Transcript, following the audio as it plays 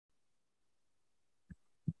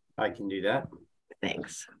I can do that.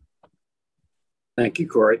 Thanks. Thank you,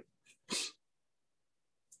 Corey.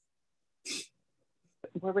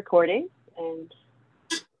 We're recording and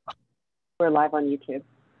we're live on YouTube.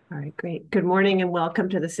 All right, great. Good morning and welcome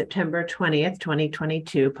to the September 20th,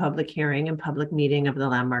 2022 public hearing and public meeting of the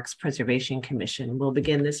Landmarks Preservation Commission. We'll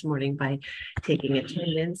begin this morning by taking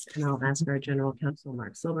attendance, and I'll ask our General Counsel,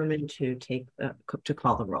 Mark Silverman, to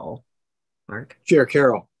call the roll. Mark. Chair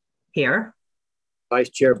Carroll. Here. Vice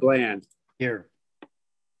Chair Bland. Here.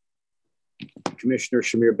 Commissioner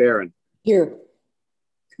Shamir Barron. Here.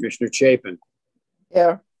 Commissioner Chapin.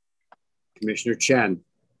 Here. Commissioner Chen.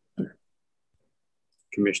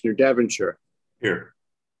 Commissioner Devonshire. Here.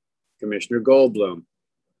 Commissioner Goldblum.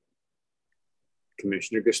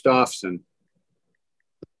 Commissioner Gustafson.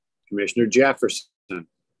 Commissioner Jefferson.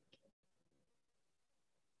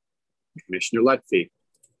 Commissioner Lutfi.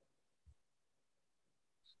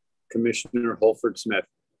 Commissioner Holford Smith.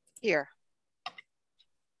 Here.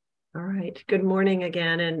 All right. Good morning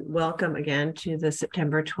again and welcome again to the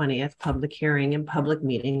September 20th public hearing and public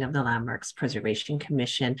meeting of the Landmarks Preservation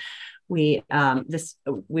Commission. We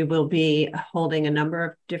will be holding a number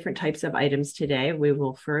of different types of items today. We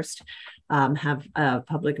will first have a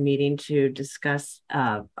public meeting to discuss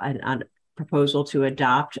a proposal to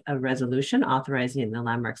adopt a resolution authorizing the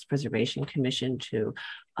Landmarks Preservation Commission to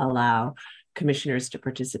allow commissioners to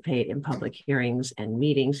participate in public hearings and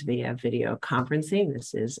meetings via video conferencing.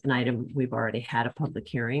 This is an item we've already had a public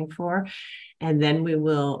hearing for. And then we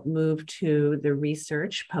will move to the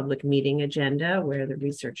research public meeting agenda, where the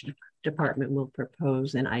research department will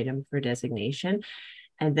propose an item for designation.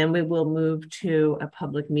 And then we will move to a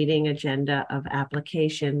public meeting agenda of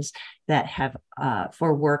applications that have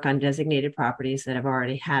for work on designated properties that have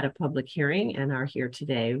already had a public hearing and are here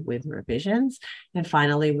today with revisions. And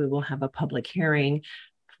finally, we will have a public hearing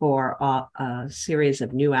for a series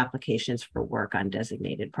of new applications for work on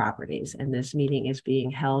designated properties. And this meeting is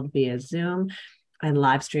being held via Zoom and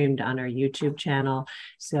live streamed on our YouTube channel.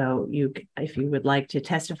 So if you would like to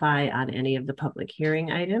testify on any of the public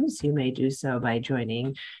hearing items, you may do so by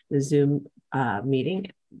joining the Zoom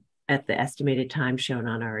meeting at the estimated time shown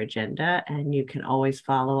on our agenda. And you can always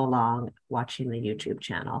follow along watching the YouTube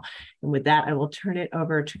channel. And with that, I will turn it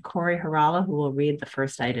over to Corey Harala, who will read the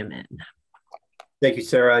first item in. Thank you,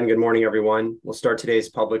 Sarah, and good morning, everyone. We'll start today's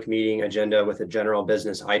public meeting agenda with a general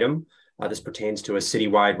business item. This pertains to a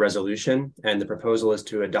citywide resolution, and the proposal is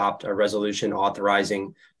to adopt a resolution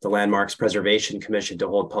authorizing the Landmarks Preservation Commission to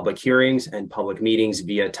hold public hearings and public meetings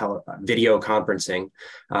via video conferencing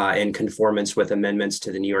in conformance with amendments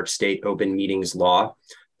to the New York State Open Meetings Law,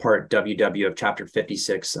 Part WW of Chapter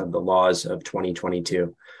 56 of the laws of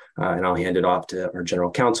 2022. And I'll hand it off to our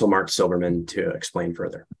General Counsel, Mark Silverman, to explain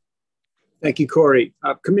further. Thank you, Corey.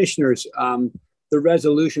 Commissioners, the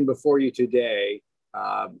resolution before you today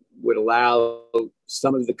would allow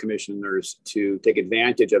some of the commissioners to take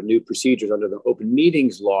advantage of new procedures under the Open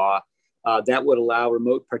Meetings Law that would allow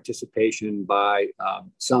remote participation by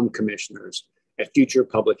some commissioners at future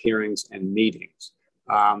public hearings and meetings.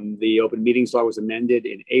 The Open Meetings Law was amended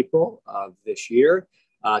in April of this year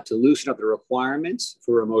to loosen up the requirements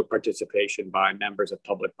for remote participation by members of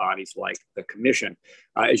public bodies like the Commission.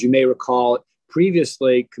 As you may recall,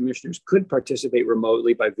 previously, commissioners could participate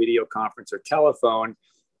remotely by video conference or telephone,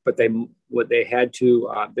 but their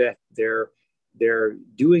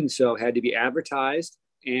doing so had to be advertised,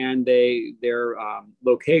 and their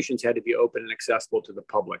locations had to be open and accessible to the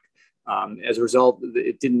public. As a result,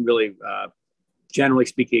 it didn't really, generally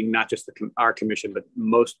speaking, not just our commission, but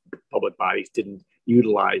most public bodies didn't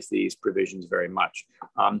utilize these provisions very much.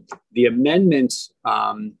 The amendments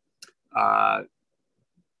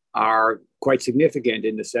are quite significant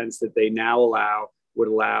in the sense that they now would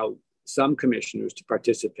allow some commissioners to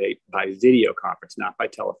participate by video conference, not by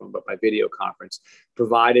telephone, but by video conference,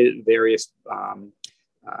 provided various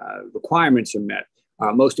requirements are met.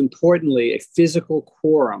 Most importantly, a physical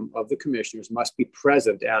quorum of the commissioners must be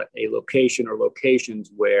present at a location or locations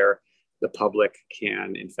where the public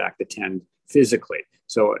can, in fact, attend physically.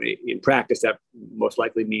 So in practice, that most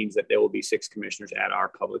likely means that there will be 6 commissioners at our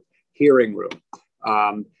public hearing room.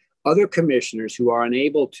 Other commissioners who are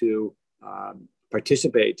unable to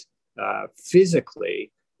participate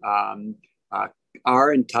physically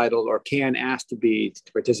are entitled or can ask to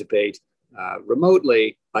participate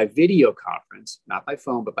remotely by video conference, not by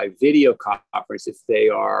phone, but by video conference if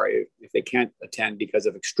they can't attend because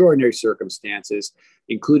of extraordinary circumstances,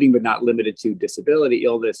 including but not limited to disability,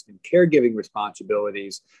 illness, and caregiving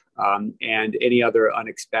responsibilities, and any other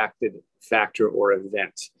unexpected factor or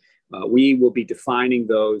event. We will be defining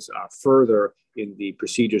those further in the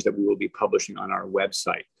procedures that we will be publishing on our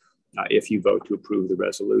website. if you vote to approve the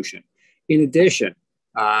resolution. In addition,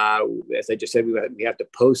 as I just said, we have to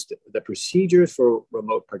post the procedures for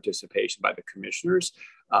remote participation by the commissioners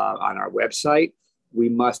on our website. We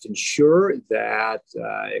must ensure that,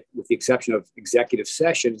 with the exception of executive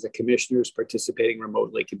sessions, the commissioners participating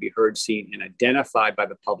remotely can be heard, seen, and identified by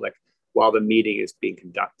the public while the meeting is being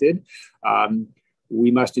conducted. We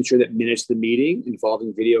must ensure that minutes of the meeting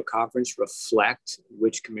involving video conference reflect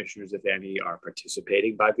which commissioners, if any, are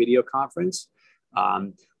participating by video conference.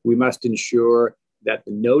 We must ensure that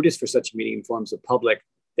the notice for such a meeting informs the public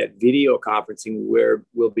that video conferencing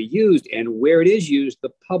will be used, and where it is used,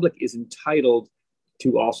 the public is entitled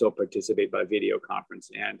to also participate by video conference.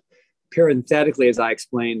 And parenthetically, as I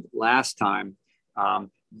explained last time,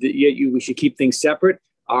 we should keep things separate.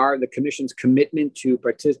 The Commission's commitment to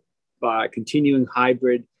continuing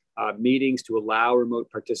hybrid meetings to allow remote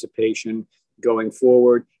participation going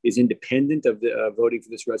forward is independent of the voting for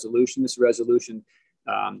this resolution. This resolution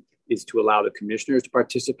is to allow the commissioners to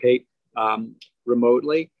participate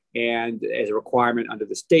remotely, and as a requirement under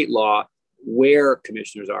the state law, where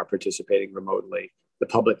commissioners are participating remotely, the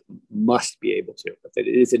public must be able to. But it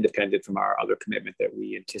is independent from our other commitment that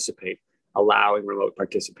we anticipate allowing remote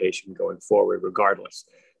participation going forward regardless.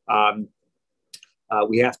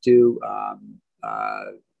 We have to,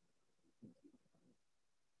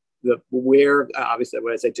 obviously,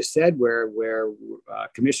 as I just said, where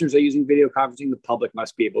commissioners are using video conferencing, the public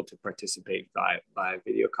must be able to participate by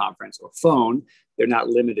video conference or phone. They're not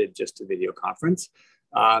limited just to video conference.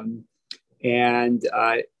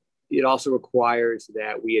 It also requires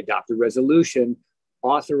that we adopt a resolution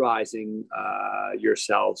authorizing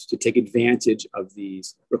yourselves to take advantage of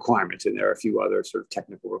these requirements. And there are a few other sort of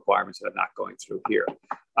technical requirements that I'm not going through here.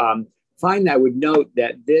 Finally, I would note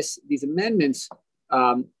that these amendments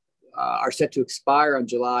are set to expire on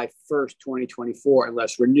July 1st, 2024,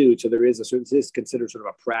 unless renewed. So this is considered sort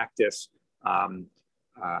of a practice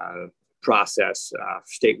process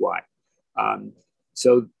statewide.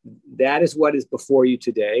 So that is what is before you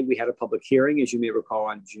today. We had a public hearing, as you may recall,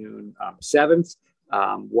 on June 7th.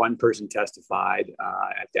 One person testified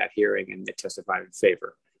at that hearing and they testified in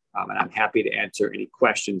favor. And I'm happy to answer any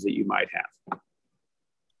questions that you might have.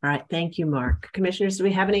 All right, thank you, Mark. Commissioners, do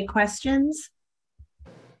we have any questions?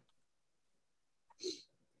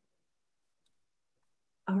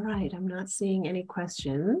 All right, I'm not seeing any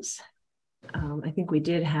questions. I think we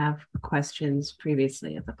did have questions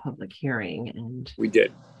previously at the public hearing, and we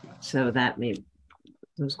did. So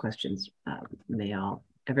those questions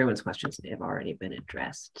everyone's questions may have already been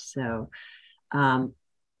addressed. So I'm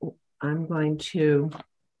going to,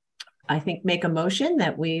 I think, make a motion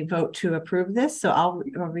that we vote to approve this. So I'll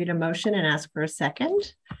read a motion and ask for a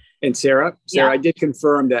second. And Sarah, yeah. I did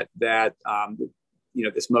confirm that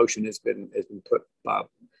this motion has been put.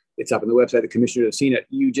 It's up on the website. The commissioners have seen it.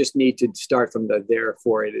 You just need to start from the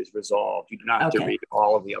therefore it is resolved. You do not have to read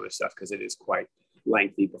all of the other stuff because it is quite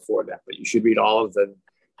lengthy before that. But you should read all of the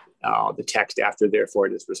text after therefore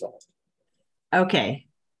it is resolved. Okay.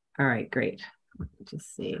 All right. Great. Let me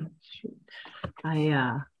just see.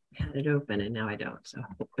 I had it open and now I don't. So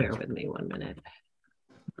bear with me 1 minute.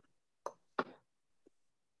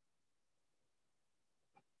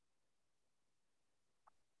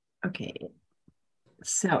 Okay.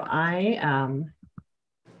 So I'm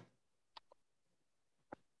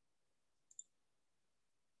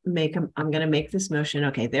going to make this motion.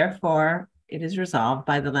 Okay, therefore, it is resolved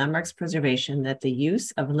by the Landmarks Preservation that the use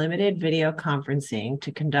of limited video conferencing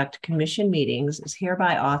to conduct commission meetings is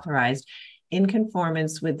hereby authorized in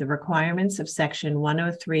conformance with the requirements of Section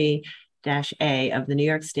 103-A of the New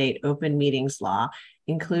York State Open Meetings Law,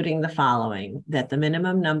 including the following: that the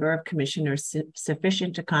minimum number of commissioners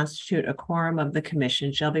sufficient to constitute a quorum of the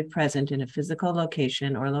commission shall be present in a physical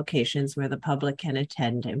location or locations where the public can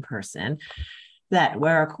attend in person. That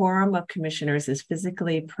where a quorum of commissioners is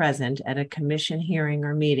physically present at a commission hearing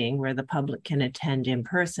or meeting where the public can attend in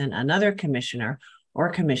person, another commissioner or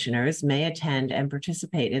commissioners may attend and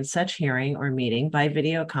participate in such hearing or meeting by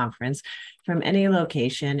video conference from any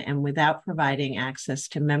location and without providing access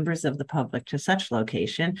to members of the public to such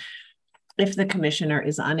location if the commissioner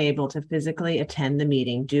is unable to physically attend the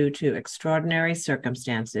meeting due to extraordinary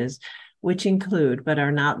circumstances, which include but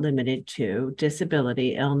are not limited to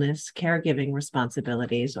disability, illness, caregiving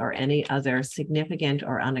responsibilities, or any other significant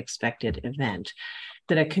or unexpected event.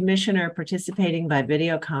 That a commissioner participating by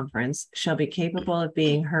video conference shall be capable of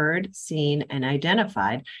being heard, seen, and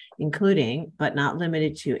identified, including, but not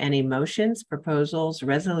limited to, any motions, proposals,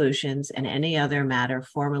 resolutions, and any other matter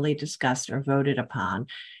formally discussed or voted upon,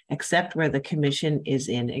 except where the commission is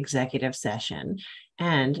in executive session.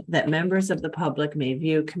 and that members of the public may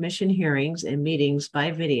view commission hearings and meetings by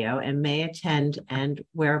video and may attend and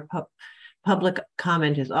where public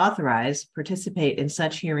comment is authorized, participate in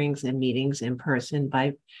such hearings and meetings in person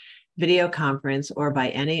by video conference or by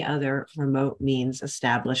any other remote means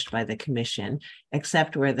established by the commission,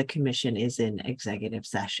 except where the commission is in executive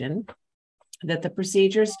session. That the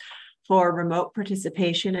procedures for remote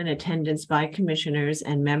participation and attendance by commissioners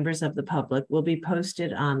and members of the public will be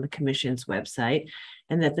posted on the commission's website,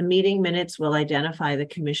 and that the meeting minutes will identify the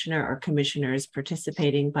commissioner or commissioners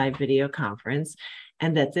participating by video conference,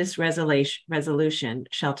 and that this resolution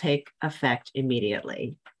shall take effect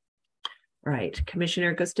immediately. Right.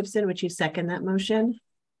 Commissioner Gustafson, would you second that motion?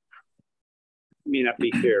 May not be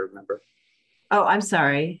here, remember? Oh, I'm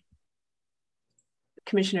sorry.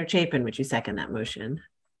 Commissioner Chapin, would you second that motion?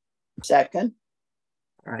 Second.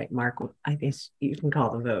 All right, Mark, I guess you can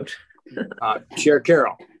call the vote. Chair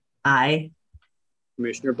Carroll. Aye.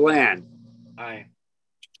 Commissioner Bland. Aye.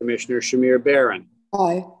 Commissioner Shamir Barron.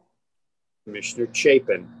 Aye. Commissioner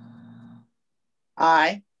Chapin.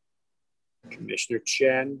 Aye. Commissioner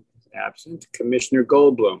Chen is absent. Commissioner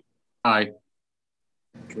Goldblum. Aye.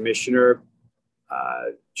 Commissioner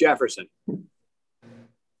Jefferson.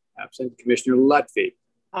 Absent. Commissioner Lutfi.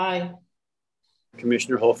 Aye.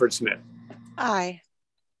 Commissioner Holford Smith. Aye.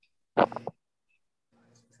 I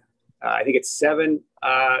think it's 7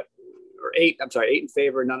 or 8. I'm sorry, 8 in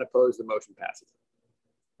favor, none opposed. The motion passes.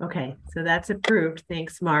 Okay, so that's approved.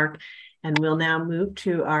 Thanks, Mark. And we'll now move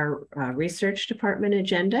to our research department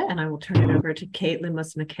agenda, and I will turn it over to Kate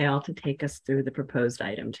Limos-McHale to take us through the proposed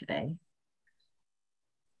item today.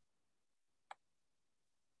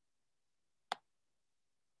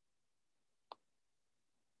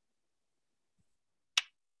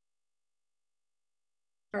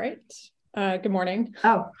 All right. Good morning.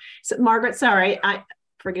 Oh, so Margaret, sorry,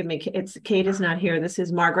 forgive me. Kate is not here. This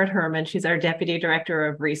is Margaret Herman. She's our Deputy Director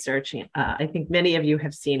of Research. I think many of you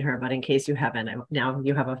have seen her, but in case you haven't, now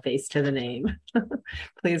you have a face to the name.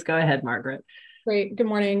 Please go ahead, Margaret. Great. Good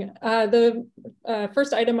morning. The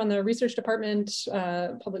first item on the research department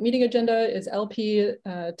public meeting agenda is LP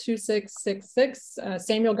 2666,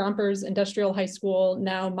 Samuel Gompers Industrial High School,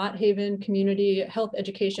 now Mott Haven Community Health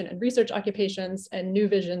Education and Research Occupations, and New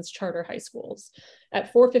Visions Charter High Schools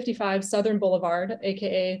at 455 Southern Boulevard,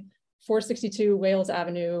 aka 462 Wales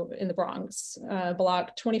Avenue in the Bronx,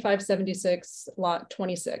 block 2576, lot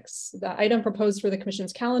 26. The item proposed for the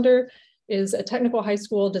Commission's calendar is a technical high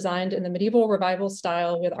school designed in the medieval revival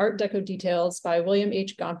style with Art Deco details by William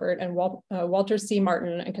H. Gompert and Walter C.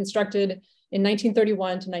 Martin, and constructed in 1931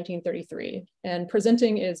 to 1933. And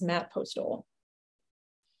presenting is Matt Postal.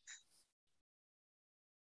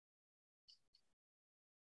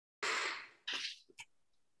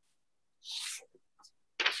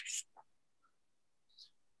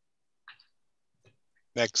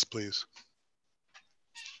 Next, please.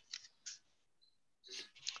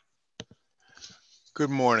 Good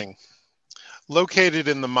morning. Located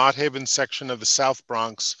in the Mott Haven section of the South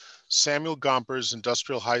Bronx, Samuel Gompers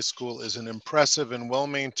Industrial High School is an impressive and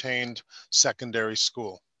well-maintained secondary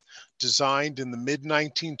school. Designed in the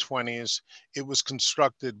mid-1920s, it was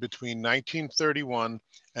constructed between 1931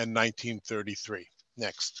 and 1933.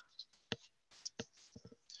 Next.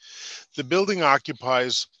 The building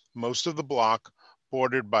occupies most of the block,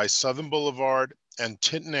 bordered by Southern Boulevard and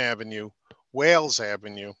Tinton Avenue, Wales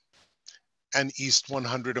Avenue, and East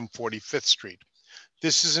 145th Street.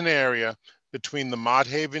 This is an area between the Mott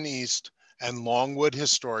Haven East and Longwood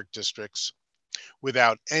historic districts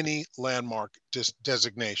without any landmark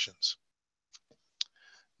designations.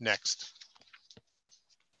 Next.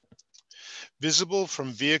 Visible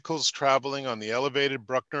from vehicles traveling on the elevated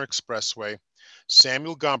Bruckner Expressway,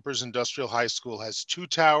 Samuel Gompers Industrial High School has 2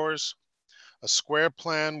 towers, a square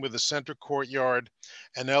plan with a center courtyard,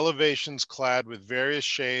 and elevations clad with various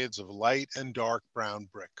shades of light and dark brown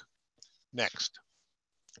brick. Next.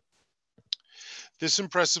 This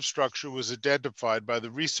impressive structure was identified by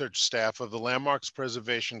the research staff of the Landmarks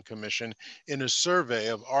Preservation Commission in a survey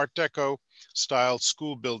of Art Deco style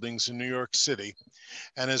school buildings in New York City,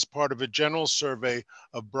 and as part of a general survey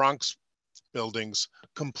of Bronx buildings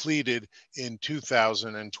completed in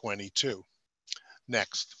 2022.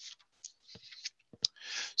 Next.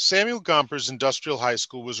 Samuel Gompers Industrial High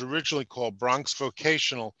School was originally called Bronx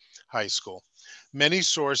Vocational High School. Many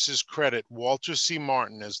sources credit Walter C.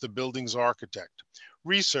 Martin as the building's architect.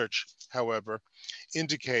 Research, however,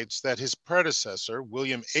 indicates that his predecessor,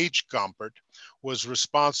 William H. Gompert, was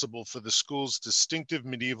responsible for the school's distinctive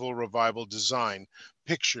medieval revival design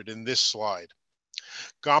pictured in this slide.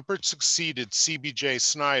 Gompers succeeded CBJ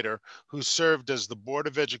Snyder, who served as the Board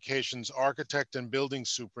of Education's architect and building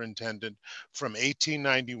superintendent from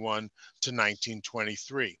 1891 to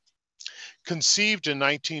 1923. Conceived in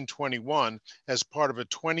 1921 as part of a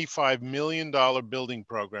 $25 million building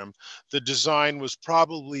program, the design was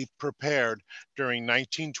probably prepared during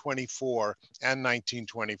 1924 and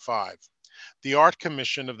 1925. The Art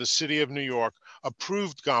Commission of the City of New York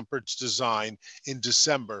approved Gompers' design in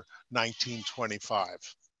December 1925.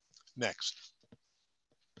 Next.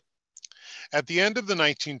 At the end of the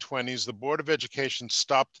 1920s, the Board of Education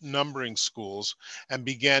stopped numbering schools and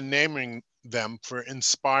began naming them for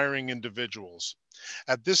inspiring individuals.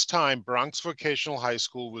 At this time, Bronx Vocational High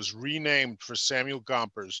School was renamed for Samuel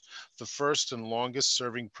Gompers, the first and longest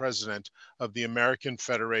serving president of the American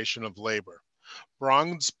Federation of Labor.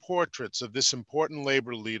 Bronze portraits of this important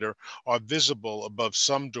labor leader are visible above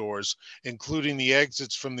some doors, including the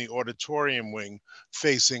exits from the auditorium wing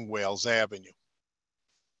facing Wales Avenue.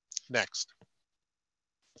 Next.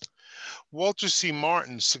 Walter C.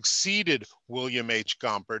 Martin succeeded William H.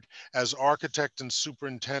 Gompers as architect and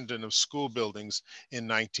superintendent of school buildings in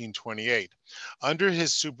 1928. Under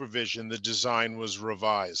his supervision, the design was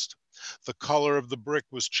revised. The color of the brick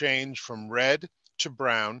was changed from red to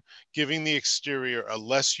brown, giving the exterior a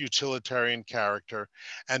less utilitarian character,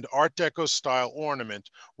 and Art Deco style ornament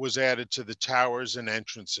was added to the towers and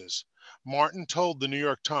entrances. Martin told the New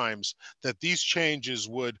York Times that these changes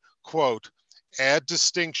would, quote, add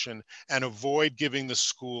distinction and avoid giving the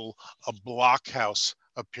school a blockhouse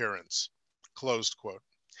appearance, closed quote.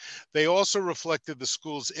 They also reflected the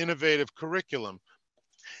school's innovative curriculum.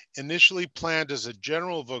 Initially planned as a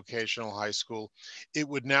general vocational high school, it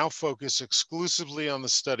would now focus exclusively on the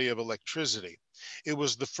study of electricity. It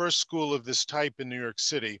was the first school of this type in New York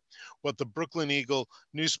City, what the Brooklyn Eagle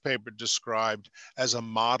newspaper described as a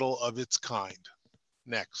model of its kind.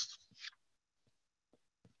 Next.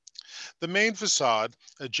 The main facade,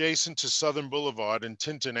 adjacent to Southern Boulevard and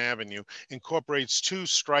Tinton Avenue, incorporates two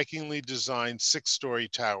strikingly designed six-story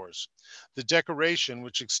towers. The decoration,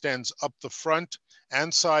 which extends up the front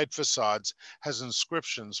and side facades, has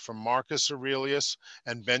inscriptions from Marcus Aurelius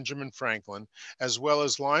and Benjamin Franklin, as well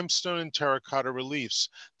as limestone and terracotta reliefs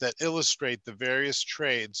that illustrate the various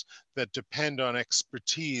trades that depend on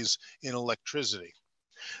expertise in electricity.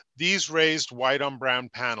 These raised white on brown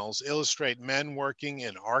panels illustrate men working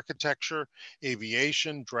in architecture,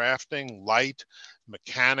 aviation, drafting, light,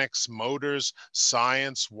 mechanics, motors,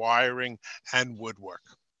 science, wiring, and woodwork.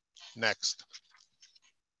 Next.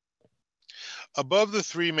 Above the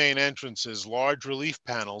three main entrances, large relief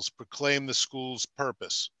panels proclaim the school's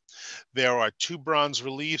purpose. There are two bronze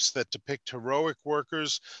reliefs that depict heroic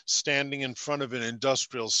workers standing in front of an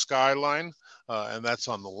industrial skyline, and that's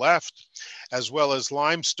on the left, as well as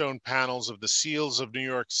limestone panels of the seals of New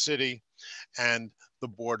York City and the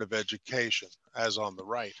Board of Education, as on the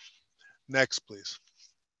right. Next, please.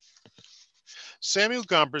 Samuel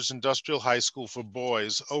Gompers Industrial High School for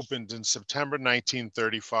Boys opened in September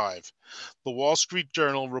 1935. The Wall Street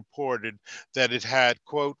Journal reported that it had,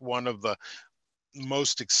 quote, one of the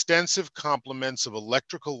most extensive complements of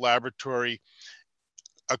electrical laboratory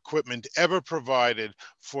equipment ever provided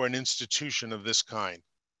for an institution of this kind,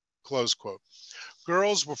 close quote.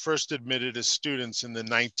 Girls were first admitted as students in the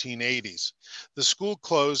 1980s. The school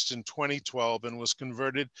closed in 2012 and was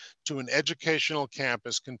converted to an educational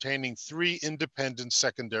campus containing three independent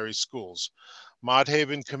secondary schools: Mott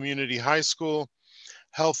Haven Community High School,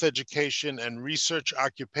 Health Education and Research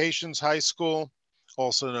Occupations High School,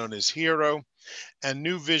 also known as HERO, and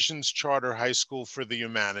New Visions Charter High School for the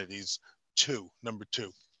Humanities, number 2.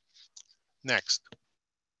 Next.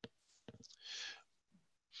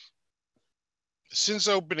 Since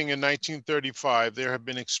opening in 1935, there have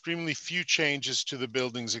been extremely few changes to the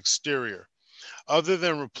building's exterior. Other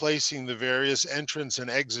than replacing the various entrance and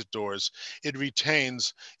exit doors, it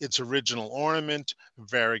retains its original ornament,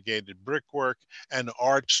 variegated brickwork, and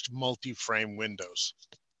arched multi-frame windows.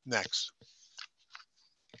 Next.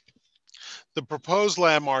 The proposed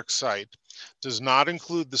landmark site does not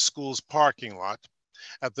include the school's parking lot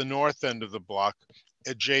at the north end of the block,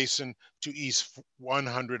 adjacent to East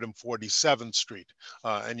 147th Street.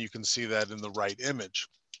 And you can see that in the right image.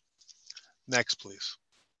 Next, please.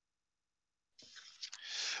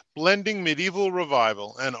 Blending medieval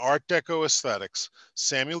revival and Art Deco aesthetics,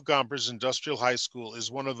 Samuel Gompers Industrial High School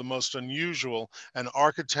is one of the most unusual and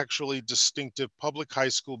architecturally distinctive public high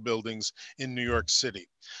school buildings in New York City.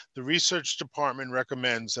 The research department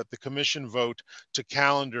recommends that the commission vote to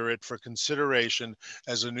calendar it for consideration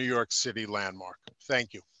as a New York City landmark.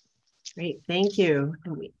 Thank you. Great, thank you.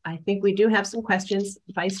 And I think we do have some questions.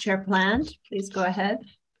 Vice Chair Plant, please go ahead.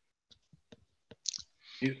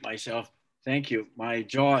 Mute myself. Thank you. My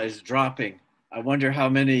jaw is dropping. I wonder how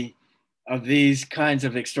many of these kinds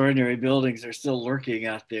of extraordinary buildings are still lurking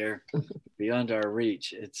out there beyond our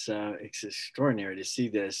reach. It's extraordinary to see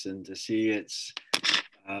this and to see its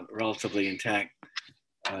relatively intact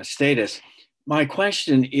status. My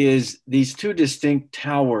question is these two distinct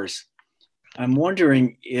towers. I'm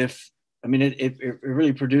wondering if, I mean, it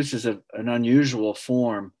really produces an unusual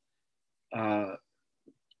form.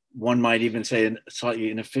 One might even say a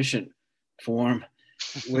slightly inefficient form,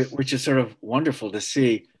 which is sort of wonderful to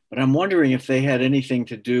see. But I'm wondering if they had anything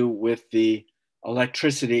to do with the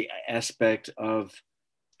electricity aspect of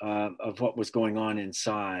what was going on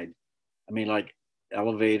inside. I mean, like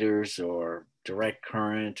elevators or direct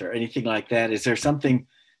current or anything like that. Is there something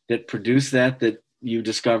that produced that you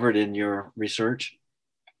discovered in your research?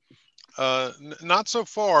 Not so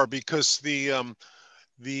far, because the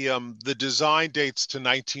design dates to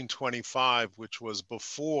 1925, which was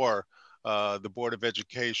before the Board of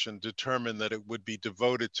Education determined that it would be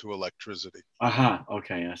devoted to electricity. Aha,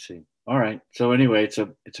 okay, I see. All right. So anyway, it's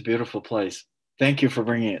a beautiful place. Thank you for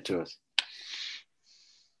bringing it to us.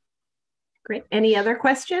 Great. Any other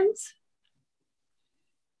questions?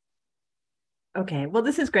 Okay, well,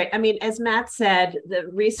 this is great. I mean, as Matt said, the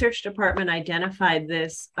research department identified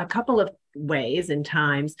this a couple of ways and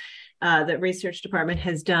times. The research department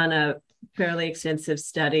has done a fairly extensive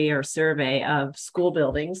study or survey of school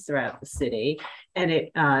buildings throughout the city, and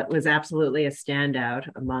it was absolutely a standout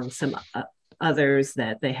among some others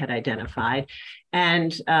that they had identified.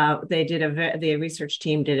 And the research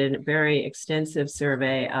team did a very extensive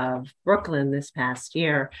survey of Brooklyn this past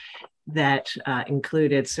year that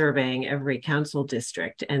included surveying every council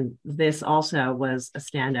district. And this also was a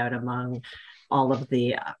standout among all of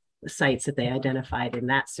the sites that they identified in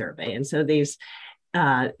that survey. And so this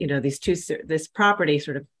property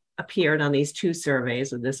sort of appeared on these two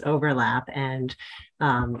surveys with this overlap, and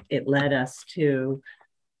it led us to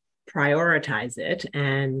prioritize it.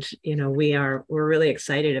 And we're really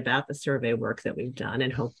excited about the survey work that we've done,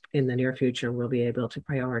 and hope in the near future we'll be able to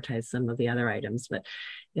prioritize some of the other items. But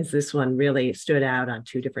as this one really stood out on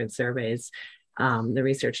two different surveys, the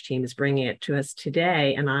research team is bringing it to us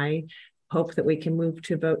today, and I hope that we can move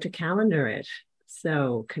to vote to calendar it.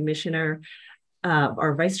 So Commissioner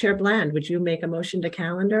or Vice Chair Bland, would you make a motion to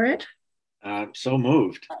calendar it? So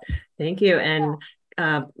moved. Thank you. And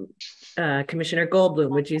Commissioner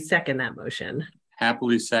Goldblum, would you second that motion?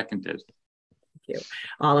 Happily seconded. Thank you.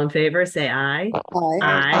 All in favor, say aye. Aye.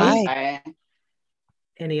 Aye. Aye.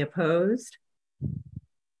 Any opposed?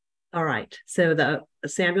 All right, so the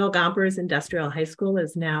Samuel Gompers Industrial High School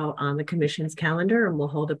is now on the Commission's calendar, and we'll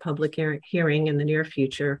hold a public hearing in the near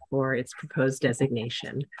future for its proposed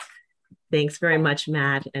designation. Thanks very much,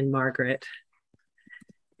 Matt and Margaret.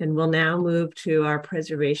 And we'll now move to our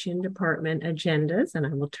Preservation Department agendas, and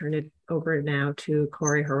I will turn it over now to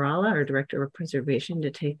Corey Harala, our Director of Preservation,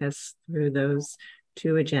 to take us through those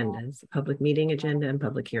two agendas, the public meeting agenda and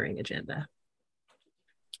public hearing agenda.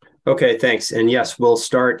 Okay, thanks. And yes, we'll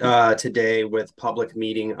start today with public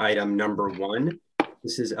meeting item number 1.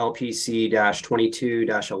 This is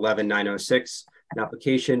LPC-22-11906, an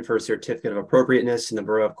application for a certificate of appropriateness in the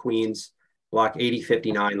Borough of Queens, Block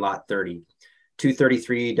 8059, Lot 30,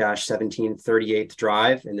 233-1738th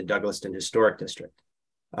Drive in the Douglaston Historic District.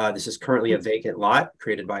 This is currently a vacant lot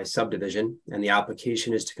created by a subdivision, and the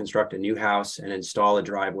application is to construct a new house and install a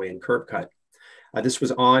driveway and curb cut. This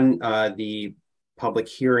was on the public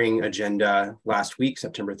hearing agenda last week,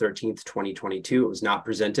 September 13th, 2022. It was not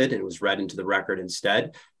presented and was read into the record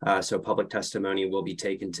instead. So public testimony will be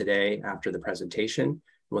taken today after the presentation. And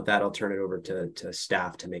with that, I'll turn it over to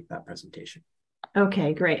staff to make that presentation.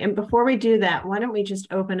 Okay, great. And before we do that, why don't we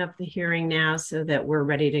just open up the hearing now so that we're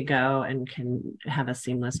ready to go and can have a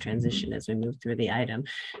seamless transition as we move through the item.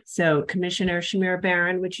 So Commissioner Shamir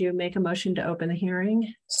Barron, would you make a motion to open the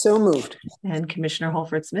hearing? So moved. And Commissioner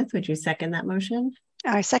Holford Smith, would you second that motion?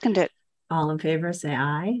 I second it. All in favor, say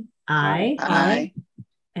aye. Aye. Aye.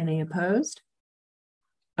 Any opposed?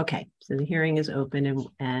 Okay, so the hearing is open,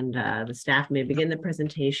 and the staff may begin the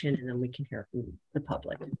presentation, and then we can hear from the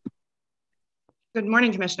public. Good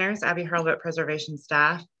morning, Commissioners. Abby Hurlbut, Preservation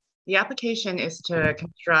staff. The application is to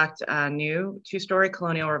construct a new 2-story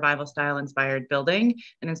colonial revival style inspired building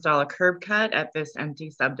and install a curb cut at this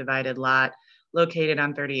empty subdivided lot located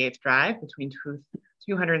on 38th Drive between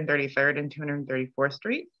 233rd and 234th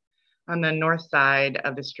Streets on the north side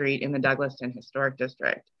of the street in the Douglaston Historic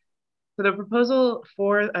District. So the proposal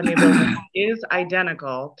for a new building is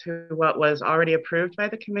identical to what was already approved by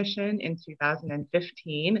the commission in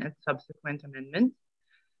 2015 as subsequent amendments.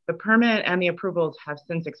 The permit and the approvals have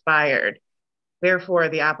since expired. Therefore,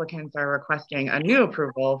 the applicants are requesting a new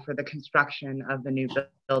approval for the construction of the new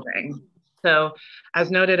building. So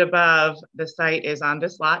as noted above, the site is on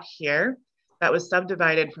this lot here that was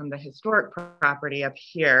subdivided from the historic property up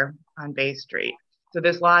here on Bay Street. So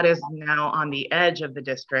this lot is now on the edge of the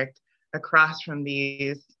district across from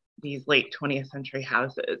these late 20th century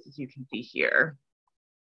houses, as you can see here.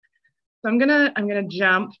 So I'm gonna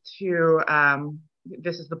jump to,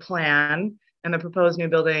 this is the plan, and the proposed new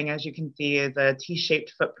building, as you can see, is a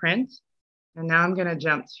T-shaped footprint. And now I'm gonna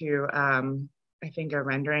jump to, I think a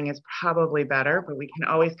rendering is probably better, but we can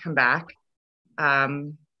always come back.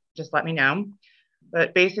 Just let me know.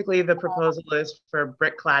 But basically the proposal is for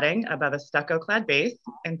brick cladding above a stucco clad base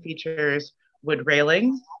and features wood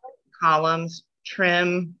railings, columns,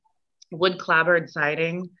 trim, wood clapboard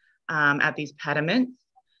siding at these pediments,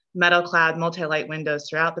 metal clad multi-light windows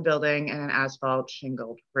throughout the building, and an asphalt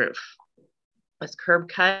shingled roof. This curb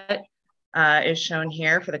cut is shown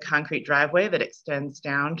here for the concrete driveway that extends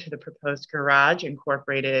down to the proposed garage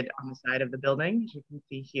incorporated on the side of the building, as you can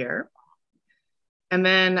see here. And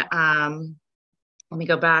then let me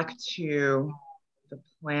go back to the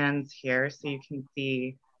plans here so you can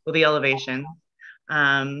see, well, the elevation.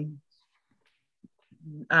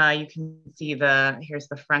 You can see here's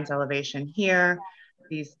the front elevation here,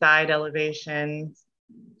 these side elevations.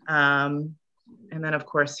 And then of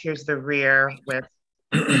course, here's the rear with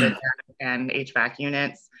the and HVAC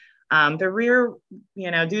units. The rear,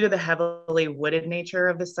 due to the heavily wooded nature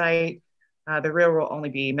of the site, the rear will only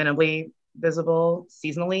be minimally visible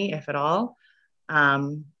seasonally, if at all.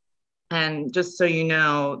 And just so you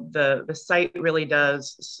know, the site really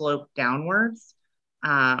does slope downwards,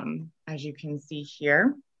 as you can see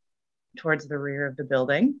here, towards the rear of the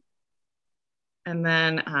building. And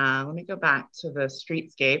then let me go back to the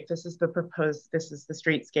streetscape. This is the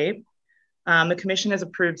streetscape. The commission has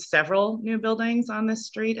approved several new buildings on this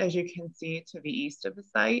street, as you can see to the east of the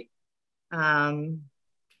site. Some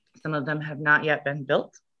of them have not yet been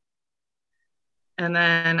built. And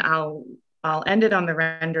then I'll end it on the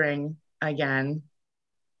rendering again.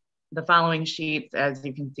 The following sheets, as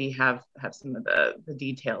you can see, have some of the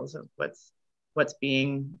details of what's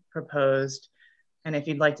being proposed. And if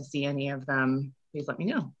you'd like to see any of them, please let me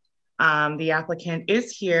know. The applicant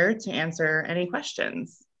is here to answer any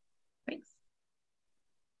questions. Thanks.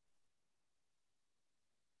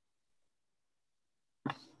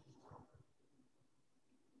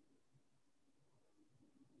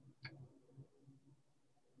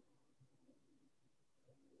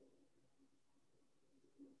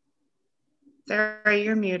 Sarah,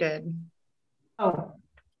 you're muted. Oh,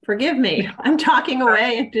 forgive me. I'm talking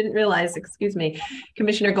away. I didn't realize, excuse me.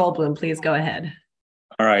 Commissioner Goldblum, please go ahead.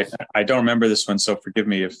 All right. I don't remember this one, so forgive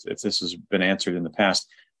me if this has been answered in the past.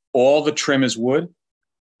 All the trim is wood?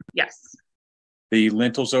 Yes. The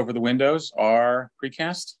lintels over the windows are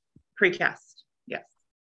precast? Precast, yes.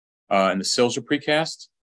 And the sills are precast?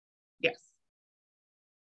 Yes.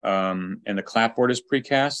 And the clapboard is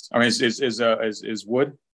precast? I mean, is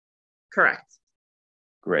wood? Correct.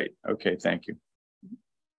 Great. Okay, thank you.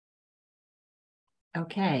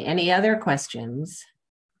 Okay, any other questions?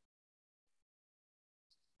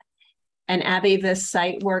 And Abby, the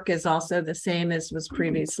site work is also the same as was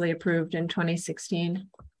previously approved in 2016?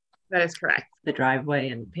 That is correct. The driveway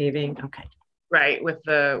and paving, okay. Right, with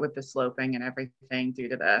the sloping and everything due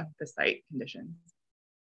to the site conditions.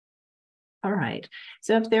 All right,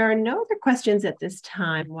 so if there are no other questions at this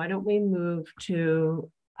time, why don't we move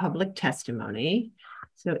to public testimony?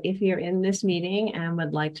 So if you're in this meeting and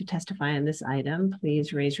would like to testify on this item,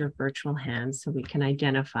 please raise your virtual hand so we can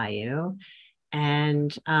identify you.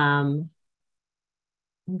 And I'm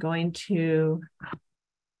going to,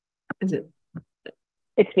 is it?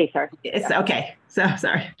 It's me, sir. It's okay. So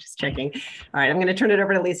sorry, just checking. All right, I'm going to turn it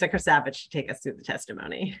over to Lisa Krasavich to take us through the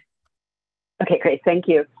testimony. Okay, great. Thank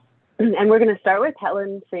you. And we're going to start with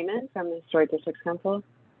Helen Freeman from the Historic Districts Council.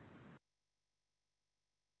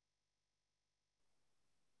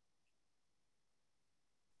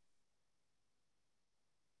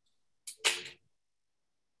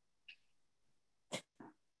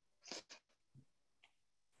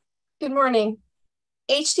 Good morning.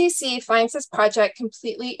 HDC finds this project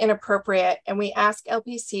completely inappropriate, and we ask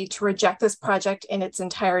LPC to reject this project in its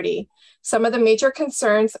entirety. Some of the major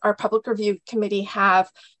concerns our public review committee have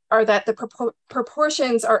are that the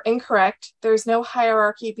proportions are incorrect. There's no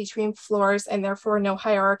hierarchy between floors and therefore no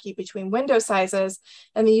hierarchy between window sizes,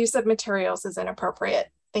 and the use of materials is inappropriate.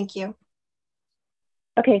 Thank you.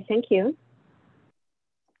 Okay, thank you.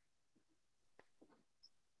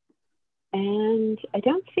 And I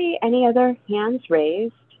don't see any other hands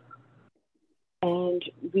raised. And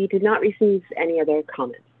we did not receive any other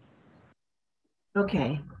comments.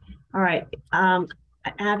 Okay. All right.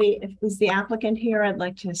 Abby, if is the applicant here, I'd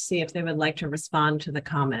like to see if they would like to respond to the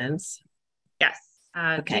comments. Yes.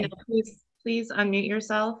 Okay. Gina, please unmute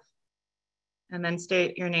yourself and then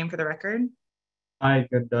state your name for the record. Hi,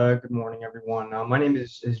 good morning, everyone. My name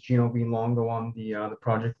is Gino B. Longo. I'm the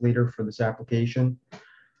project leader for this application.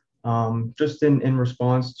 Just in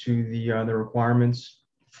response to the requirements,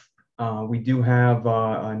 we do have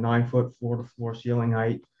a 9-foot floor-to-floor ceiling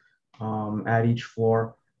height at each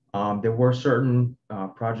floor. There were certain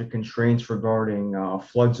project constraints regarding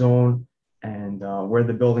flood zone and where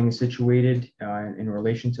the building is situated in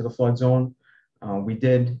relation to the flood zone. We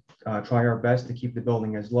did try our best to keep the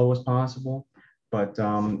building as low as possible, but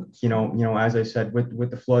as I said,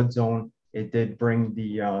 with the flood zone, it did bring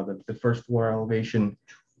the first floor elevation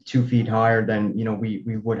 2 feet higher than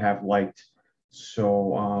we would have liked.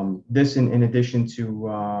 So this, in addition to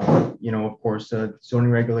of course,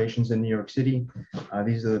 zoning regulations in New York City,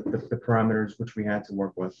 these are the parameters which we had to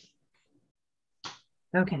work with.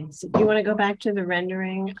 Okay, so do you want to go back to the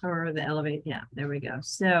rendering or the elevate? Yeah, there we go.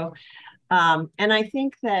 So, and I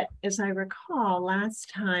think that, as I recall, last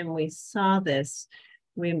time we saw this,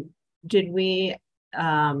 we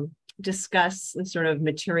discuss the sort of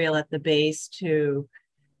material at the base to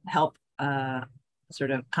help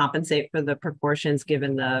sort of compensate for the proportions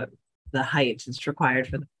given the height that's required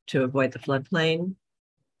to avoid the floodplain.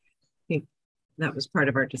 I think that was part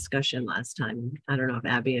of our discussion last time. I don't know if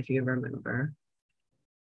Abby, if you remember,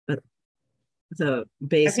 but the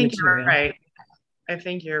base material. Right. I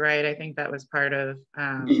think you're right. I think that was part of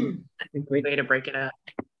I think the way to break it up.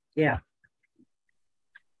 Yeah.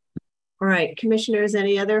 All right, commissioners,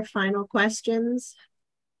 any other final questions?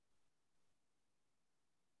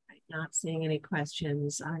 Not seeing any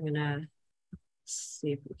questions. I'm gonna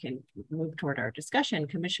see if we can move toward our discussion.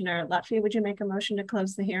 Commissioner Lutfi, would you make a motion to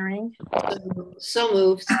close the hearing? So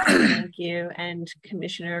moved. Thank you. And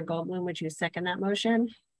Commissioner Goldblum, would you second that motion?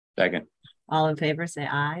 Second. All in favor, say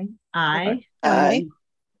aye. Aye. Aye.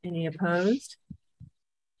 Any opposed?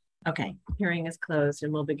 Okay, hearing is closed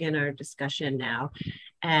and we'll begin our discussion now.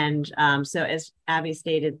 And so as Abby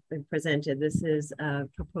stated and presented, this is a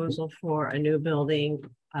proposal for a new building,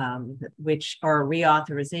 or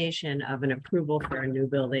reauthorization of an approval for a new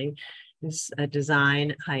building. This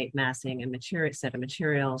design, height, massing, and set of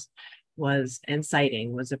materials and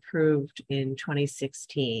siting was approved in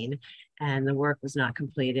 2016, and the work was not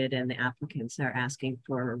completed, and the applicants are asking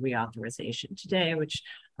for a reauthorization today, which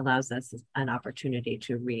allows us an opportunity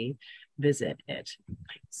to revisit it.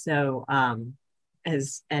 So thank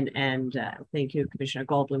you, Commissioner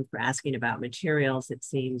Goldblum, for asking about materials. It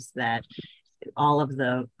seems that all of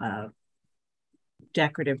the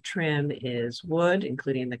decorative trim is wood,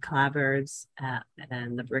 including the clapboards,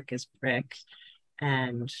 and the brick is brick.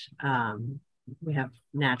 And we have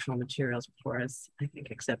natural materials before us, I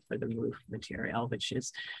think, except for the roof material, which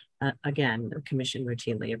is, again, the commission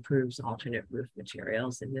routinely approves alternate roof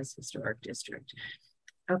materials in this historic district.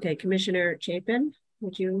 Okay, Commissioner Chapin,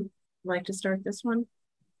 would you like to start this one?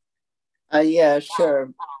 Yeah,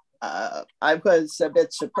 sure. I was a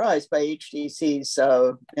bit surprised by HDC's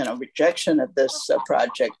rejection of this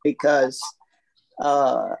project because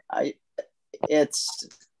its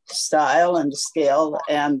style and scale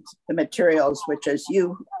and the materials, which, as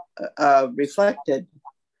you reflected,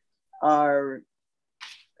 are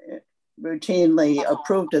routinely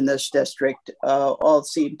approved in this district, all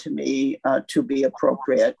seem to me to be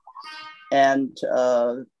appropriate. And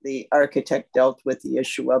the architect dealt with the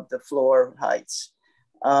issue of the floor heights.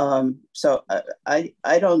 So I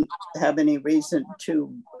don't have any reason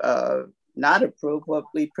to not approve what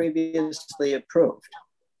we previously approved.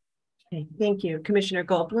 Okay, thank you. Commissioner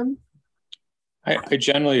Goldblum? I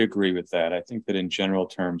generally agree with that. I think that in general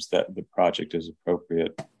terms that the project is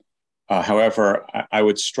appropriate. However, I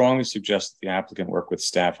would strongly suggest that the applicant work with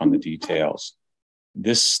staff on the details.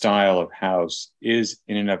 This style of house is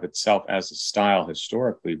in and of itself as a style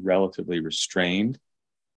historically relatively restrained.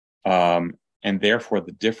 And therefore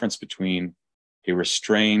the difference between a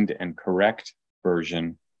restrained and correct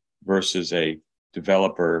version versus a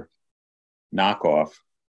developer knockoff,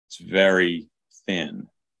 it's very thin.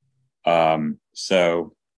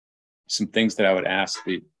 So some things that I would ask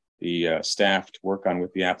the staff to work on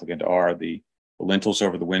with the applicant are the lintels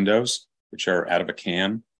over the windows, which are out of a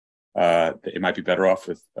can. It might be better off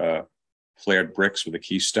with flared bricks with a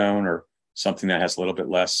keystone or something that has a little bit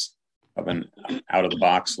less of an out of the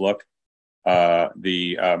box look.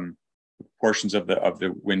 The portions of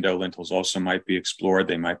the window lintels also might be explored.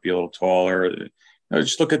 They might be a little taller.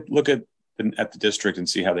 Just look at the district and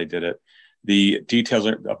see how they did it. The details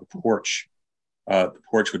of the porch. The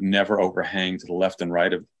porch would never overhang to the left and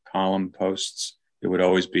right of column posts. It would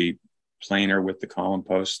always be planar with the column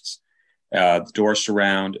posts. The door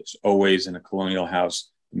surround is always in a colonial house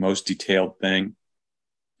the most detailed thing.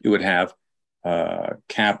 It would have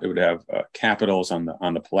capitals on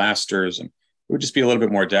the pilasters, and it would just be a little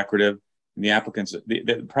bit more decorative. And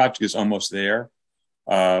the project is almost there,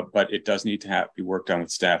 but it does need to be worked on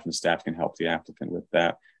with staff, and staff can help the applicant with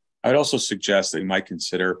that. I would also suggest that you might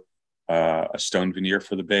consider a stone veneer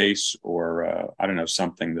for the base, or I don't know,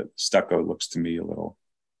 something that stucco looks to me a little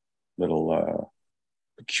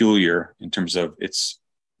peculiar in terms of its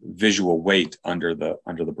visual weight under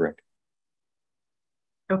the brick.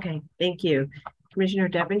 Okay, thank you. Commissioner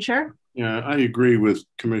Devonshire? Yeah, I agree with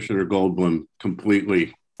Commissioner Goldblum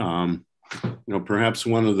completely. Perhaps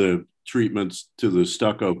one of the treatments to the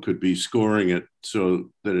stucco could be scoring it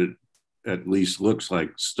so that it at least looks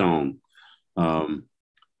like stone.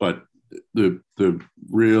 But the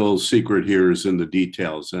real secret here is in the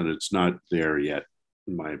details, and it's not there yet,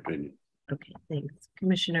 in my opinion. Okay, thanks.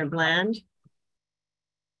 Commissioner Bland?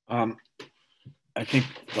 I think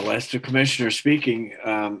the last two commissioners speaking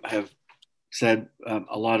have said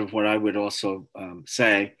a lot of what I would also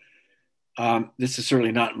say. This is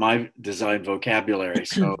certainly not my design vocabulary,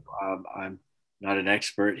 so I'm not an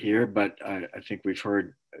expert here, but I think we've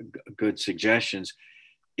heard good suggestions.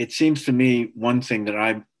 It seems to me one thing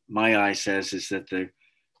that my eye says is that the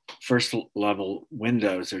first level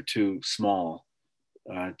windows are too small,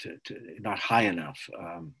 not high enough.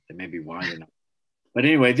 They may be wide enough. But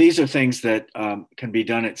anyway, these are things that can be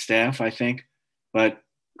done at staff, I think, but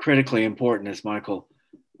critically important, as Michael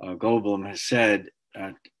Goldblum has said,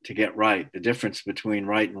 to get right. The difference between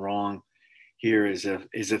right and wrong here is a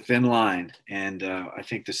thin line, and I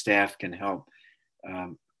think the staff can help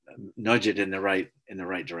nudge it in the right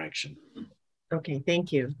direction. Okay,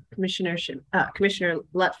 thank you. Commissioner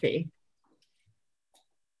Lutfi.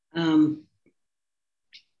 I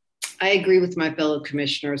agree with my fellow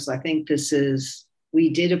commissioners. I think we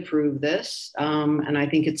did approve this, and I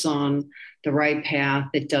think it's on the right path.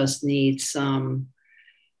 It does need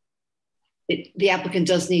the applicant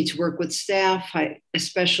does need to work with staff. I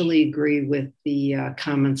especially agree with the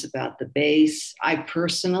comments about the base. I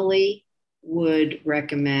personally would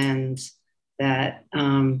recommend that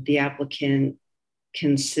the applicant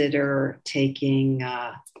consider taking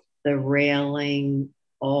the railing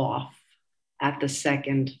off at the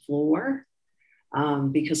second floor,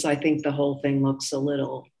 because I think the whole thing looks a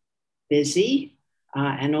little busy.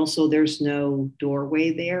 And also there's no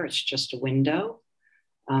doorway there, it's just a window.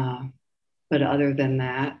 But other than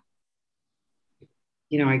that,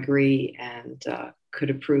 I agree and could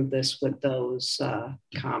approve this with those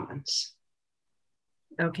comments.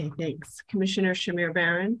 Okay, thanks. Commissioner Shamir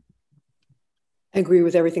Barron? I agree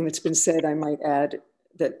with everything that's been said. I might add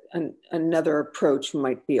that another approach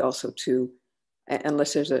might be also to,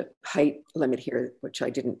 unless there's a height limit here, which I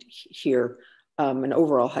didn't hear, an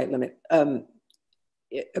overall height limit, a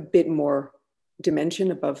bit more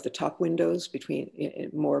dimension above the top windows, between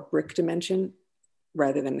more brick dimension,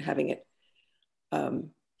 rather than having it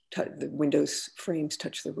the windows frames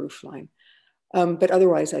touch the roof line. But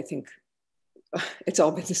otherwise, I think it's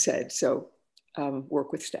all been said. So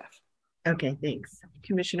work with staff. Okay, thanks.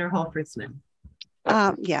 Commissioner Hall-Fritzman.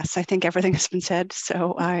 Yes, I think everything has been said.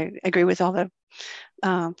 So I agree with all the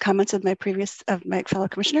comments of my fellow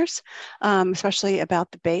commissioners, especially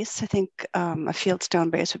about the base. I think a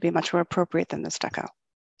fieldstone base would be much more appropriate than the stucco.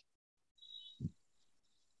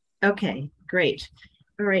 Okay, great.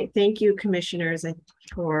 All right, thank you, commissioners,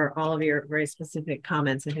 for all of your very specific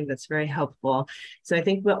comments. I think that's very helpful. So I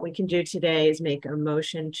think what we can do today is make a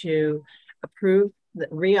motion to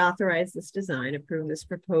reauthorize this design, approve this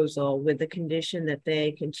proposal with the condition that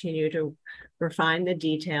they continue to refine the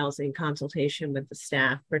details in consultation with the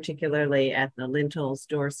staff, particularly at the lintels,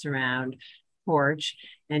 door surround, porch,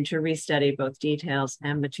 and to restudy both details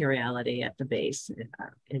and materiality at the base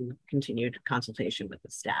in continued consultation with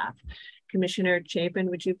the staff. Commissioner Chapin,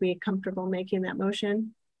 would you be comfortable making that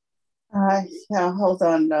motion? Yeah, hold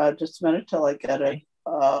on just a minute till I get it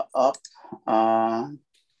up.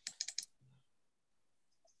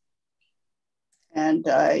 And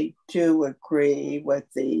I do agree with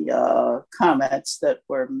the comments that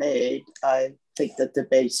were made. I think that the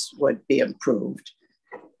base would be improved.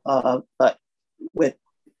 But with,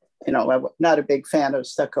 I'm not a big fan of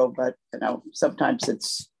stucco, but, sometimes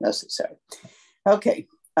it's necessary. Okay,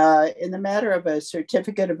 In the matter of a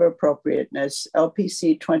certificate of appropriateness,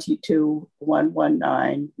 LPC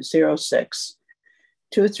 22-11906,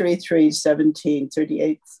 23317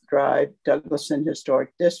 38th Drive, Douglaston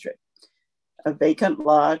Historic District. A vacant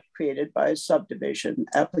lot created by a subdivision.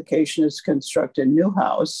 Application is construct a new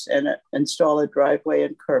house and install a driveway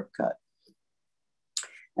and curb cut.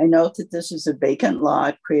 I note that this is a vacant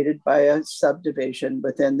lot created by a subdivision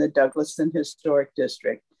within the Douglaston Historic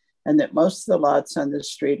District, and that most of the lots on the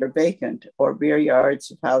street are vacant or rear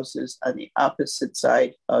yards of houses on the opposite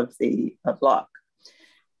side of the block.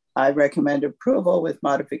 I recommend approval with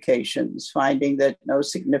modifications, finding that no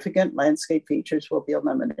significant landscape features will be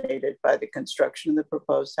eliminated by the construction of the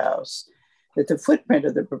proposed house, that the footprint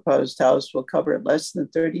of the proposed house will cover less than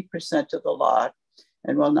 30% of the lot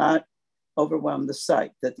and will not overwhelm the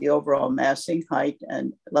site, that the overall massing, height,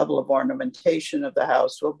 and level of ornamentation of the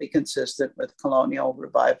house will be consistent with colonial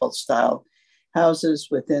revival style houses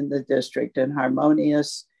within the district and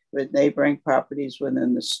harmonious with neighboring properties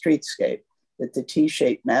within the streetscape, that the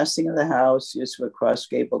T-shaped massing of the house, use of a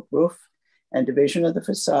cross-gabled roof, and division of the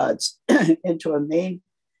facades into a main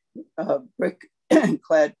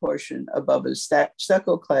brick-clad portion above a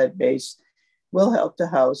stucco-clad base will help the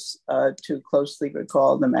house to closely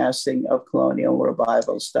recall the massing of colonial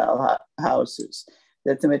revival style houses,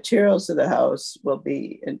 that the materials of the house will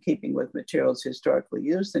be in keeping with materials historically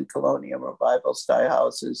used in colonial revival style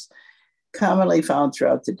houses commonly found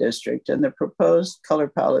throughout the district, and the proposed color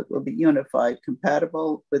palette will be unified,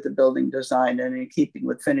 compatible with the building design and in keeping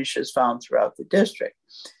with finishes found throughout the district,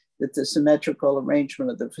 that the symmetrical arrangement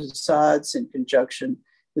of the facades in conjunction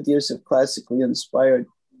with use of classically inspired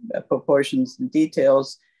proportions and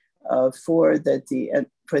details for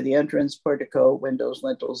the entrance, portico, windows,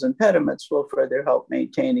 lintels, and pediments will further help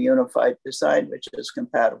maintain a unified design which is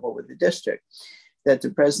compatible with the district, that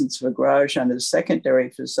the presence of a garage on a secondary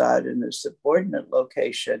facade in a subordinate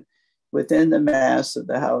location within the mass of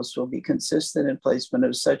the house will be consistent in placement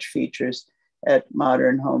of such features at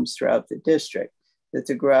modern homes throughout the district, that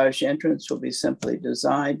the garage entrance will be simply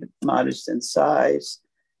designed, modest in size,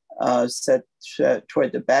 set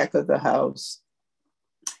toward the back of the house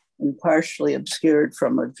and partially obscured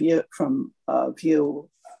from view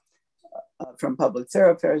from public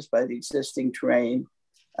thoroughfares by the existing terrain,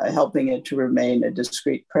 helping it to remain a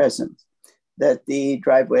discrete presence. That the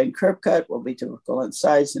driveway and curb cut will be typical in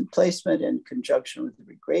size and placement in conjunction with the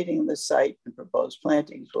regrading of the site, and proposed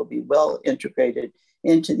plantings will be well integrated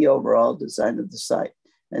into the overall design of the site,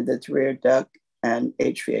 and that the rear deck and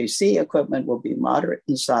HVAC equipment will be moderate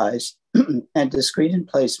in size and discrete in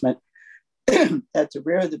placement at the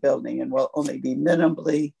rear of the building and will only be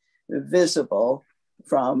minimally visible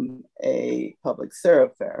from a public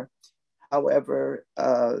thoroughfare. However,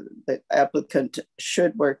 the applicant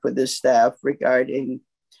should work with his staff regarding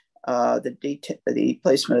the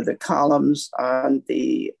placement of the columns on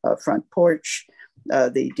the front porch,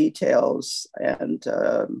 the details and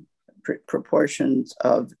proportions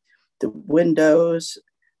of the windows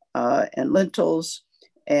and lintels,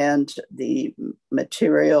 and the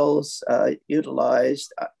materials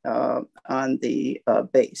utilized on the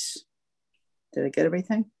base. Did I get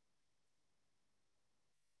everything?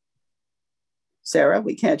 Sarah,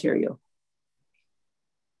 we can't hear you.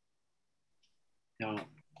 No.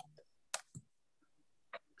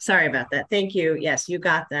 Sorry about that. Thank you. Yes, you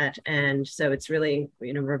got that. And so it's really,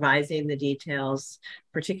 revising the details,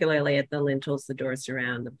 particularly at the lintels, the door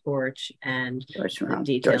surround, the porch, and the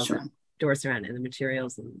details, door surround, and the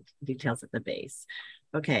materials and details at the base.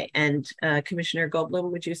 Okay. And Commissioner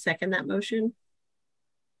Goldblum, would you second that motion?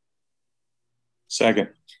 Second.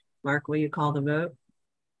 Mark, will you call the vote?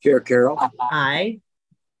 Chair Carroll. Aye.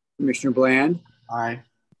 Commissioner Bland. Aye.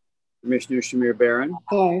 Commissioner Shamir Barron.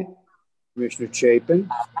 Aye. Commissioner Chapin.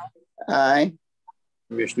 Aye.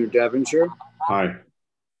 Commissioner Devonshire. Aye.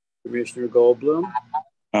 Commissioner Goldblum.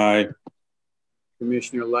 Aye.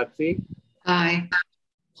 Commissioner Lutfi. Aye.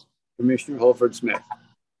 Commissioner Holford Smith.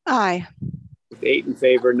 Aye. With 8 in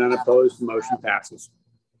favor, none opposed, the motion passes.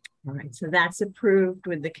 All right, so that's approved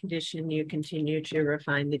with the condition you continue to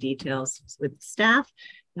refine the details with staff,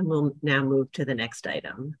 and we'll now move to the next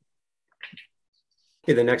item.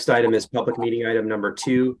 Okay, the next item is public meeting item number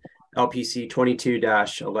 2, LPC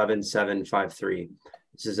 22-11753.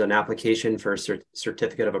 This is an application for a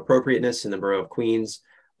certificate of appropriateness in the Borough of Queens,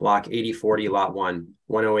 Block 8040, Lot 1,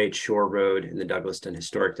 108 Shore Road in the Douglaston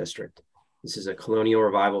Historic District. This is a colonial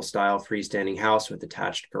revival style freestanding house with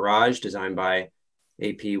attached garage designed by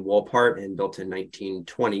AP Wolpart and built in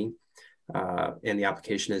 1920. And the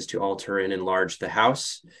application is to alter and enlarge the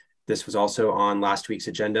house. This was also on last week's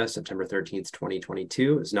agenda, September 13th,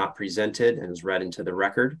 2022. It was not presented and was read into the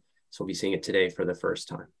record. So we'll be seeing it today for the first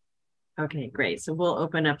time. Okay, great. So we'll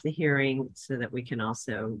open up the hearing so that we can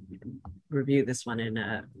also review this one in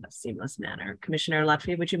a seamless manner. Commissioner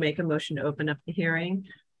Lutfi, would you make a motion to open up the hearing?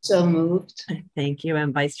 So moved. Thank you.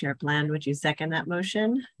 And Vice Chair Bland, would you second that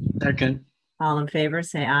motion? Second. All in favor,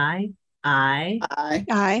 say aye. Aye. Aye.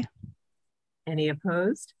 Aye. Any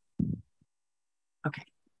opposed? Okay,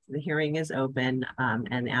 the hearing is open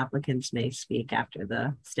and the applicants may speak after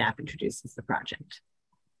the staff introduces the project.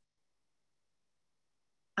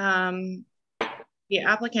 The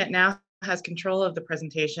applicant now has control of the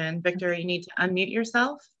presentation. Victor, you need to unmute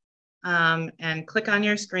yourself and click on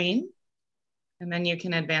your screen, and then you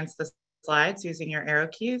can advance the slides using your arrow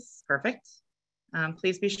keys. Perfect.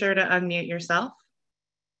 Please be sure to unmute yourself.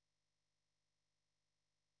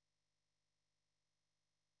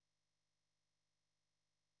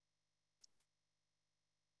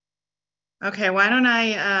 Okay, why don't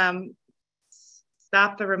I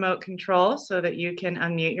stop the remote control so that you can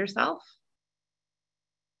unmute yourself?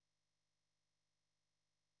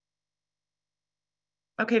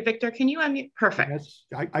 Okay, Victor, can you unmute? Perfect. Yes,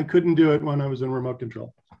 I couldn't do it when I was in remote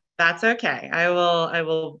control. That's okay. I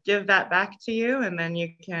will give that back to you, and then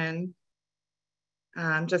you can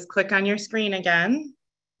just click on your screen again.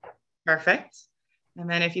 Perfect. And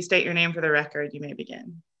then if you state your name for the record, you may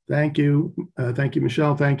begin. Thank you. Thank you,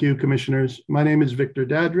 Michelle. Thank you, commissioners. My name is Victor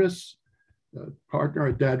Dadris, partner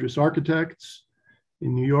at Dadris Architects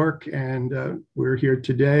in New York, and we're here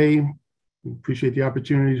today. We appreciate the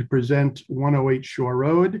opportunity to present 108 Shore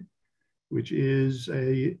Road, which is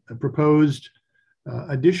a proposed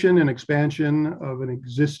addition and expansion of an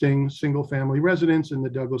existing single-family residence in the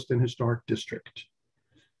Douglaston Historic District.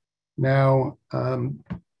 Now,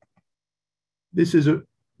 this is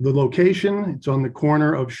the location. It's on the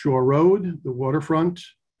corner of Shore Road, the waterfront,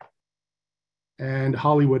 and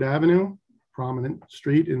Hollywood Avenue, prominent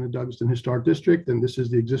street in the Douglaston Historic District. And this is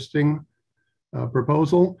the existing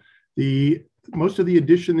proposal. Most of the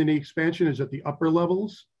addition and the expansion is at the upper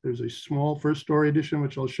levels. There's a small first-story addition,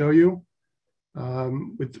 which I'll show you,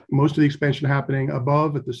 with most of the expansion happening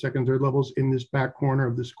above at the second, third levels in this back corner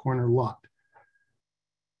of this corner lot.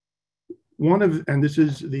 And this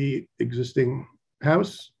is the existing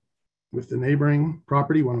house with the neighboring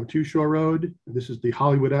property, 102 Shore Road. This is the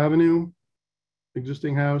Hollywood Avenue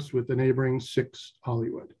existing house with the neighboring 6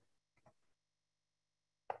 Hollywood.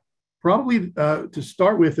 Probably to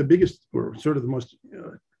start with, the biggest, or sort of the most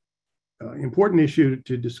important issue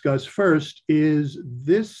to discuss first is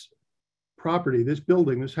this property, this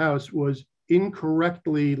building, this house was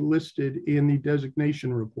incorrectly listed in the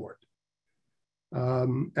designation report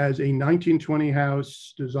as a 1920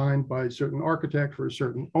 house designed by a certain architect for a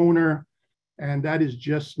certain owner, and that is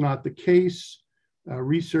just not the case.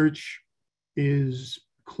 Research is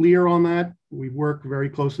clear on that. We work very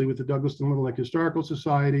closely with the Douglaston Little Neck Historical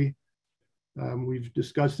Society. We've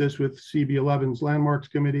discussed this with CB11's Landmarks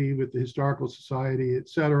Committee, with the Historical Society, et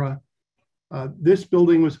cetera. This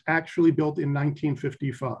building was actually built in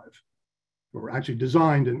 1955, or actually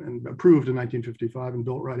designed and approved in 1955 and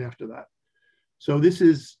built right after that. So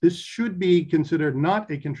this should be considered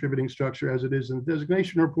not a contributing structure as it is in the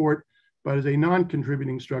designation report, but as a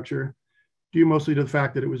non-contributing structure, due mostly to the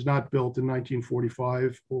fact that it was not built in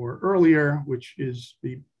 1945 or earlier, which is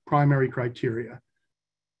the primary criteria.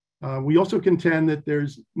 We also contend that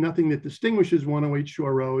there's nothing that distinguishes 108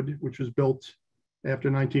 Shore Road, which was built after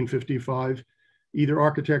 1955, either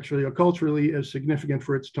architecturally or culturally, as significant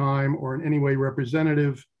for its time or in any way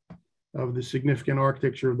representative of the significant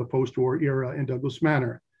architecture of the post-war era in Douglas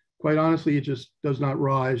Manor. Quite honestly, it just does not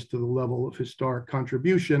rise to the level of historic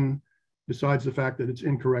contribution, besides the fact that it's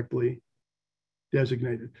incorrectly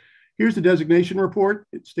designated. Here's the designation report.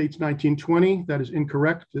 It states 1920. That is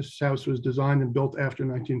incorrect. This house was designed and built after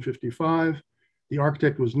 1955. The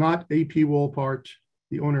architect was not A.P. Wolpart.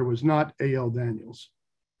 The owner was not A.L. Daniels.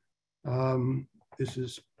 This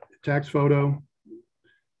is a tax photo.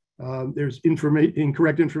 There's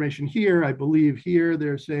incorrect information here. I believe here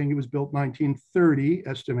they're saying it was built 1930,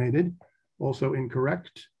 estimated, also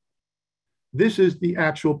incorrect. This is the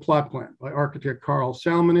actual plot plan by architect Carl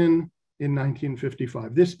Salmonen in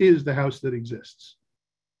 1955. This is the house that exists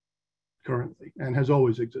currently and has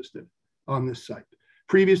always existed on this site.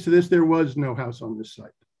 Previous to this, there was no house on this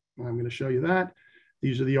site. And I'm going to show you that.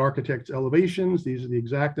 These are the architect's elevations. These are the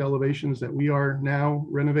exact elevations that we are now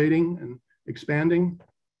renovating and expanding.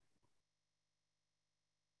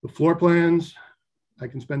 The floor plans, I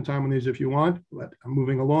can spend time on these if you want, but I'm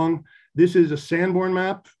moving along. This is a Sanborn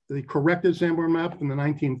map, the corrected Sanborn map from the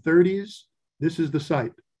 1930s. This is the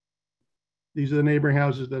site. These are the neighboring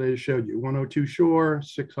houses that I just showed you. 102 Shore,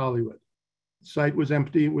 6 Hollywood. The site was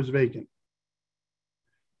empty, it was vacant.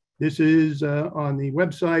 This is on the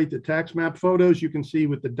website, the tax map photos. You can see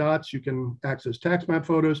with the dots, you can access tax map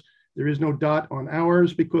photos. There is no dot on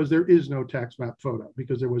ours because there is no tax map photo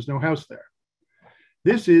because there was no house there.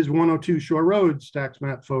 This is 102 Shore Road's tax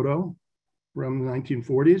map photo from the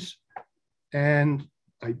 1940s. And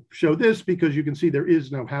I show this because you can see there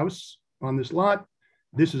is no house on this lot.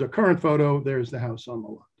 This is a current photo. There's the house on the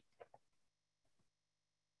lot.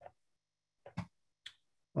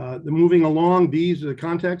 Moving along, these are the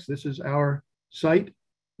context. This is our site.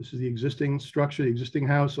 This is the existing structure, the existing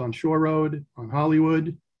house on Shore Road, on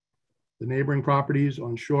Hollywood, the neighboring properties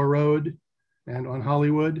on Shore Road and on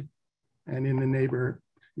Hollywood. And in the neighbor,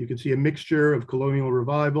 you can see a mixture of colonial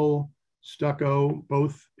revival, stucco,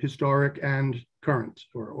 both historic and current,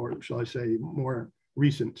 or shall I say, more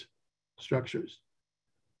recent structures.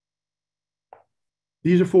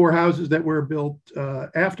 These are 4 houses that were built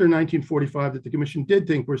after 1945 that the commission did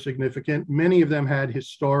think were significant. Many of them had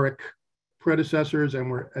historic predecessors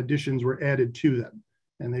and additions were added to them.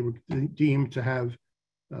 And they were deemed to have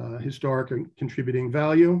historic and contributing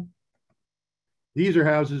value. These are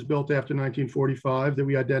houses built after 1945 that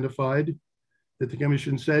we identified that the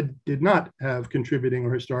commission said did not have contributing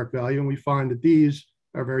or historic value. And we find that these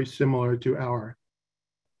are very similar to our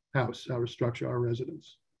house, our structure, our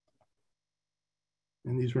residence.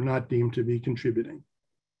 And these were not deemed to be contributing,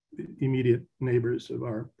 immediate neighbors of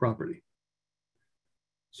our property.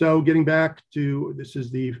 So getting back to, this is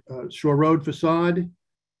the Shore Road facade.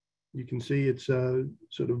 You can see it's a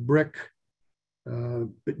sort of brick,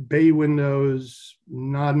 bay windows,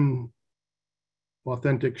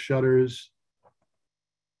 non-authentic shutters.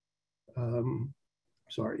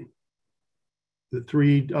 Sorry. The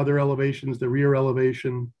 3 other elevations, the rear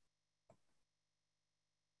elevation.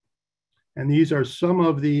 And these are some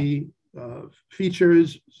of the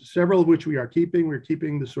features, several of which we are keeping. We're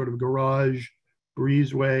keeping the sort of garage,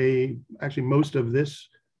 breezeway, actually most of this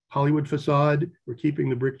Hollywood facade. We're keeping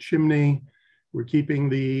the brick chimney. We're keeping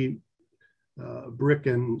the brick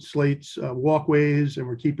and slates walkways, and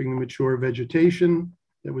we're keeping the mature vegetation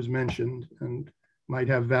that was mentioned and might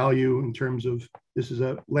have value in terms of, this is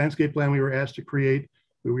a landscape plan we were asked to create,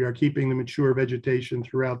 where we are keeping the mature vegetation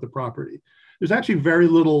throughout the property. There's actually very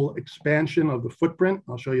little expansion of the footprint.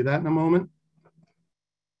 I'll show you that in a moment.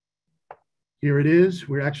 Here it is.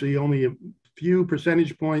 We're actually only a few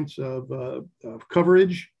percentage points of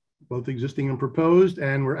coverage, both existing and proposed,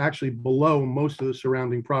 and we're actually below most of the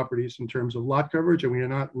surrounding properties in terms of lot coverage, and we are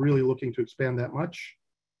not really looking to expand that much.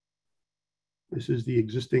 This is the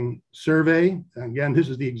existing survey. Again, this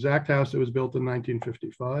is the exact house that was built in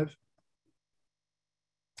 1955.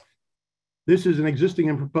 This is an existing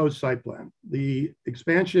and proposed site plan. The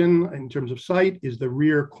expansion in terms of site is the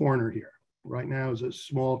rear corner here. Right now is a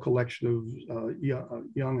small collection of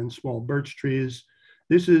young and small birch trees.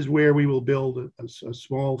 This is where we will build a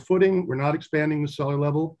small footing. We're not expanding the cellar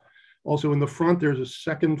level. Also in the front, there's a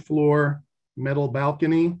 2nd floor metal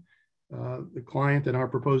balcony. The client and our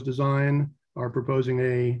proposed design are proposing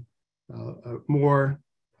a more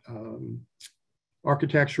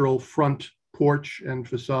architectural front porch and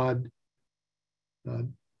facade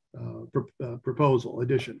proposal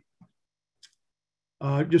addition.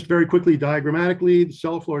 Just very quickly, diagrammatically, the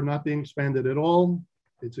cellar floor not being expanded at all.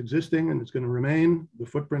 It's existing and it's going to remain. The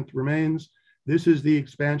footprint remains. This is the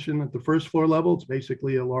expansion at the 1st floor level. It's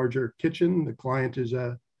basically a larger kitchen. The client is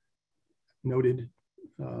a noted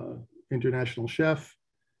international chef.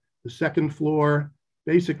 The 2nd floor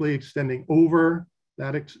basically extending over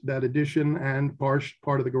that addition and part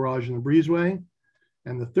of the garage and the breezeway.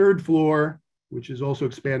 And the 3rd floor, which is also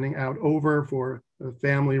expanding out over for a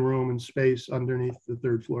family room and space underneath the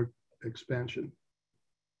 3rd floor expansion.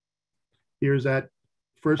 Here's that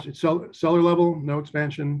first cellar level, no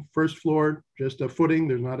expansion. 1st floor, just a footing.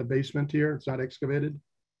 There's not a basement here. It's not excavated.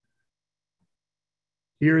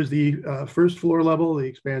 Here is the 1st floor level, the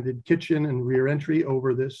expanded kitchen and rear entry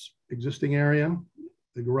over this existing area.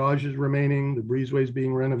 The garage is remaining. The breezeway is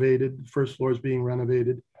being renovated. The 1st floor is being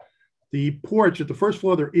renovated. The porch at the 1st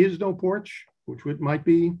floor, there is no porch, which might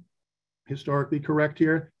be historically correct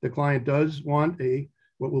here. The client does want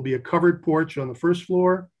what will be a covered porch on the 1st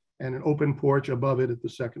floor and an open porch above it at the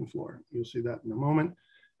 2nd floor. You'll see that in a moment.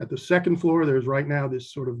 At the 2nd floor, there's right now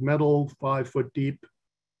this sort of metal 5-foot deep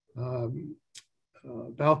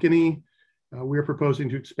balcony. We're proposing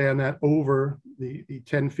to expand that over the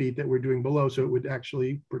 10 feet that we're doing below, so it would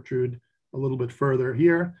actually protrude a little bit further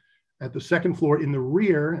here. At the 2nd floor in the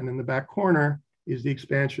rear and in the back corner is the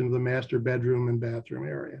expansion of the master bedroom and bathroom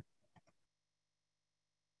area.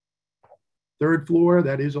 third floor,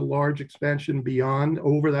 that is a large expansion beyond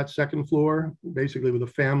over that second floor, basically with a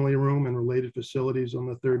family room and related facilities on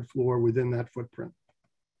the third floor within that footprint.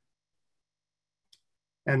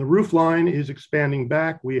 And the roof line is expanding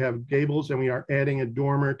back. We have gables and we are adding a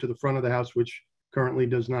dormer to the front of the house, which currently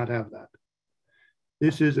does not have that.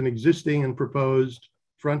 This is an existing and proposed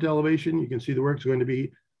front elevation. You can see the work's going to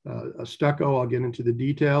be a stucco. I'll get into the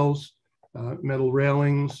details, metal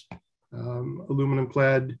railings, aluminum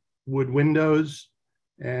clad wood windows,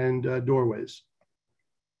 and doorways.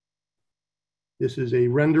 This is a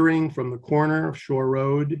rendering from the corner of Shore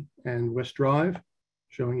Road and West Drive,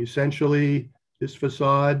 showing essentially this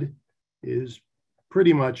facade is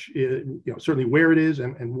pretty much, certainly where it is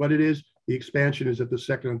and what it is. The expansion is at the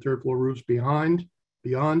second and third floor roofs beyond.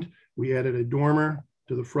 We added a dormer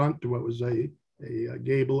to the front to what was a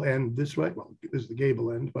gable end this way. Well, this is the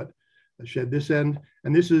gable end, but a shed this end.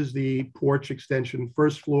 And this is the porch extension,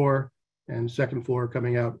 first floor and second floor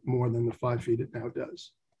coming out more than the 5 feet it now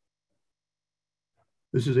does.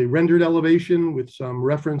 This is a rendered elevation with some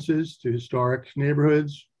references to historic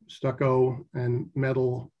neighborhoods, stucco and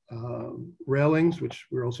metal railings, which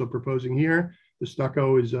we're also proposing here. The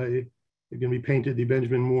stucco is going to be painted the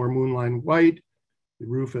Benjamin Moore Moonline white, the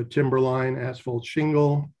roof a timberline asphalt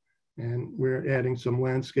shingle, and we're adding some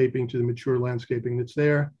landscaping to the mature landscaping that's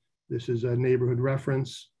there. This is a neighborhood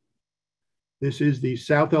reference. This is the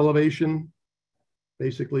south elevation,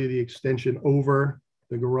 basically the extension over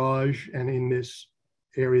the garage and in this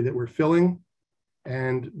area that we're filling,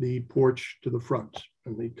 and the porch to the front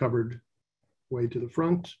and the covered way to the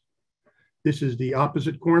front. This is the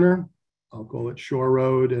opposite corner. I'll call it Shore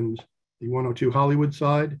Road and the 102 Hollywood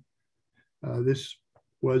side. This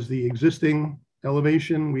was the existing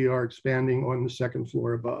elevation. We are expanding on the second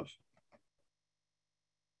floor above.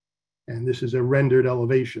 And this is a rendered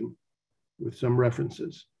elevation with some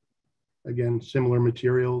references. Again, similar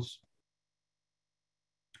materials.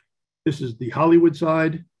 This is the Hollywood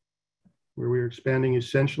side, where we're expanding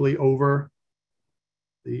essentially over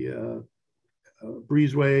the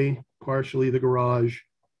breezeway, partially the garage,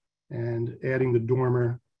 and adding the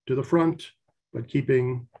dormer to the front, but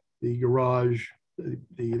keeping the garage,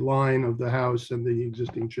 the line of the house and the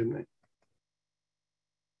existing chimney.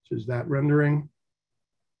 This is that rendering.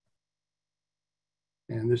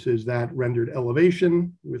 And this is that rendered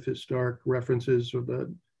elevation with historic references of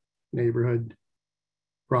the neighborhood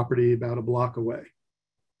property about a block away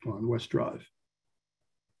on West Drive.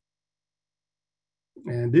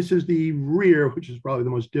 And this is the rear, which is probably the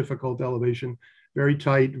most difficult elevation. Very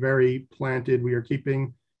tight, very planted. We are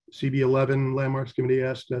keeping CB11 Landmarks Committee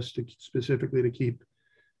asked us to specifically to keep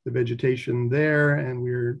the vegetation there, and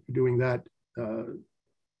we're doing that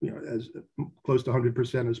as close to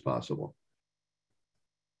 100% as possible.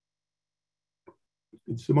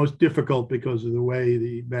 It's the most difficult because of the way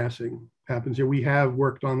the massing happens here. We have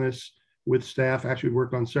worked on this with staff, actually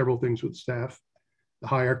worked on several things with staff, the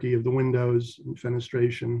hierarchy of the windows and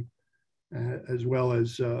fenestration, as well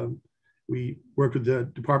as we worked with the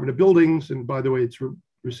Department of Buildings. And by the way, it's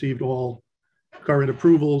received all current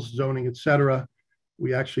approvals, zoning, et cetera.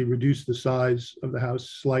 We actually reduced the size of the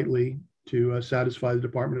house slightly to satisfy the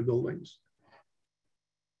Department of Buildings.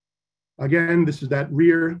 Again, this is that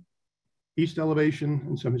rear east elevation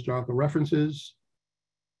and some historical references.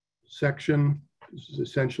 Section, this is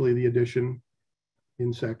essentially the addition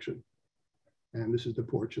in section. And this is the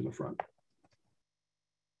porch in the front.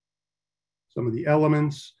 Some of the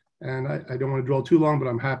elements, and I don't want to dwell too long, but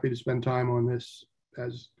I'm happy to spend time on this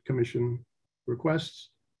as commission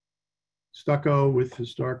requests. Stucco with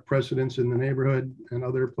historic precedents in the neighborhood and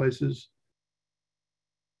other places.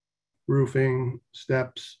 Roofing,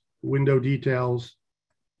 steps, window details.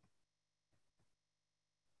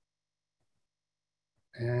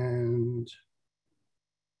 And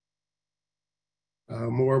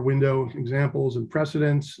more window examples and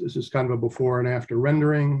precedents. This is kind of a before and after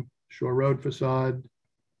rendering, Shore Road facade.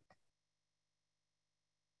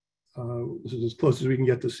 This is as close as we can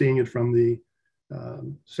get to seeing it from the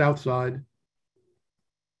south side.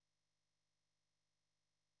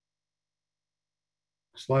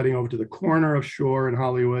 Sliding over to the corner of Shore and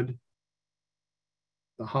Hollywood,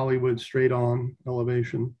 the Hollywood straight on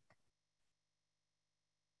elevation.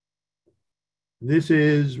 This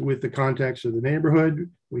is with the context of the neighborhood.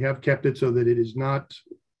 We have kept it so that it is not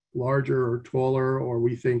larger or taller, or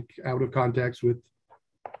we think out of context with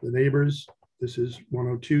the neighbors. This is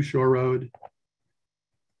 102 Shore Road.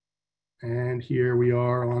 And here we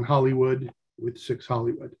are on Hollywood with 6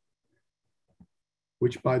 Hollywood,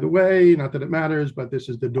 which, by the way, not that it matters, but this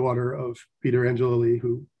is the daughter of Peter Angelilli,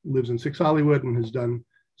 who lives in 6 Hollywood and has done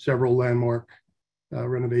several landmark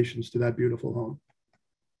renovations to that beautiful home.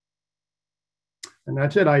 And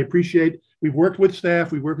that's it. I appreciate, we've worked with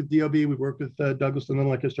staff, we've worked with DOB, we've worked with Douglas and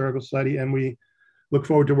Little Neck Historical Society, and we look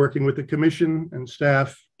forward to working with the commission and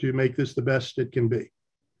staff to make this the best it can be.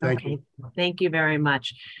 Thank you. Thank you very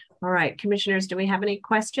much. All right, commissioners, do we have any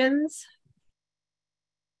questions?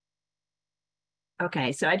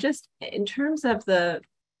 Okay, so I just, in terms of the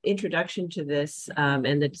introduction to this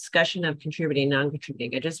and the discussion of contributing,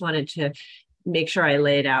 non-contributing, I just wanted to make sure I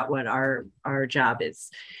laid out what our job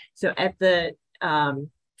is. So at the,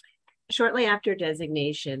 shortly after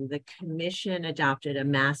designation, the commission adopted a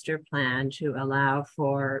master plan to allow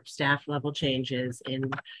for staff level changes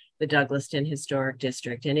in the Douglaston Historic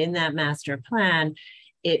District. And in that master plan,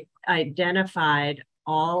 it identified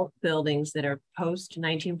all buildings that are post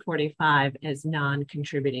 1945 as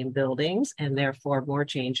non-contributing buildings, and therefore more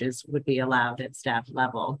changes would be allowed at staff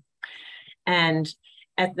level. And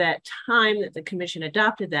at that time that the commission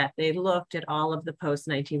adopted that, they looked at all of the post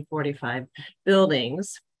 1945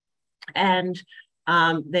 buildings, and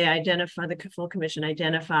they identified, the full commission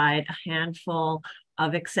identified a handful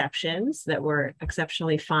of exceptions that were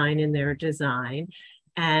exceptionally fine in their design.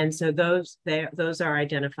 And so those are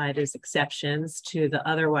identified as exceptions to the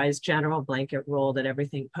otherwise general blanket rule that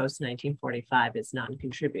everything post 1945 is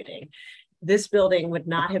non-contributing. This building would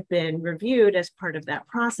not have been reviewed as part of that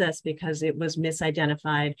process because it was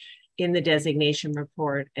misidentified in the designation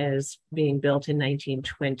report as being built in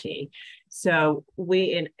 1920. So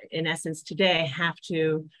we, in essence, today have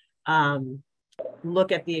to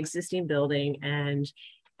look at the existing building and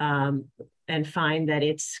find that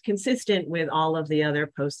it's consistent with all of the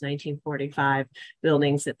other post-1945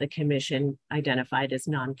 buildings that the commission identified as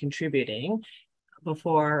non-contributing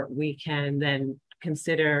before we can then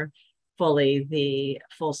consider fully the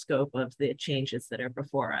full scope of the changes that are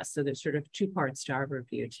before us. So there's sort of two parts to our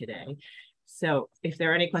review today. So if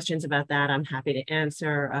there are any questions about that, I'm happy to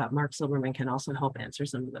answer. Mark Silverman can also help answer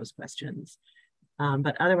some of those questions.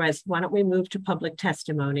 But otherwise, why don't we move to public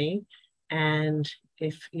testimony? And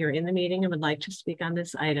if you're in the meeting and would like to speak on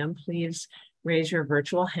this item, please raise your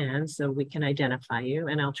virtual hand so we can identify you.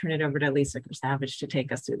 And I'll turn it over to Lisa Savage to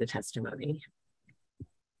take us through the testimony.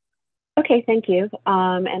 Okay, thank you.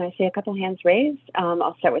 And I see a couple hands raised.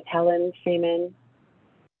 I'll start with Helen Freeman,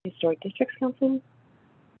 Historic Districts Council.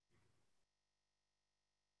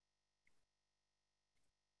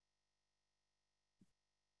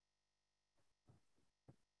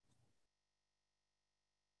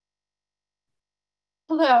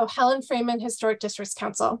 Hello, Helen Freeman, Historic Districts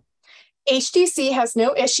Council. HDC has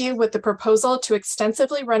no issue with the proposal to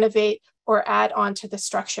extensively renovate or add on to the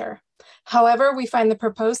structure. However, we find the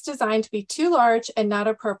proposed design to be too large and not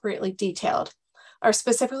appropriately detailed. Our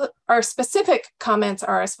specific comments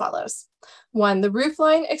are as follows. 1, the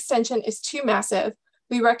roofline extension is too massive.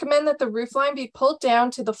 We recommend that the roofline be pulled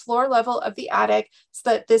down to the floor level of the attic so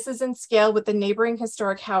that this is in scale with the neighboring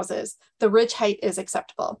historic houses. The ridge height is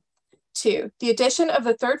acceptable. 2, the addition of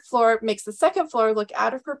the 3rd floor makes the 2nd floor look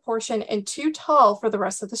out of proportion and too tall for the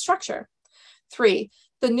rest of the structure. 3,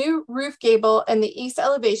 the new roof gable and the east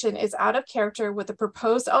elevation is out of character with the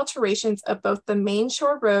proposed alterations of both the main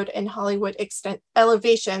shore road and Hollywood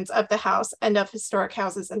elevations of the house and of historic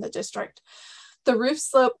houses in the district. The roof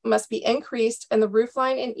slope must be increased and the roof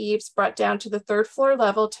line and eaves brought down to the 3rd floor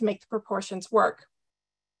level to make the proportions work.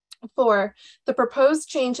 4, the proposed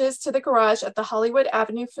changes to the garage at the Hollywood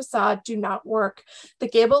Avenue facade do not work. The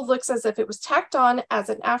gable looks as if it was tacked on as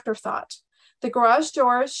an afterthought. The garage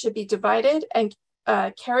doors should be divided and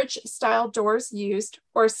carriage style doors used,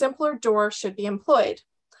 or a simpler door should be employed.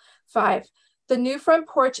 5, the new front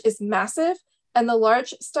porch is massive and the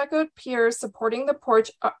large stuccoed piers supporting the porch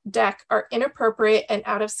deck are inappropriate and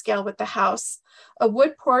out of scale with the house. A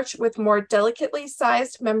wood porch with more delicately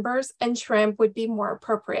sized members and trim would be more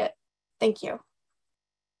appropriate. Thank you.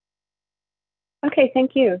 Okay,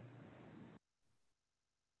 thank you.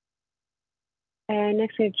 And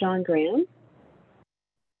next we have John Graham.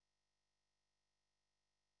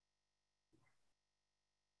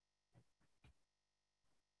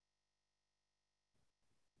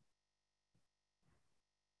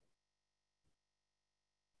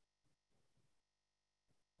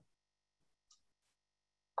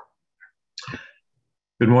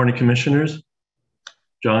 Good morning, commissioners.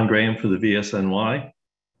 John Graham for the VSNY.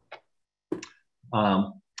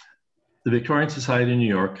 The Victorian Society in New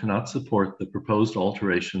York cannot support the proposed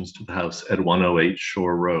alterations to the house at 108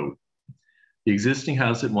 Shore Road. The existing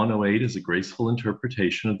house at 108 is a graceful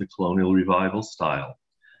interpretation of the colonial revival style.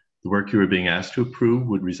 The work you are being asked to approve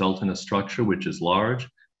would result in a structure which is large,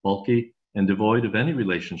 bulky, and devoid of any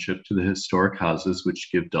relationship to the historic houses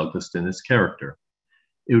which give Douglaston its character.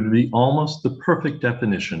 It would be almost the perfect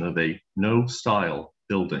definition of a no-style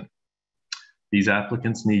building. These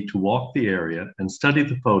applicants need to walk the area and study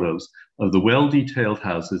the photos of the well-detailed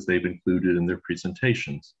houses they've included in their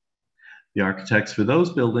presentations. The architects for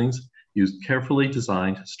those buildings used carefully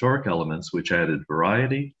designed historic elements which added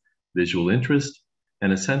variety, visual interest,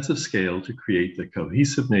 and a sense of scale to create the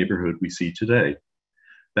cohesive neighborhood we see today.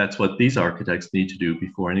 That's what these architects need to do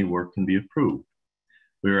before any work can be approved.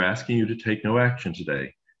 We are asking you to take no action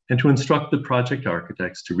today and to instruct the project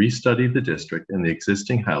architects to restudy the district and the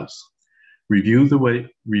existing house,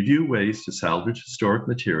 review ways to salvage historic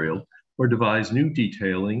material or devise new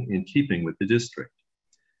detailing in keeping with the district,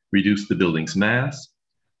 reduce the building's mass,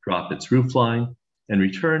 drop its roofline, and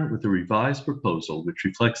return with a revised proposal which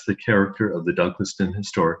reflects the character of the Douglaston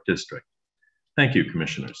Historic District. Thank you,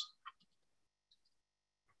 Commissioners.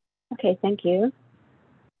 Okay, thank you.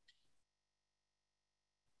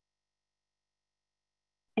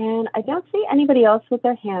 And I don't see anybody else with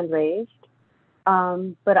their hand raised,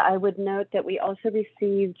 but I would note that we also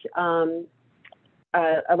received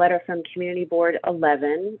a letter from Community Board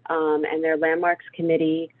 11 and their Landmarks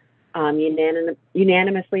Committee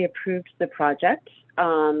unanimously approved the project,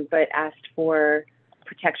 but asked for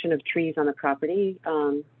protection of trees on the property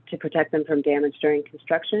to protect them from damage during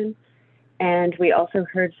construction. And we also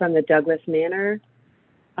heard from the Douglas Manor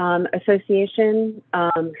Association,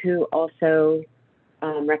 who also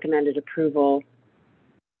recommended approval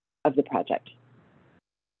of the project.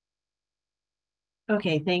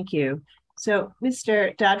 Okay, thank you. So,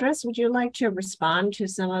 Mr. Dadras, would you like to respond to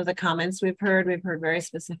some of the comments we've heard? We've heard very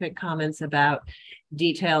specific comments about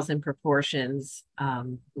details and proportions.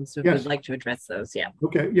 And so Yes. we'd like to address those, yeah.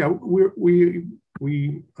 Okay, yeah, we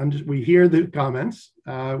hear the comments.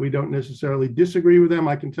 We don't necessarily disagree with them.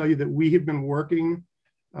 I can tell you that we have been working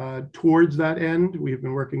towards that end. We've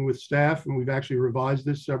been working with staff, and we've actually revised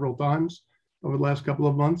this several times over the last couple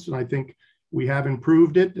of months. And I think we have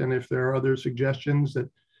improved it. And if there are other suggestions that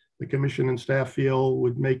the commission and staff feel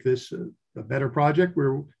would make this a better project,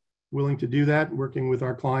 we're willing to do that, working with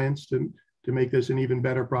our clients to make this an even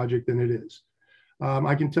better project than it is.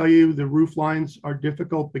 I can tell you the roof lines are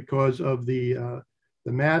difficult because of the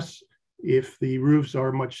mass. If the roofs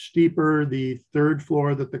are much steeper, the third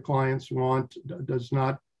floor that the clients want does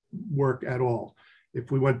not work at all.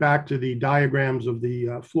 If we went back to the diagrams of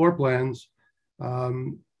the floor plans,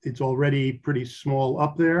 it's already pretty small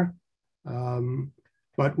up there.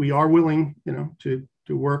 But we are willing, to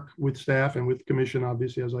work with staff and with commission,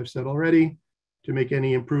 obviously, as I've said already, to make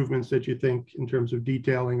any improvements that you think in terms of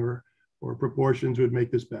detailing or proportions would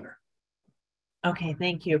make this better. Okay,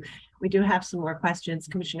 thank you. We do have some more questions.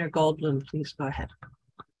 Commissioner Goldblum, please go ahead.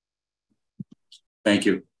 Thank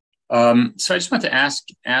you. So I just want to ask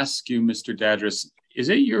you, Mr. Dadras, is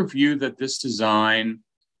it your view that this design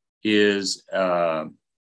is of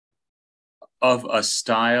a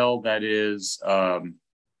style that is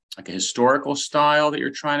like a historical style that you're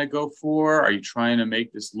trying to go for? Are you trying to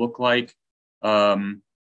make this look like the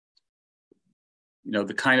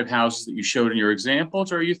kind of houses that you showed in your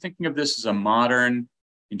examples, or are you thinking of this as a modern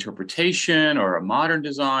interpretation or a modern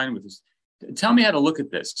design with this? Tell me how to look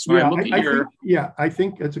at this. When I look at your... I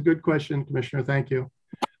think that's a good question, Commissioner. Thank you.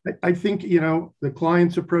 I think, the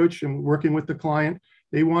client's approach and working with the client,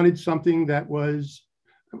 they wanted something that was,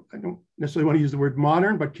 I don't necessarily want to use the word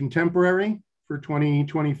modern, but contemporary for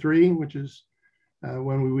 2023, which is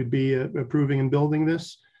when we would be approving and building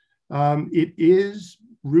this. It is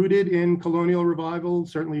rooted in colonial revival,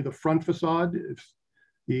 certainly the front facade. If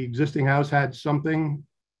the existing house had something,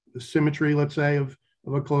 the symmetry, let's say, of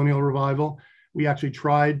a colonial revival, we actually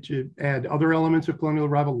tried to add other elements of colonial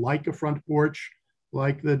revival, like a front porch,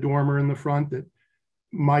 like the dormer in the front, that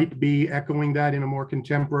might be echoing that in a more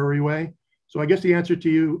contemporary way. So I guess the answer to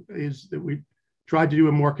you is that we tried to do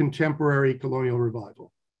a more contemporary colonial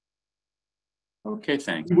revival. Okay,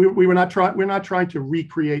 thank you. We're not trying to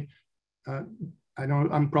recreate.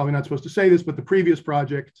 I'm probably not supposed to say this, but the previous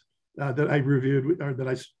project that I reviewed or that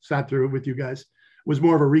I sat through with you guys was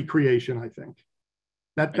more of a recreation. I think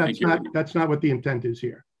that's not what the intent is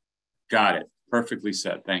here. Got it. Perfectly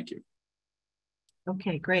said. Thank you.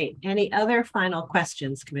 Okay, great. Any other final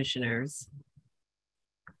questions, commissioners?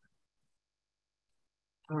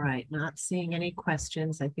 All right, not seeing any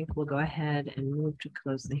questions. I think we'll go ahead and move to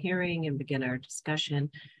close the hearing and begin our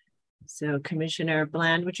discussion. So Commissioner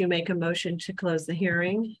Bland, would you make a motion to close the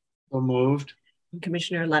hearing? So moved.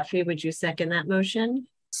 Commissioner Lutfi, would you second that motion?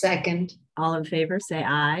 Second. All in favor, say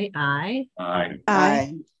aye. Aye. Aye.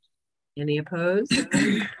 Aye. Any opposed?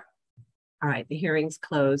 All right, the hearing's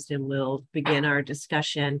closed and we'll begin our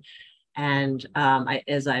discussion. And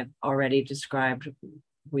as I've already described,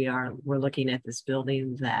 we're looking at this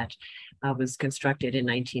building that was constructed in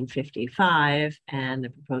 1955, and the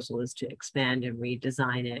proposal is to expand and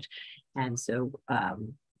redesign it. And so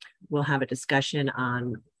we'll have a discussion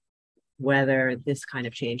on whether this kind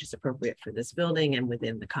of change is appropriate for this building and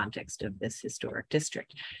within the context of this historic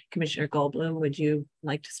district. Commissioner Goldblum, would you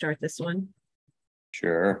like to start this one?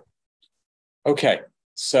 Sure. Okay,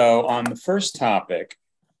 so on the first topic,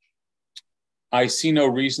 I see no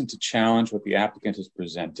reason to challenge what the applicant has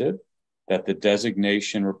presented, that the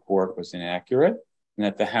designation report was inaccurate, and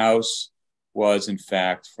that the house was in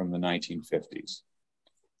fact from the 1950s.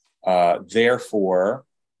 Therefore,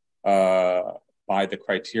 by the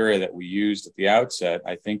criteria that we used at the outset,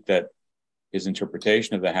 I think that his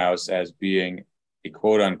interpretation of the house as being a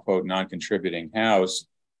quote unquote non-contributing house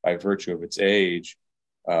by virtue of its age,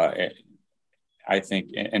 I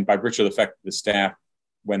think, and by virtue of the fact that the staff,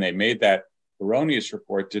 when they made that erroneous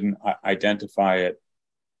report, didn't identify it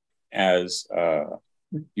as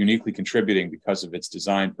uniquely contributing because of its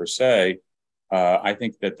design per se, I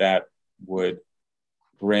think that that would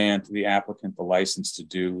grant the applicant the license to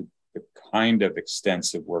do the kind of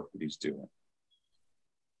extensive work that he's doing.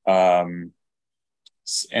 And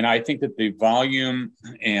I think that the volume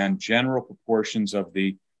and general proportions of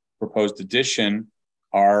the proposed addition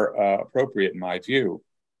are appropriate in my view.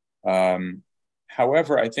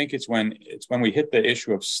 However, I think it's when we hit the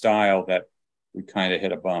issue of style that we kind of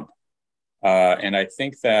hit a bump. And I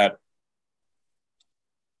think that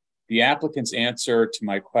the applicant's answer to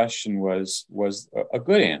my question was a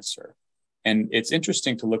good answer. And it's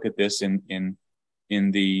interesting to look at this in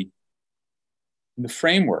the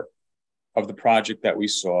framework of the project that we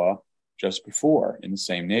saw just before in the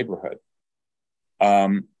same neighborhood.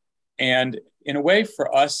 And in a way,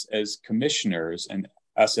 for us as commissioners and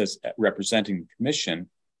us as representing the commission,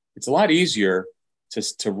 it's a lot easier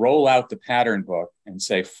to roll out the pattern book and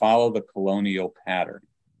say, follow the colonial pattern.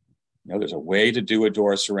 You know, there's a way to do a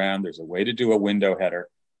door surround, there's a way to do a window header,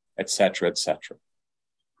 et cetera, et cetera.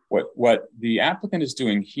 What the applicant is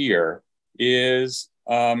doing here is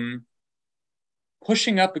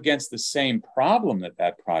pushing up against the same problem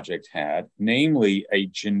that project had, namely a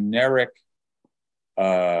generic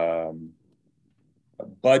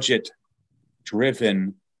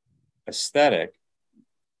budget-driven aesthetic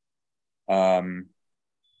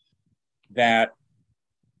that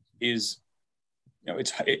is, you know,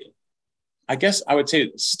 I guess I would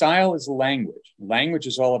say style is language. Language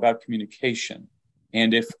is all about communication.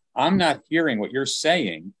 And if I'm not hearing what you're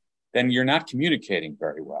saying, then you're not communicating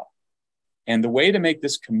very well. And the way to make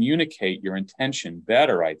this communicate your intention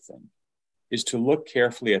better, I think, is to look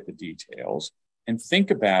carefully at the details and think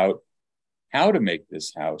about how to make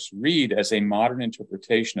this house read as a modern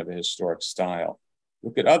interpretation of a historic style.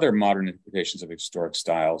 Look at other modern interpretations of historic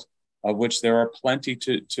styles, of which there are plenty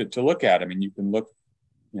to look at. I mean, you can look,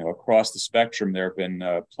 you know, across the spectrum. There have been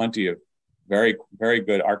plenty of very, very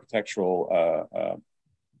good architectural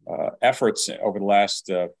efforts over the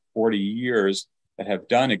last 40 years that have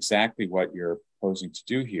done exactly what you're proposing to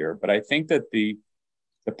do here. But I think that the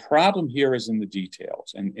problem here is in the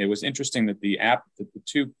details. And it was interesting that the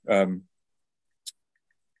two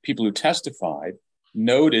people who testified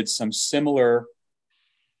noted some similar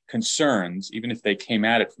concerns, even if they came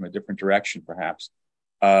at it from a different direction, perhaps.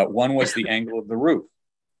 One was the angle of the roof,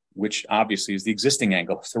 which obviously is the existing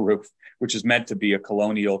angle of the roof, which is meant to be a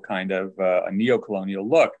colonial kind of a neo-colonial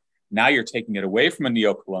look. Now you're taking it away from a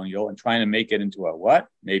neo-colonial and trying to make it into a what?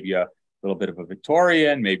 Maybe a little bit of a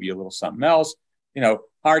Victorian, maybe a little something else. You know,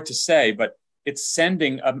 hard to say, but it's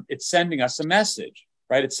sending us a message,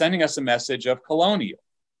 right? It's sending us a message of colonial.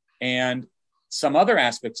 And some other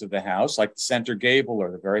aspects of the house, like the center gable or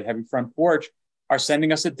the very heavy front porch, are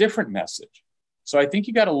sending us a different message. So I think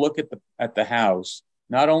you got to look at the house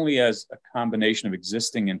not only as a combination of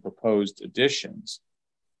existing and proposed additions,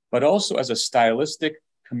 but also as a stylistic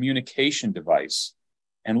communication device,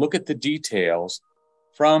 and look at the details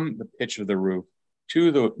from the pitch of the roof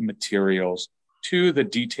to the materials, to the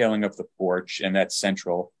detailing of the porch and that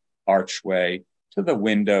central archway, to the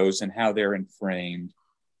windows and how they're framed,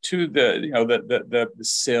 to the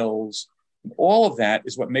sills. All of that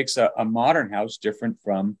is what makes a modern house different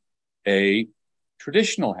from a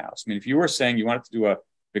traditional house. I mean, if you were saying you wanted to do a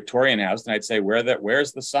Victorian house, then I'd say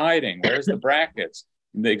where's the siding, where's the brackets?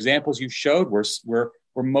 And the examples you showed were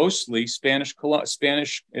mostly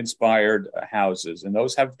Spanish-inspired houses, and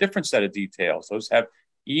those have a different set of details. Those have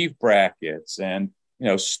eave brackets and, you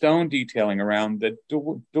know, stone detailing around the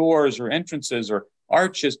doors or entrances or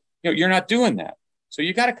arches. You know, you're not doing that. So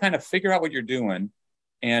you got to kind of figure out what you're doing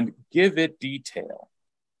and give it detail,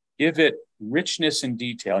 give it richness and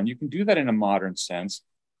detail. And you can do that in a modern sense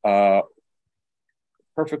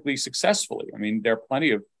perfectly successfully. I mean, there are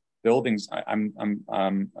plenty of buildings.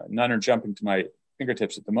 None are jumping to my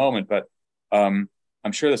fingertips at the moment, but I'm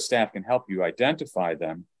sure the staff can help you identify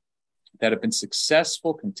them that have been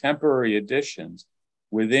successful contemporary additions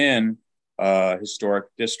within historic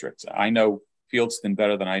districts. I know Fieldston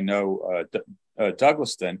better than I know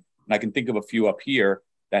Douglaston, and I can think of a few up here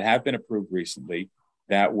that have been approved recently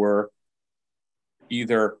that were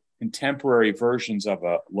either contemporary versions of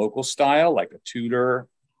a local style, like a Tudor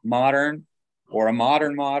modern or a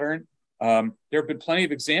modern. There have been plenty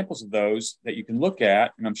of examples of those that you can look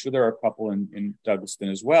at, and I'm sure there are a couple in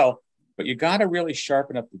Douglaston as well, but you got to really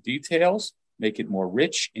sharpen up the details, make it more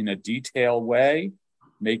rich in a detailed way,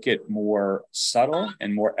 make it more subtle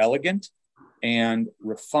and more elegant and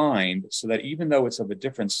refined so that even though it's of a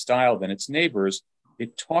different style than its neighbors,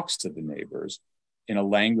 it talks to the neighbors in a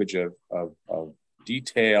language of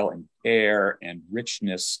detail and care and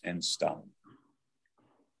richness and style.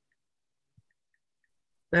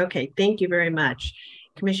 Okay, thank you very much.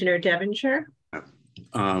 Commissioner Devonshire?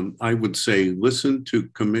 I would say listen to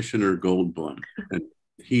Commissioner Goldblum and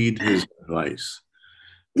heed his advice.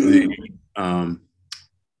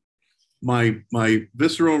 My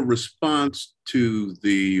visceral response to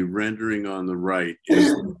the rendering on the right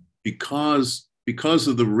is because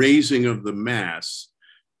of the raising of the mass,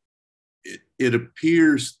 it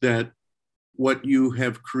appears that what you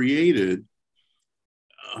have created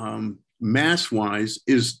mass-wise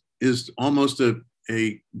is almost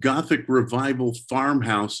a Gothic revival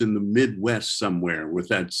farmhouse in the Midwest somewhere with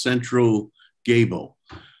that central gable.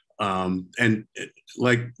 And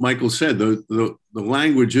like Michael said, the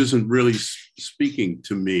language isn't really speaking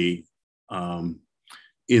to me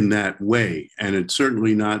in that way. And it's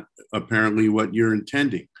certainly not apparently what you're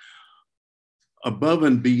intending. Above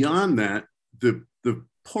and beyond that, the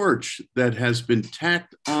porch that has been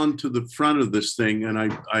tacked onto the front of this thing, and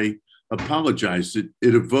I apologize, it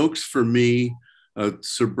evokes for me a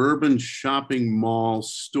suburban shopping mall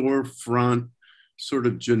storefront, sort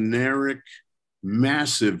of generic,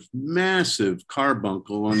 massive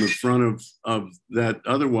carbuncle on the front of that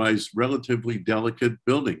otherwise relatively delicate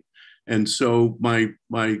building. And so my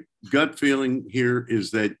gut feeling here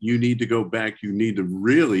is that you need to go back, you need to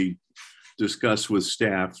really discuss with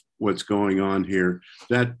staff what's going on here.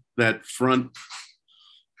 That front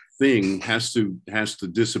thing has to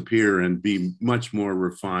disappear and be much more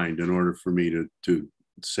refined in order for me to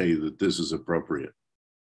say that this is appropriate.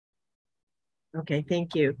 Okay,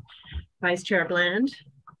 thank you. Vice Chair Bland?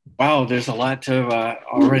 Wow, there's a lot to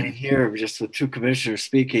already hear just with two commissioners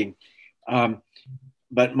speaking.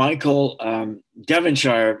 But Michael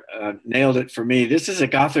Devonshire nailed it for me. This is a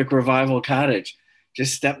Gothic revival cottage.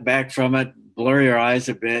 Just step back from it, blur your eyes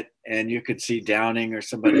a bit, and you could see Downing or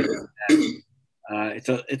somebody like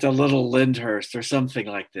that. It's a little Lyndhurst or something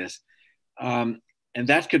like this. And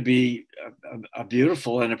that could be a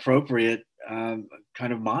beautiful and appropriate kind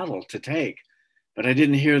of model to take. But I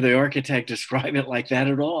didn't hear the architect describe it like that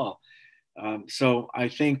at all. So I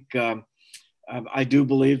think I do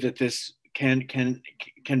believe that this can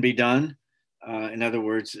be done. In other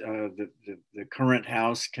words, the current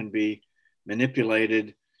house can be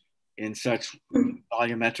manipulated in such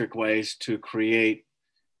volumetric ways to create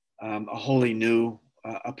a wholly new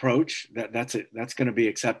approach. That's going to be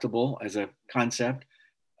acceptable as a concept,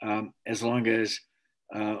 as long as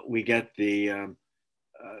we get the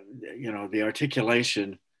the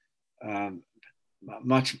articulation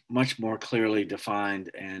much more clearly defined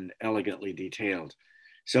and elegantly detailed.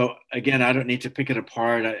 So again, I don't need to pick it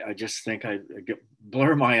apart. I just think I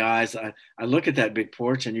blur my eyes. I look at that big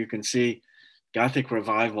porch and you can see Gothic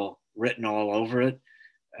revival written all over it,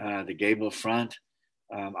 the gable front.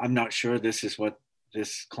 I'm not sure this is what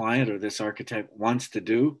this client or this architect wants to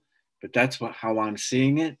do, but that's how I'm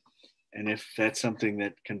seeing it. And if that's something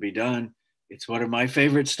that can be done, it's one of my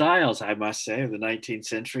favorite styles, I must say, of the 19th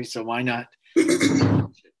century. So why not?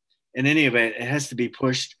 In any event, it has to be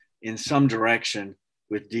pushed in some direction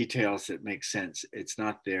with details that make sense. It's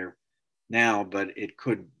not there now, but it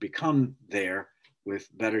could become there with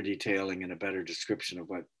better detailing and a better description of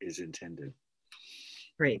what is intended.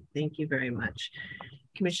 Great, thank you very much.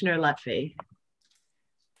 Commissioner Lutfi.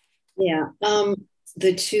 Yeah,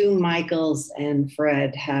 the two Michaels and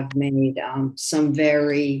Fred have made some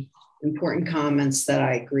very important comments that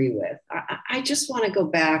I agree with. I just want to go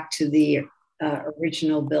back to the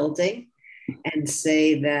original building and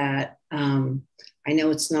say that I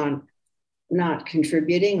know it's not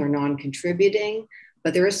contributing or non-contributing,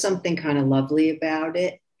 but there is something kind of lovely about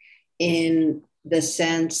it in the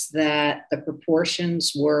sense that the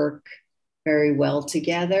proportions work, very well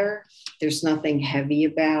together. There's nothing heavy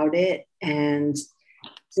about it, and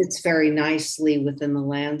sits very nicely within the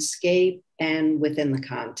landscape and within the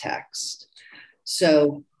context.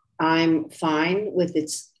 So I'm fine with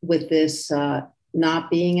this not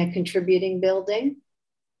being a contributing building,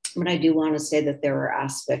 but I do want to say that there are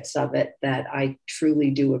aspects of it that I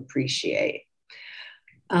truly do appreciate.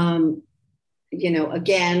 Again,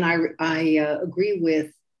 I agree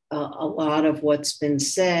with a lot of what's been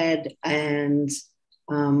said, and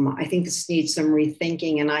I think this needs some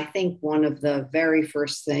rethinking. And I think one of the very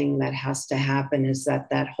first thing that has to happen is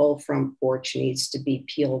that whole front porch needs to be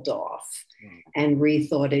peeled off and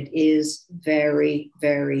rethought. It is very,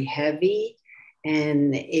 very heavy,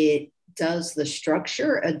 and it does the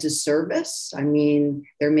structure a disservice. I mean,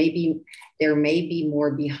 there may be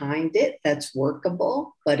more behind it that's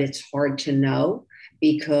workable, but it's hard to know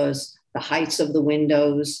because the heights of the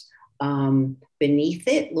windows beneath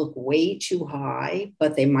it look way too high,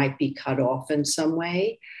 but they might be cut off in some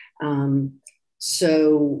way. And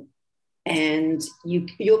you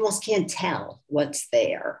almost can't tell what's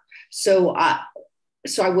there. So I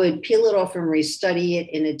would peel it off and restudy it,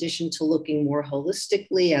 in addition to looking more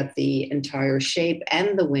holistically at the entire shape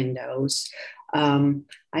and the windows. I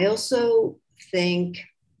also think,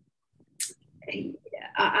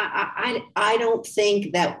 I don't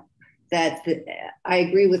think that I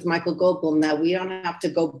agree with Michael Goldblum that we don't have to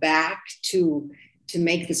go back to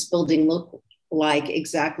make this building look like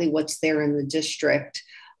exactly what's there in the district,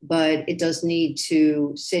 but it does need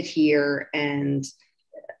to sit here and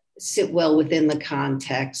sit well within the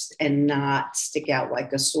context and not stick out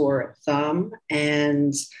like a sore thumb.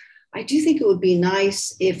 And I do think it would be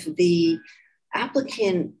nice if the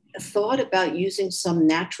applicant thought about using some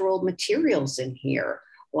natural materials in here,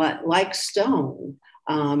 like stone.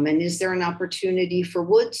 And is there an opportunity for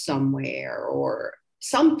wood somewhere or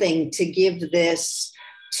something to give this,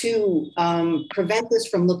 to prevent this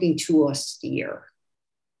from looking too austere?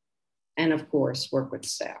 And of course, work with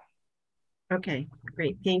staff. Okay,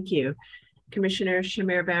 great, thank you. Commissioner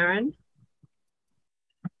Shamir Baran.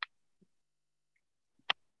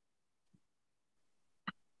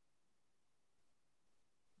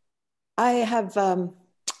 I have a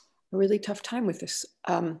really tough time with this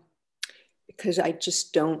because I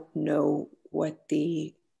just don't know what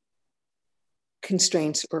the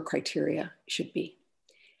constraints or criteria should be.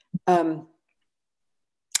 And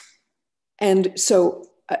so,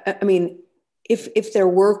 I mean, if there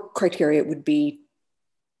were criteria, it would be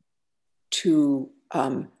to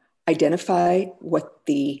identify what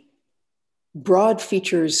the broad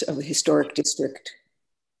features of the historic district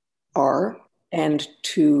are, and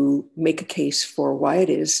to make a case for why it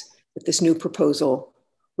is that this new proposal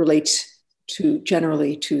relates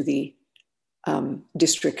generally to the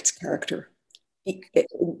district's character,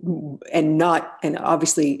 and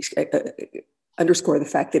obviously underscore the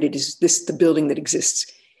fact that the building that exists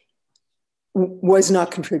was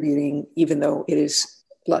not contributing, even though it is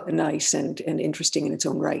nice and interesting in its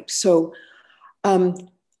own right. So,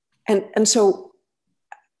 so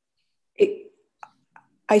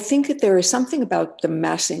I think that there is something about the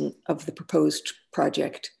massing of the proposed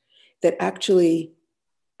project that actually,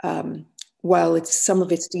 while some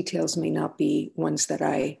of its details may not be ones that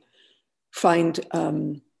I find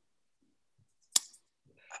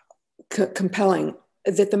compelling,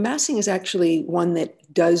 that the massing is actually one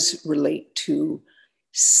that does relate to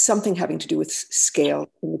something having to do with scale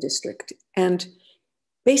in the district. And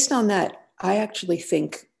based on that, I actually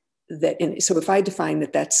think that, so if I define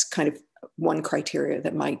that that's kind of one criteria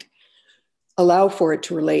that might allow for it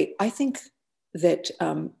to relate, I think that,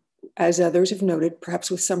 as others have noted, perhaps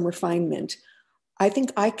with some refinement, I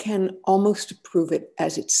think I can almost approve it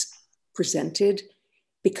as it's presented,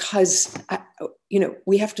 because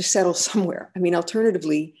we have to settle somewhere. I mean,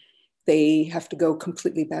 alternatively, they have to go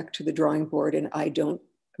completely back to the drawing board, and I don't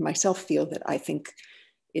myself feel that I think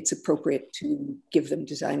it's appropriate to give them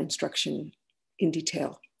design instruction in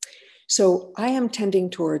detail. So I am tending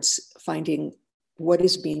towards finding what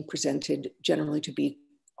is being presented generally to be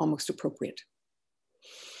almost appropriate.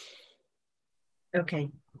 Okay,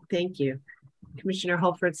 thank you. Commissioner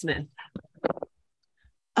Holford Smith.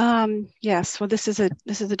 Yes, well, this is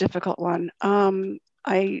a difficult one.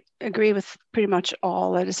 I agree with pretty much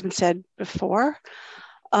all that has been said before.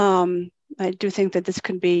 I do think that this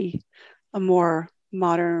could be a more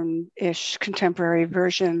modern-ish contemporary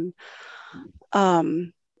version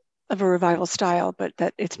of a revival style, but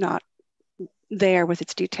that it's not there with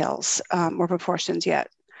its details or proportions yet.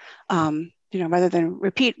 Rather than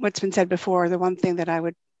repeat what's been said before, the one thing that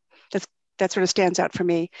that sort of stands out for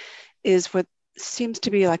me is what seems to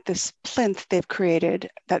be like this plinth they've created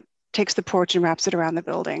that takes the porch and wraps it around the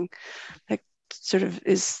building. That sort of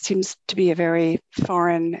seems to be a very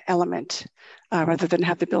foreign element, rather than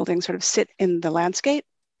have the building sort of sit in the landscape.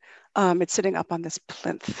 It's sitting up on this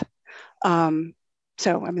plinth.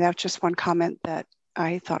 So, I mean, that's just one comment that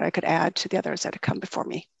I thought I could add to the others that have come before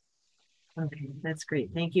me. Okay, that's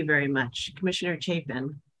great. Thank you very much. Commissioner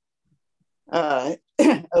Chapin.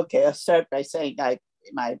 Okay, I'll start by saying I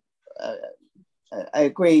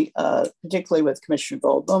agree, particularly with Commissioner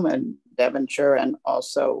Goldblum and Devonshire, and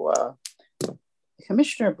also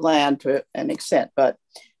Commissioner Bland to an extent. But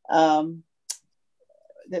the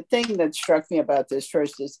thing that struck me about this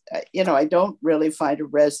first is, I don't really find a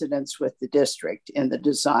resonance with the district in the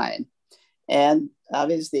design. And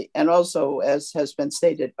obviously, and also, as has been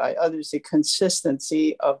stated by others, the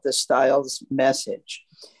consistency of the style's message.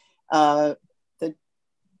 The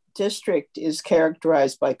district is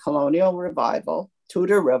characterized by colonial revival,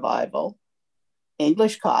 Tudor revival,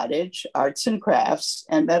 English cottage, arts and crafts,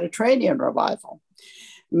 and Mediterranean revival.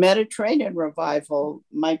 Mediterranean revival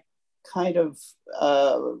might kind of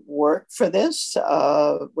work for this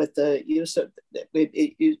with the use of,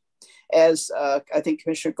 as I think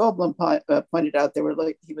Commissioner Goldblum pointed out,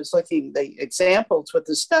 he was looking, the examples with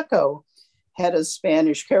the stucco had a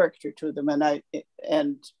Spanish character to them,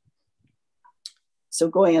 and so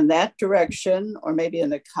going in that direction, or maybe in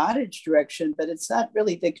the cottage direction, but it's not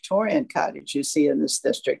really Victorian cottage you see in this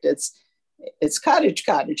district. It's cottage,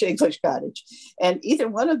 English cottage. And either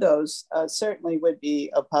one of those certainly would be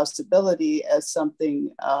a possibility as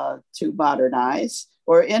something to modernize,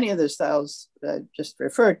 or any of the styles just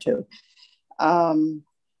referred to.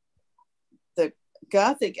 The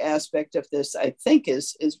Gothic aspect of this, I think,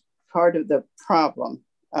 is part of the problem.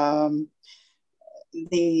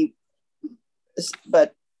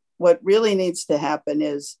 But what really needs to happen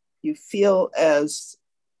is, you feel, as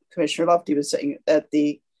Commissioner Lofty was saying, that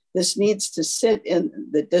this needs to sit in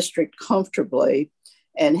the district comfortably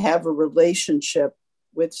and have a relationship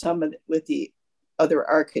with with the other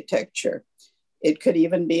architecture. It could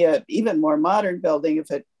even be an even more modern building if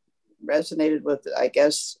it resonated with, I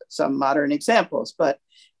guess, some modern examples. But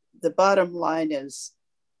the bottom line is,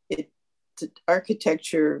 the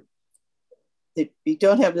architecture, you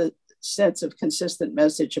don't have the sense of consistent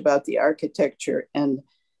message about the architecture and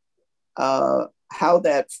how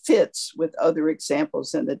that fits with other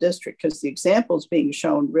examples in the district, because the examples being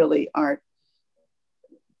shown really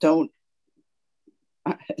don't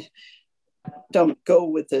go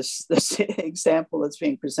with this example that's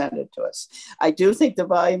being presented to us. I do think the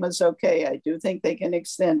volume is okay. I do think they can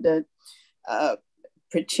extend it.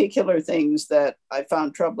 Particular things that I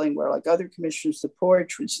found troubling were, like other commissioners, the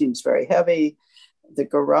porch, which seems very heavy, the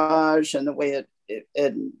garage and the way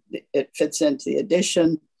it fits into the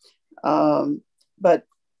addition. But,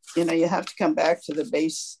 you have to come back to the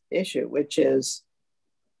base issue, which is,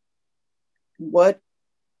 what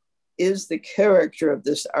is the character of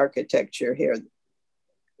this architecture here?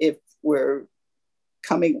 If we're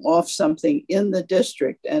coming off something in the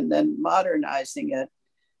district and then modernizing it,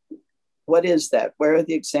 what is that? Where are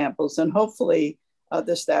the examples? And hopefully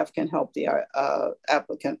the staff can help the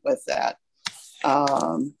applicant with that.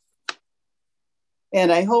 And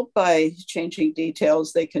I hope by changing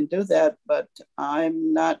details they can do that, but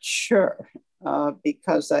I'm not sure,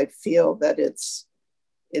 because I feel that it's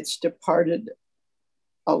departed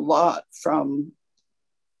a lot from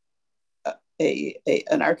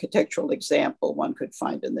an architectural example one could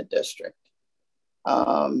find in the district.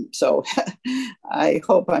 So I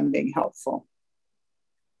hope I'm being helpful.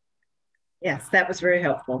 Yes, that was very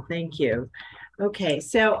helpful. Thank you. Okay,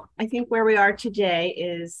 so I think where we are today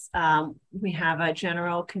is we have a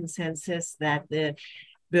general consensus that the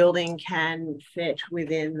building can fit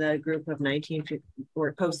within the group of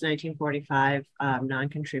post-1945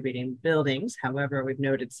 non-contributing buildings. However, we've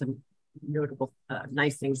noted some notable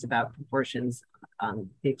nice things about proportions on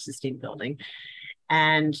the existing building.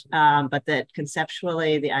 And but that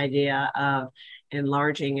conceptually the idea of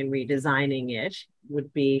enlarging and redesigning it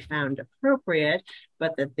would be found appropriate,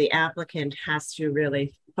 but that the applicant has to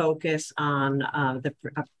really focus on the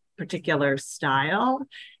particular style,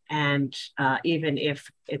 and even if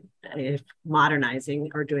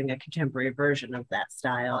modernizing or doing a contemporary version of that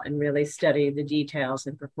style, and really study the details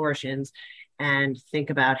and proportions and think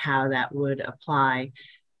about how that would apply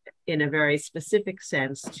in a very specific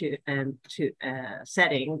sense to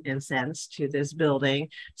setting and sense to this building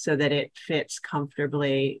so that it fits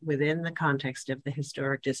comfortably within the context of the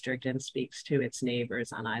historic district and speaks to its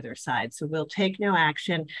neighbors on either side. So we'll take no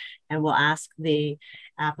action, and we'll ask the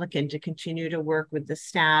applicant to continue to work with the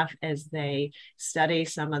staff as they study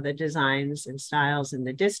some of the designs and styles in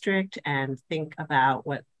the district and think about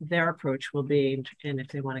what their approach will be, and if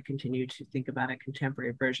they want to continue to think about a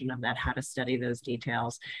contemporary version of that, how to study those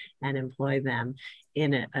details and employ them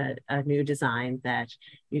in a new design that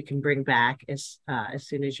you can bring back as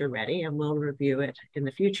soon as you're ready, and we'll review it in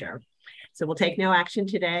the future. So we'll take no action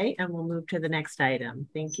today, and we'll move to the next item.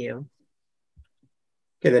 Thank you.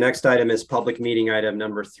 Okay, the next item is public meeting item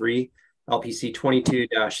number 3, LPC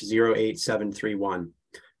 22-08731,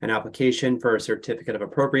 an application for a certificate of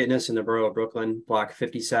appropriateness in the Borough of Brooklyn, block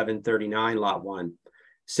 5739, lot 1.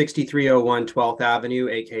 6301 12th Avenue,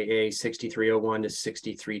 aka 6301 to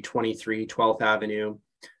 6323 12th Avenue,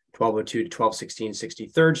 1202 to 1216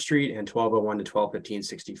 63rd Street, and 1201 to 1215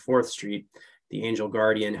 64th Street, the Angel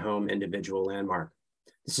Guardian Home Individual Landmark.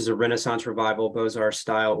 This is a Renaissance Revival Beaux-Arts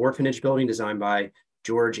style orphanage building designed by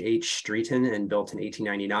George H. Streeton and built in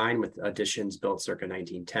 1899 with additions built circa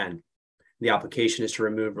 1910. The application is to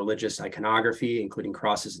remove religious iconography, including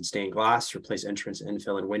crosses and stained glass, replace entrance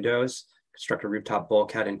infill and windows, construct a rooftop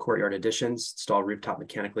bulkhead and courtyard additions, install rooftop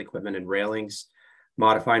mechanical equipment and railings,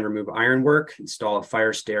 modify and remove ironwork, install a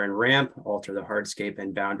fire stair and ramp, alter the hardscape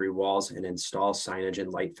and boundary walls, and install signage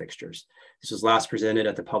and light fixtures. This was last presented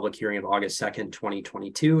at the public hearing of August 2nd,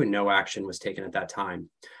 2022, and no action was taken at that time.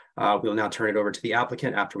 We'll now turn it over to the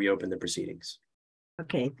applicant after we open the proceedings.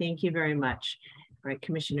 Okay, thank you very much. All right,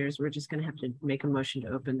 commissioners, we're just going to have to make a motion to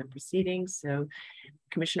open the proceedings. So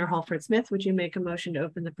Commissioner Halford-Smith, would you make a motion to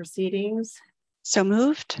open the proceedings? So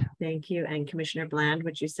moved. Thank you. And Commissioner Bland,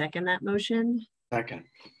 would you second that motion? Second.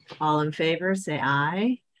 All in favor, say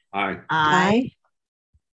aye. Aye. Aye.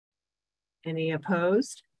 Any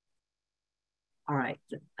opposed? All right,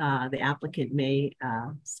 the applicant may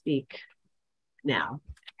speak now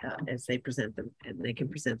as they present them, and they can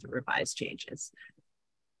present the revised changes.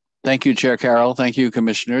 Thank you, Chair Carroll. Thank you,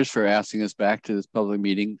 commissioners, for asking us back to this public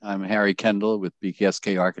meeting. I'm Harry Kendall with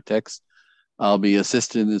BKSK Architects. I'll be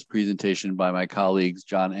assisted in this presentation by my colleagues,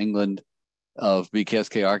 John England of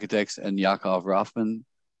BKSK Architects and Yakov Rothman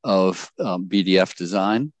of BDF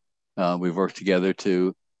Design. We've worked together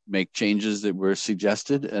to make changes that were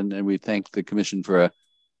suggested, and we thank the commission for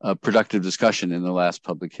a productive discussion in the last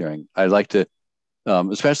public hearing. I'd like to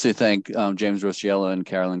especially thank James Rosiello and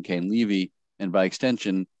Carolyn Kane-Levy, and by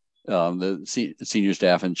extension, the senior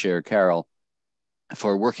staff and Chair Carroll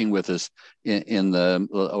for working with us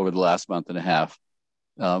over the last month and a half.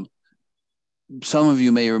 Some of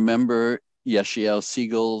you may remember Yeshiel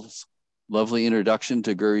Siegel's lovely introduction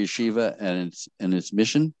to Gur Yeshiva and its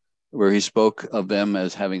mission, where he spoke of them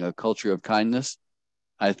as having a culture of kindness.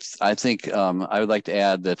 I think I would like to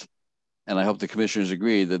add that, and I hope the commissioners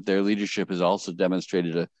agree, that their leadership has also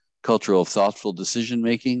demonstrated a culture of thoughtful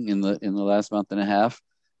decision-making in the last month and a half.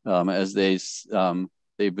 As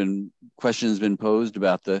questions been posed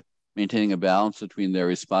about maintaining a balance between their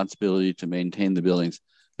responsibility to maintain the building's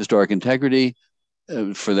historic integrity,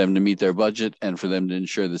 for them to meet their budget, and for them to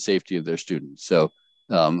ensure the safety of their students. So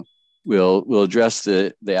we'll address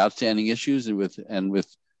the outstanding issues,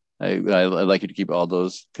 I'd like you to keep all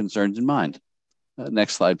those concerns in mind.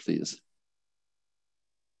 Next slide, please.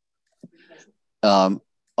 On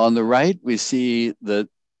the right, we see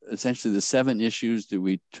essentially the 7 issues that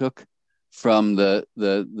we took from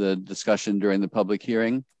the discussion during the public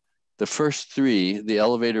hearing. The first 3, the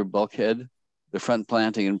elevator bulkhead, the front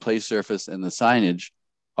planting and play surface, and the signage,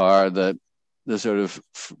 are the sort of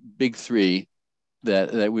big 3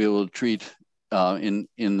 that we will treat in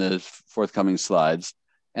the forthcoming slides.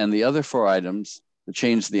 And the other 4 items, the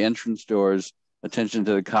change to the entrance doors, attention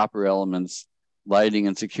to the copper elements, lighting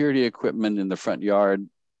and security equipment in the front yard,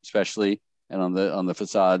 especially, and on the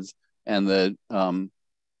facades, and the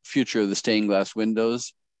future of the stained glass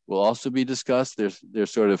windows will also be discussed. They're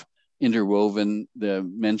sort of interwoven, they're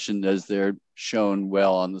mentioned as they're shown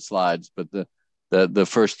well on the slides, but the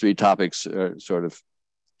first 3 topics sort of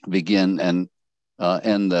begin and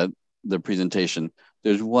end the presentation.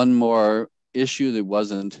 There's one more issue that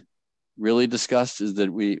wasn't really discussed, is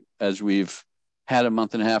that as we've had a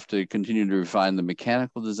month and a half to continue to refine the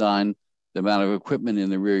mechanical design, the amount of equipment in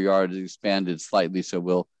the rear yard is expanded slightly. So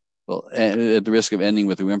we'll at the risk of ending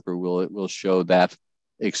with a whimper, we'll show that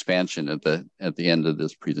expansion at the end of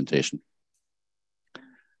this presentation.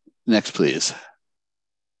 Next, please.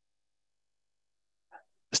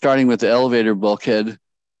 Starting with the elevator bulkhead,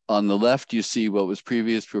 on the left, you see what was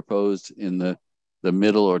previously proposed in the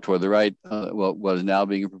middle or toward the right, what is now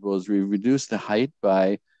being proposed. We reduced the height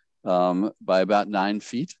by about 9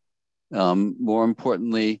 feet. More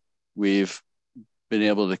importantly, we've been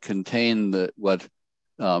able to contain what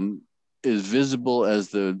is visible as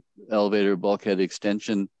the elevator bulkhead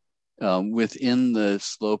extension within the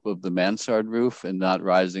slope of the mansard roof and not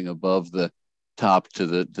rising above the top to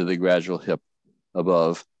the gradual hip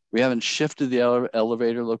above. We haven't shifted the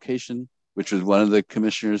elevator location, which was one of the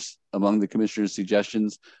commissioners, among the commissioners'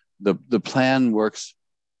 suggestions. The plan works,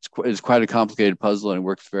 it's quite a complicated puzzle and it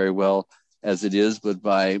works very well as it is, but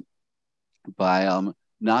by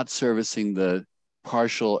not servicing the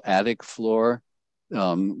partial attic floor,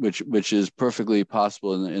 which is perfectly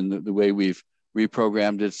possible in the way we've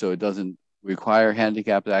reprogrammed it so it doesn't require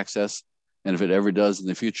handicapped access. And if it ever does in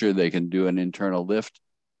the future, they can do an internal lift,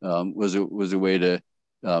 was a way to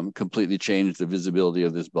completely change the visibility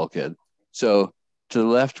of this bulkhead. So to the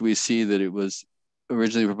left, we see that it was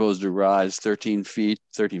originally proposed to rise 13 feet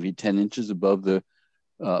 10 inches above the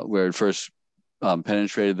where it first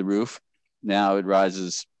penetrated the roof. Now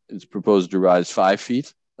it's proposed to rise 5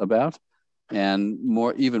 feet about. And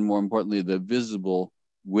even more importantly, the visible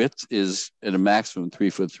width is at a maximum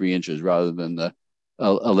 3 foot 3 inches rather than the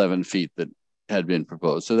 11 feet that had been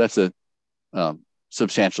proposed. So that's a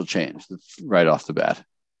substantial change right off the bat.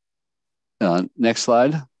 Next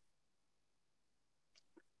slide.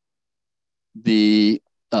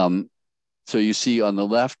 So you see on the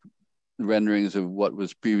left the renderings of what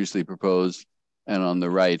was previously proposed, and on the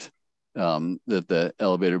right that the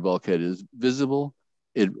elevator bulkhead is visible.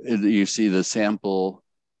 You see the sample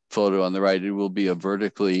photo on the right. It will be a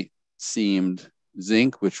vertically seamed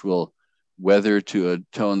zinc, which will weather to a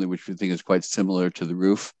tone which we think is quite similar to the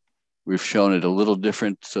roof. We've shown it a little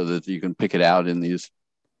different so that you can pick it out in these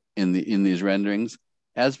renderings.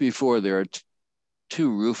 As before, there are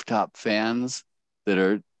two rooftop fans that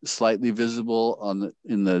are slightly visible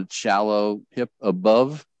in the shallow hip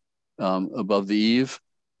above the eave.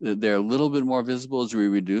 They're a little bit more visible as we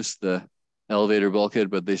reduce the elevator bulkhead,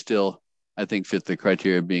 but they still, I think, fit the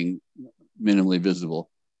criteria of being minimally visible.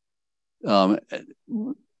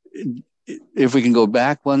 If we can go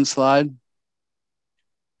back one slide,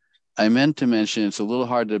 I meant to mention, it's a little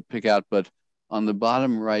hard to pick out, but on the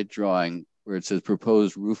bottom right drawing where it says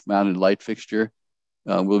proposed roof mounted light fixture,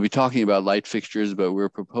 we'll be talking about light fixtures, but we're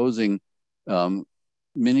proposing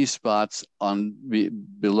mini spots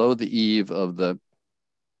below the eave of the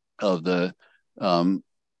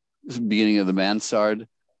beginning of the mansard,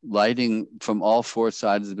 lighting from all four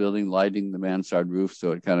sides of the building, lighting the mansard roof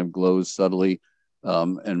so it kind of glows subtly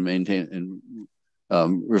and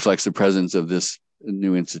reflects the presence of this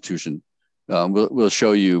new institution. We'll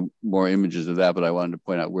show you more images of that, but I wanted to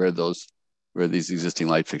point out where these existing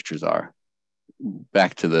light fixtures are.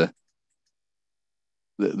 Back to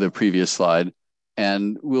the previous slide,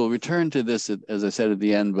 and we'll return to this as I said at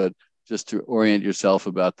the end, but just to orient yourself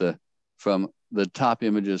about from the top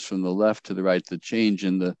images from the left to the right, the change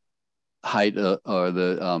in the height or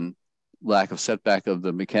the lack of setback of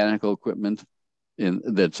the mechanical equipment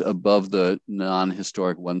that's above the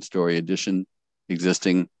non-historic one-story addition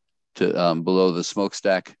existing to below the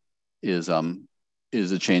smokestack is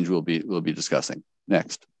a change we'll be discussing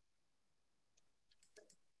next.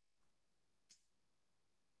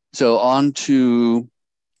 So on to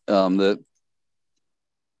the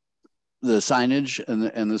signage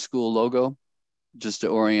and the school logo, just to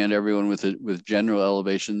orient everyone with general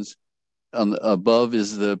elevations. Above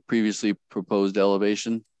is the previously proposed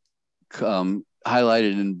elevation.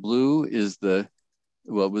 Highlighted in blue is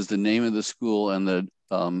what was the name of the school and the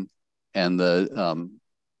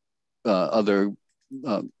other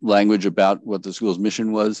language about what the school's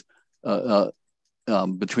mission was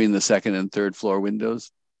between the second and third floor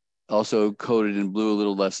windows. Also coded in blue, a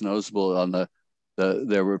little less noticeable on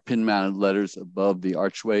there were pin-mounted letters above the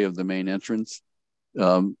archway of the main entrance.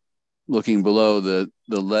 Looking below, the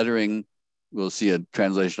lettering, we'll see a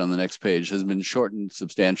translation on the next page, has been shortened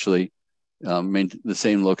substantially, the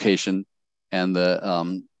same location, and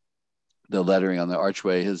the lettering on the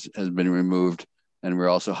archway has been removed, and we're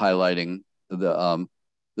also highlighting the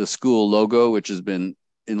school logo, which has been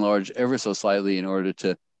enlarged ever so slightly in order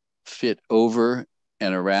to fit over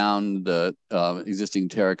and around the existing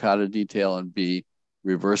terracotta detail and be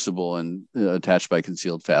reversible and attached by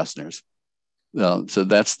concealed fasteners. So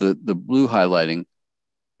that's the blue highlighting.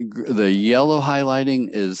 The yellow highlighting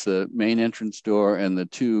is the main entrance door and the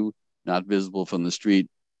two not visible from the street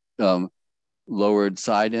lowered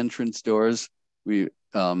side entrance doors. We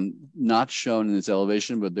not shown in this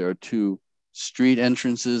elevation, but there are two street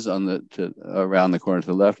entrances on the around the corner to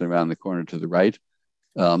the left and around the corner to the right.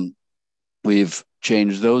 We've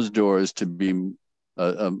changed those doors to be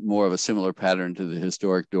more of a similar pattern to the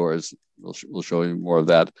historic doors. We'll show you more of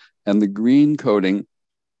that. And the green coating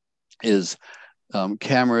is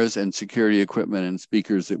cameras and security equipment and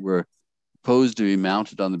speakers that were supposed to be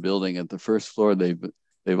mounted on the building at the first floor.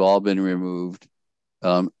 They've all been removed.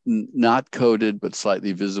 Not coated but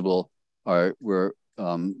slightly visible were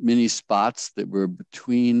mini spots that were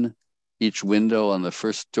between each window on the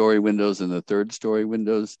first story windows and the third story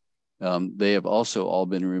windows. They have also all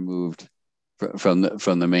been removed from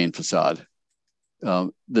the main facade.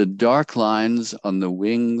 The dark lines on the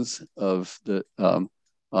wings of the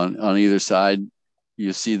on either side,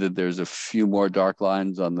 you see that there's a few more dark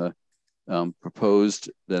lines on the proposed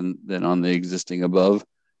than on the existing above.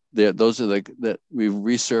 Those are that we've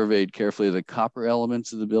resurveyed carefully the copper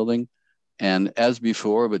elements of the building, and as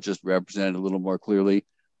before, but just represented a little more clearly,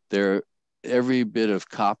 every bit of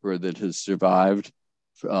copper that has survived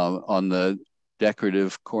on the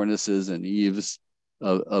decorative cornices and eaves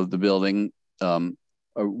of the building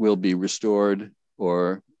will be restored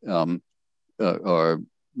or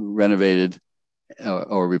renovated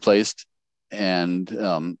or replaced, and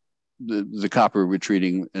the copper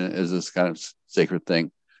retreating is this kind of sacred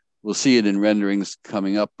thing. We'll see it in renderings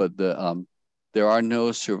coming up, but there are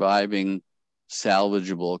no surviving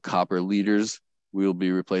salvageable copper leaders. We'll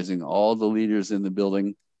be replacing all the leaders in the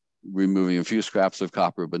building, removing a few scraps of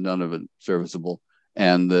copper, but none of it serviceable.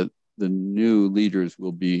 And the new leaders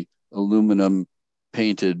will be aluminum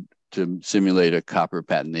painted to simulate a copper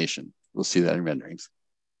patination. We'll see that in renderings.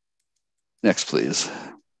 Next, please.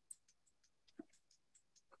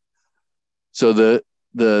 So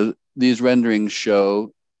these renderings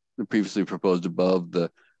show the previously proposed above,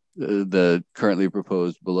 the currently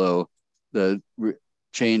proposed below, the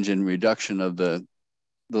change in reduction of the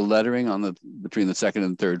lettering on between the second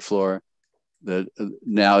and third floor. That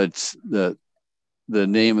now it's the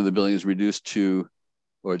name of the building is reduced to,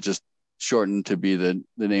 or just shortened to be the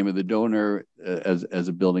name of the donor as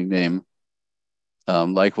a building name.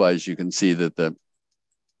 Likewise, you can see that the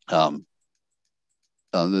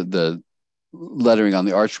lettering on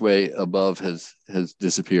the archway above has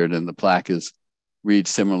disappeared, and the plaque reads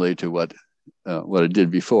similarly to what it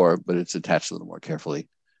did before, but it's attached a little more carefully.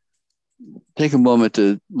 Take a moment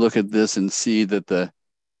to look at this and see that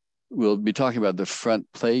we'll be talking about the front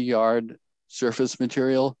play yard surface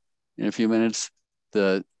material in a few minutes.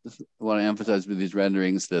 I want to emphasize with these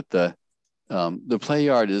renderings that the play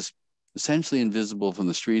yard is essentially invisible from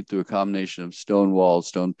the street through a combination of stone walls,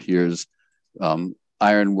 stone piers,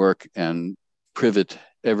 ironwork, and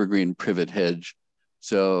evergreen privet hedge.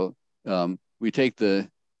 So we take the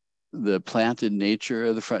planted nature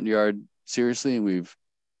of the front yard seriously, and we've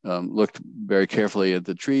looked very carefully at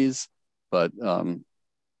the trees, but want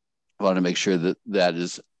to make sure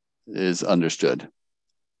that is understood.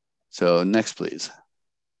 So next, please.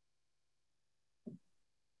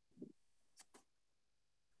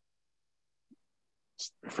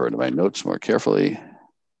 Let's refer to my notes more carefully.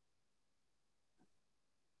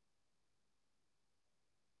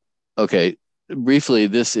 Okay, briefly,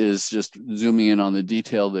 this is just zooming in on the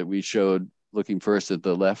detail that we showed, looking first at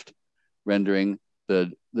the left rendering.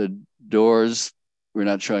 The doors, we're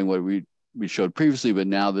not showing what we showed previously, but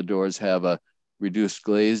now the doors have a reduced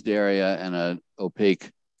glazed area and an opaque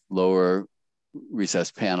lower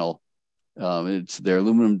recessed panel. They're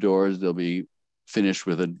aluminum doors. They'll be finished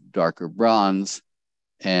with a darker bronze.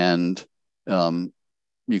 And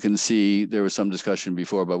you can see there was some discussion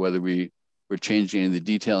before about whether we're changing any of the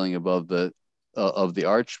detailing above of the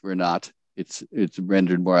arch. We're not. It's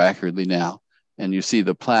rendered more accurately now. And you see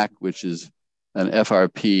the plaque, which is an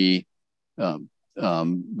FRP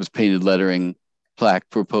with painted lettering plaque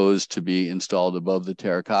proposed to be installed above the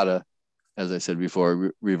terracotta, as I said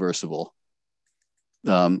before, reversible.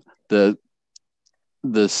 This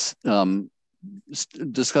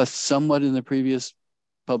discussed somewhat in the previous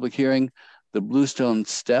public hearing. The bluestone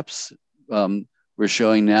steps, we're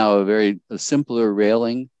showing now a simpler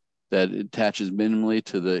railing that attaches minimally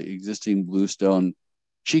to the existing bluestone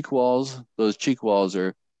cheek walls. Those cheek walls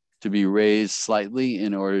are to be raised slightly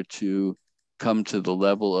in order to come to the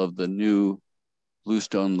level of the new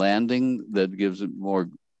bluestone landing that gives a more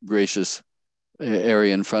gracious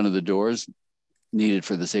area in front of the doors needed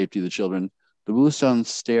for the safety of the children. The bluestone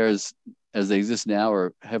stairs, as they exist now,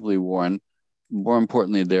 are heavily worn. More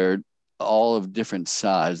importantly, they're all of different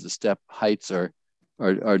size. The step heights are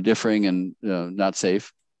differing and not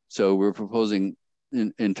safe. So we're proposing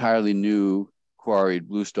entirely new quarried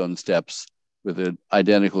bluestone steps with an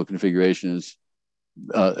identical configuration as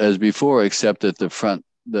as before, except that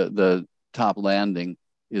the top landing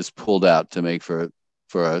is pulled out to make for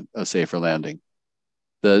a safer landing.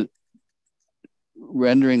 The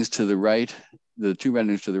renderings to the right, the two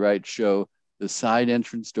renderings to the right show the side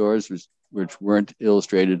entrance doors, which weren't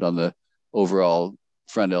illustrated on the overall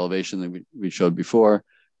front elevation that we showed before,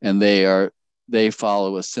 and they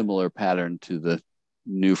follow a similar pattern to the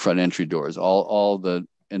new front entry doors. All the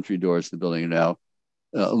entry doors to the building are now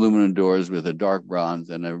aluminum doors with a dark bronze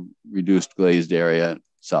and a reduced glazed area,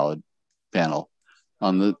 solid panel.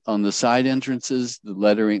 On the side entrances,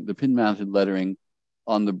 the pin-mounted lettering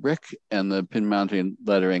on the brick and the pin-mounted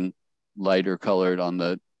lettering lighter colored on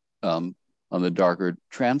the darker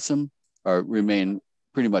transom remain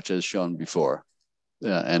pretty much as shown before,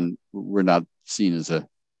 and were not seen as a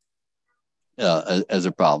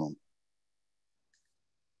problem.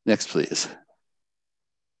 Next, please.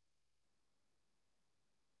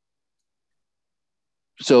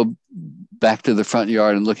 So back to the front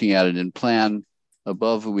yard and looking at it in plan.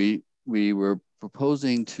 Above, we were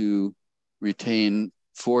proposing to retain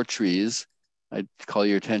 4 trees. I'd call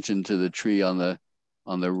your attention to the tree on the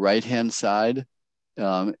right-hand side.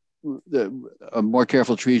 A more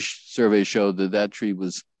careful tree survey showed that tree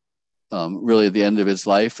was really at the end of its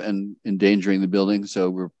life and endangering the building.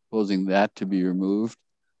 So we're proposing that to be removed.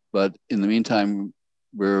 But in the meantime,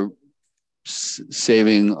 we're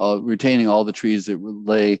retaining all the trees that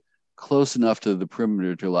lay close enough to the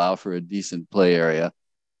perimeter to allow for a decent play area.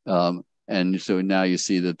 And so now you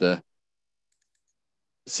see that the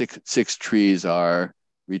six trees are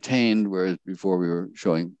retained, whereas before we were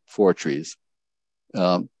showing 4 trees.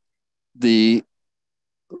 The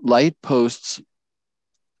light posts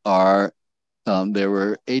are, there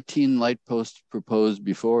were 18 light posts proposed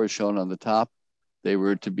before, as shown on the top. They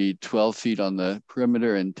were to be 12 feet on the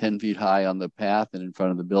perimeter and 10 feet high on the path and in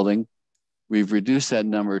front of the building. We've reduced that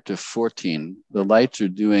number to 14. The lights are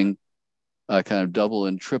doing kind of double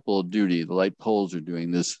and triple duty. The light poles are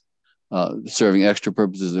doing this, serving extra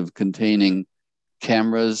purposes of containing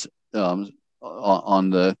cameras on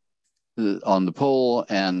the pole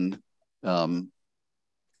and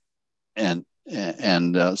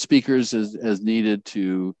speakers as needed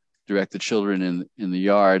to direct the children in the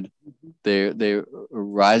yard. They're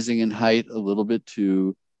rising in height a little bit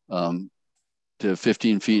to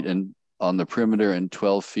 15 feet and on the perimeter and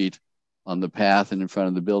 12 feet on the path and in front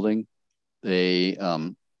of the building. They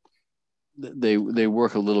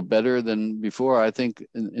work a little better than before, I think,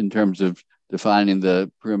 in terms of defining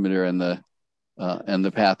the perimeter and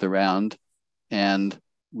the path around. And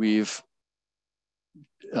we've,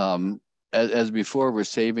 as before, we're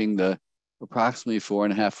saving the approximately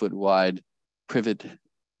 4.5 foot wide privet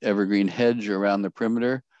evergreen hedge around the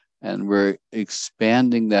perimeter, and we're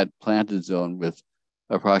expanding that planted zone with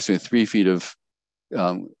approximately 3 feet of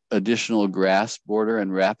additional grass border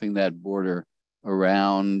and wrapping that border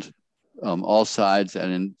around all sides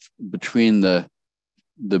and in between the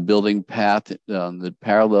building path that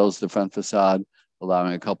parallels the front facade,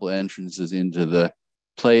 allowing a couple of entrances into the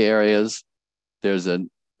play areas. There's a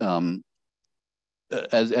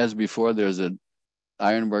as before, there's an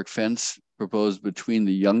ironwork fence proposed between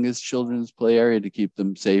the youngest children's play area to keep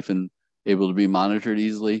them safe and able to be monitored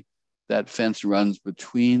easily. That fence runs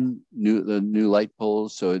between the new light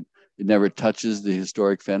poles, so it never touches the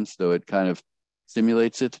historic fence, though it kind of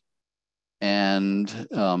simulates it. And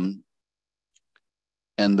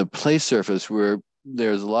the play surface, where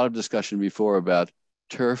there's a lot of discussion before about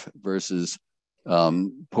turf versus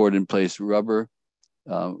poured in place rubber.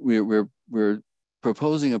 We're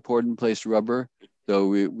proposing a poured in place rubber, though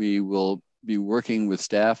we will be working with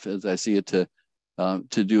staff, as I see it, to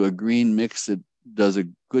do a green mix that does a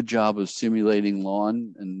good job of simulating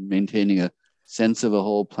lawn and maintaining a sense of a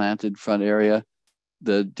whole planted front area.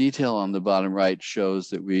 The detail on the bottom right shows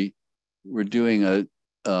that we're doing a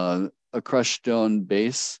crushed stone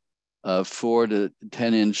base, 4 to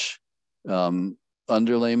 10 inch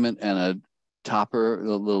underlayment, and a topper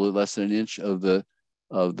a little less than an inch of the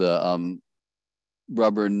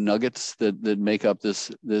rubber nuggets that make up this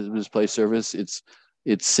play surface. It's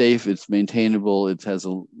safe, it's maintainable, it has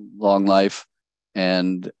a long life,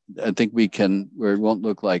 and I think we can, where it won't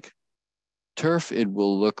look like turf, it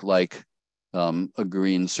will look like a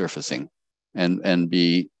green surfacing, and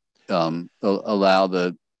be allow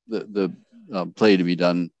the play to be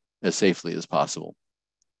done as safely as possible.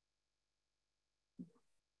 I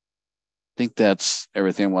think that's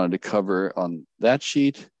everything I wanted to cover on that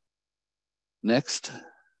sheet. Next.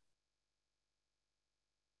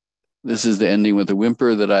 This is the ending with the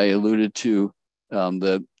whimper that I alluded to. On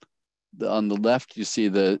the left, you see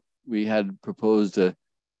that we had proposed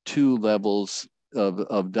 2 levels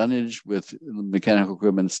of dunnage with mechanical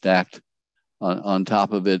equipment stacked on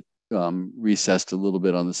top of it, recessed a little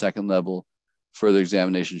bit on the second level. Further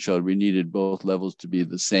examination showed we needed both levels to be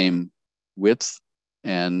the same width,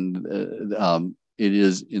 and it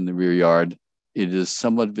is in the rear yard. It is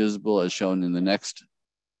somewhat visible as shown in the next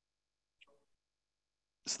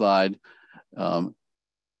slide. I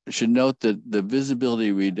should note that the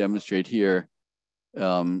visibility we demonstrate here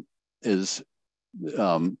is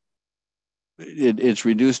it's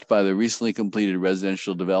reduced by the recently completed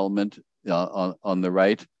residential development on the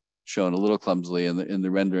right, shown a little clumsily in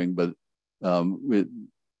the rendering, but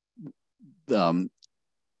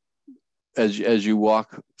as you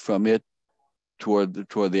walk from it toward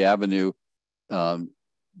the avenue,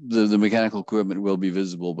 the mechanical equipment will be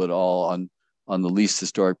visible, but all on the least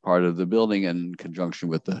historic part of the building, and in conjunction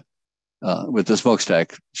with the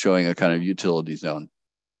smokestack showing a kind of utility zone.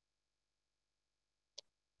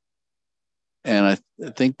 And I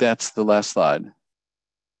think that's the last slide.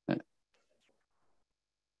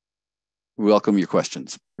 We welcome your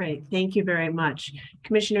questions. Great, thank you very much.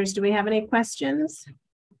 Commissioners, do we have any questions?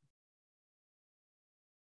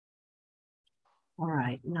 All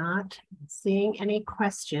right, not seeing any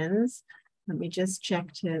questions. Let me just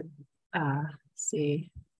check to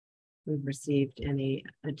see if we've received any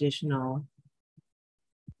additional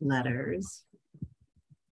letters.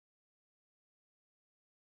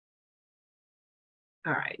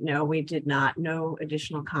 All right, no, we did not. No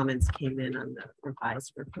additional comments came in on the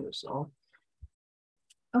revised proposal.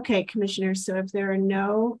 Okay, Commissioners, so if there are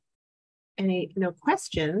no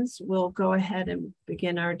questions, we'll go ahead and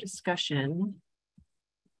begin our discussion.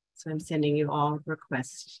 So I'm sending you all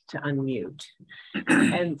requests to unmute.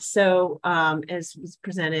 And so as was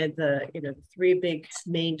presented, the three big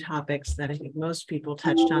main topics that I think most people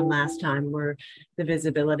touched on last time were the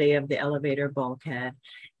visibility of the elevator bulkhead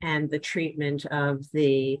and the treatment of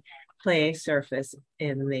the play surface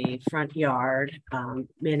in the front yard,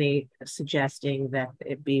 many suggesting that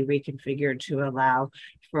it be reconfigured to allow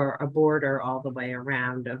for a border all the way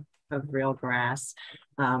around of real grass.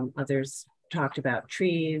 Others talked about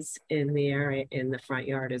trees in the area in the front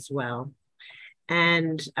yard as well.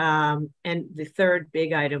 And the third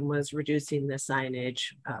big item was reducing the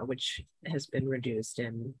signage, which has been reduced,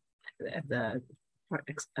 and at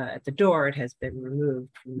the door it has been removed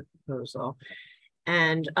from the proposal.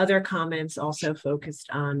 And other comments also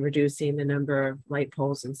focused on reducing the number of light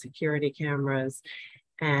poles and security cameras,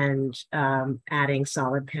 and adding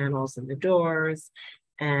solid panels in the doors,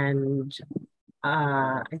 and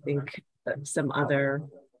I think some other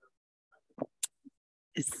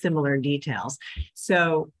similar details.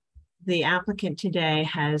 So the applicant today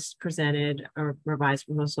has presented a revised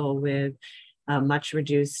proposal with a much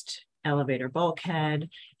reduced elevator bulkhead,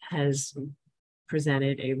 has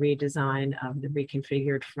presented a redesign of the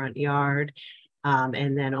reconfigured front yard,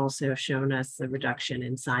 and then also shown us the reduction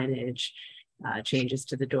in signage, changes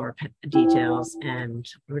to the door details, and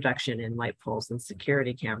reduction in light poles and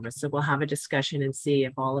security cameras. So we'll have a discussion and see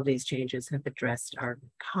if all of these changes have addressed our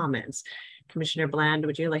comments. Commissioner Bland,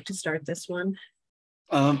 would you like to start this one?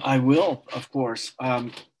 I will, of course.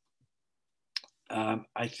 I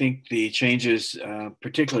think the changes,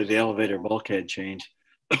 particularly the elevator bulkhead change,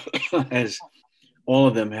 as all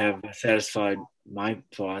of them have satisfied my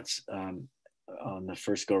thoughts on the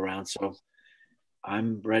first go round. So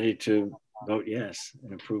I'm ready to vote yes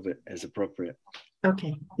and approve it as appropriate.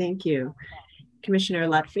 Okay, thank you. Commissioner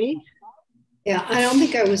Lutfi? Yeah, I don't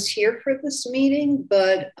think I was here for this meeting,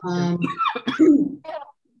 but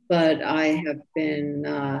but I have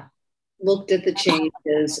been looked at the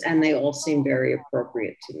changes and they all seem very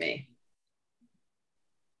appropriate to me.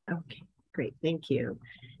 Okay, great, thank you.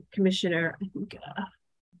 Commissioner, I think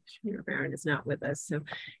Commissioner Barron is not with us. So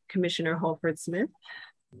Commissioner Holford Smith?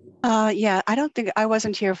 Yeah, I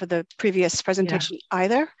wasn't here for the previous presentation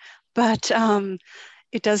either, but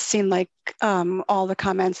it does seem like all the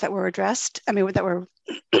comments that were addressed, that were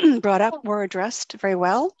brought up were addressed very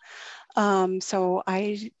well. So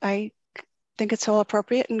I think it's all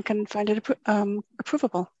appropriate and can find it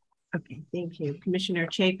approvable. Okay, thank you. Commissioner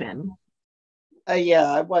Chapin? Yeah,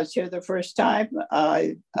 I was here the first time.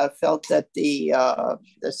 I felt that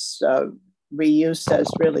this reuse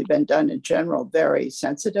has really been done in general very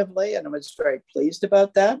sensitively, and I was very pleased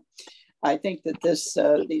about that. I think that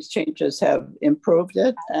these changes have improved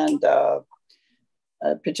it, and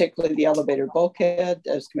particularly the elevator bulkhead,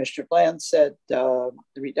 as Commissioner Bland said, the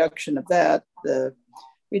reduction of that, the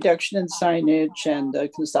reduction in signage, and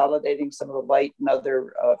consolidating some of the light and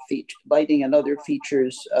other lighting and other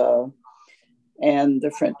features, and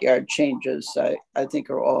the front yard changes, I think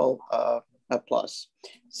are all a plus.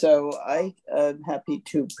 So I am happy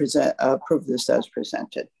to approve this as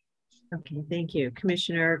presented. Okay, thank you.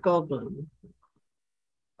 Commissioner Goldblum.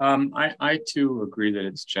 I too agree that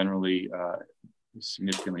it's generally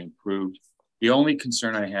significantly improved. The only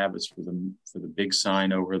concern I have is for the big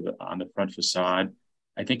sign on the front facade.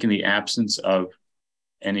 I think in the absence of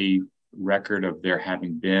any record of there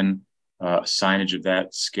having been signage of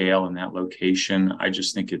that scale and that location, I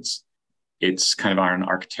just think it's kind of on an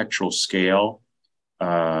architectural scale.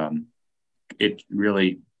 It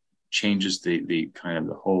really changes the kind of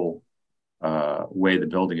the whole way the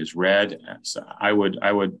building is read. So I would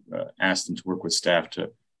ask them to work with staff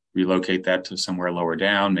to relocate that to somewhere lower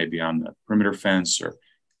down, maybe on the perimeter fence, or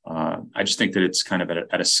I just think that it's kind of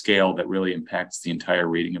at a scale that really impacts the entire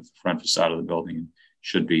reading of the front facade of the building and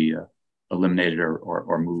should be eliminated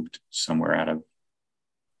or moved somewhere out of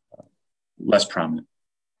less prominent.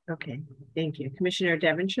 Okay, thank you. Commissioner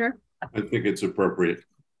Devonshire? I think it's appropriate.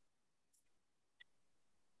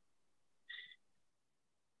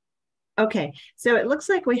 Okay, so it looks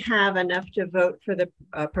like we have enough to vote for the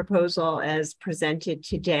proposal as presented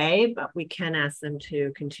today, but we can ask them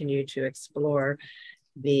to continue to explore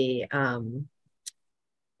the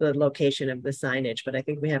location of the signage, but I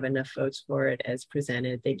think we have enough votes for it as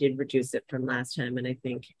presented. They did reduce it from last time, and I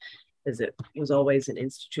think as it was always an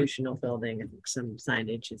institutional building, I think some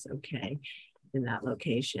signage is okay in that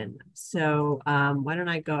location. So why don't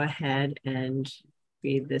I go ahead and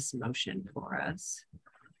read this motion for us.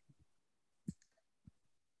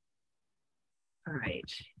 All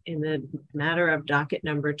right, in the matter of docket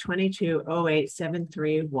number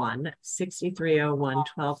 22-08731, 6301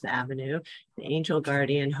 12th Avenue, the Angel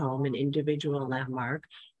Guardian Home, an individual landmark,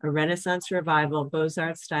 a Renaissance Revival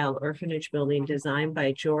Beaux-Arts style orphanage building designed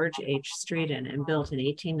by George H. Streeton and built in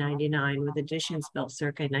 1899 with additions built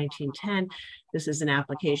circa 1910. This is an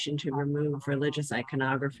application to remove religious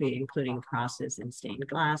iconography, including crosses and stained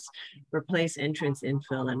glass, replace entrance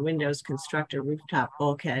infill and windows, construct a rooftop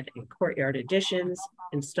bulkhead and courtyard additions,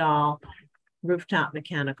 install rooftop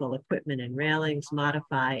mechanical equipment and railings,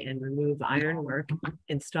 modify and remove ironwork,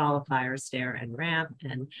 install a fire stair and ramp,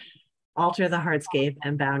 and alter the hardscape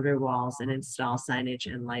and boundary walls and install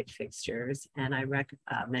signage and light fixtures. And I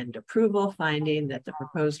recommend approval, finding that the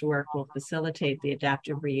proposed work will facilitate the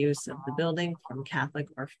adaptive reuse of the building from a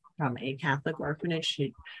Catholic orphanage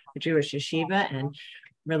to a Jewish yeshiva, and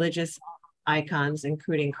religious icons,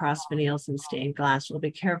 including cross finials and stained glass, will be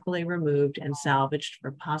carefully removed and salvaged for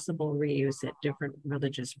possible reuse at different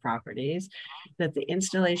religious properties, that the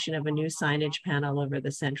installation of a new signage panel over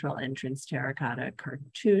the central entrance terracotta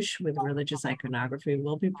cartouche with religious iconography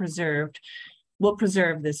will preserve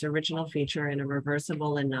this original feature in a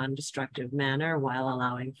reversible and non-destructive manner while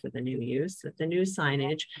allowing for the new use, that the new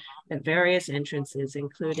signage at various entrances,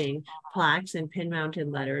 including plaques and pin-mounted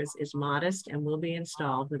letters, is modest and will be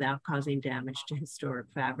installed without causing damage to historic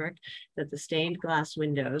fabric, that the stained glass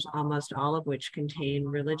windows, almost all of which contain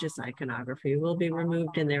religious iconography, will be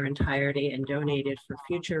removed in their entirety and donated for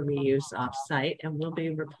future reuse off-site and will be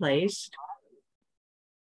replaced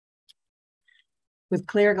with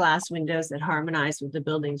clear glass windows that harmonize with the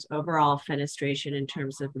building's overall fenestration in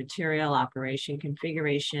terms of material, operation,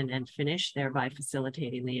 configuration, and finish, thereby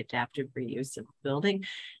facilitating the adaptive reuse of the building.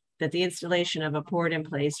 That the installation of a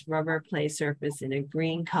poured-in-place rubber play surface in a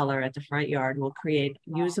green color at the front yard will create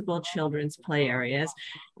usable children's play areas,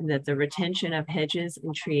 and that the retention of hedges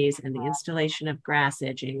and trees and the installation of grass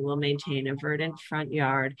edging will maintain a verdant front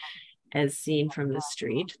yard as seen from the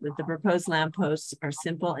street, that the proposed lampposts are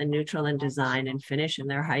simple and neutral in design and finish, and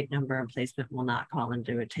their height, number, and placement will not call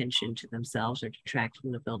into attention to themselves or detract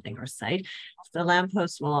from the building or site. The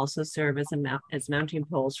lampposts will also serve as mounting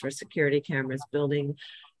poles for security cameras, building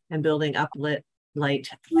uplit light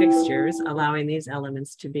fixtures, allowing these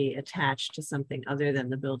elements to be attached to something other than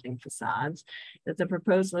the building facades, that the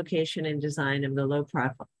proposed location and design of the low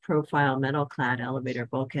profile metal clad elevator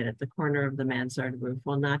bulkhead at the corner of the mansard roof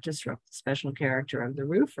will not disrupt the special character of the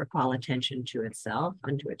roof or call attention to itself,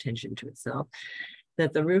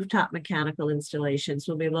 that the rooftop mechanical installations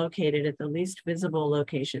will be located at the least visible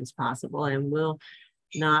locations possible and will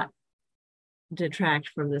not detract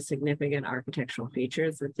from the significant architectural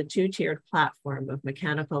features, that the two-tiered platform of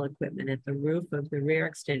mechanical equipment at the roof of the rear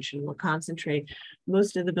extension will concentrate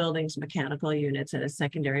most of the building's mechanical units at a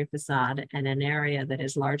secondary facade and an area that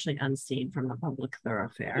is largely unseen from a public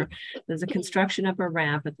thoroughfare. There's a construction of a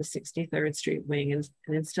ramp at the 63rd Street wing and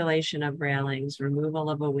an installation of railings, removal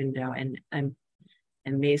of a window, and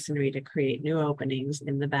and masonry to create new openings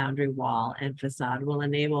in the boundary wall and facade will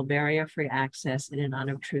enable barrier-free access in an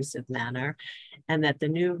unobtrusive manner, and that the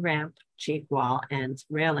new ramp, cheek wall, and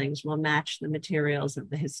railings will match the materials of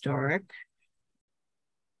the historic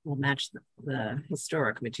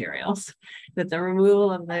materials, that the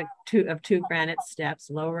removal of two granite steps,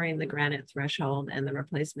 lowering the granite threshold, and the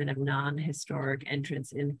replacement of non-historic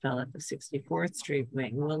entrance infill at the 64th Street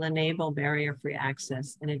wing will enable barrier-free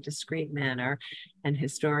access in a discrete manner, and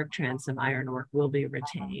historic transom ironwork will be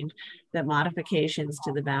retained, that modifications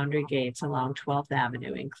to the boundary gates along 12th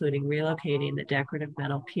Avenue, including relocating the decorative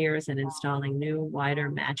metal piers and installing new, wider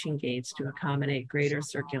matching gates to accommodate greater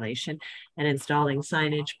circulation, and installing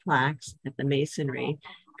signage plaques at the masonry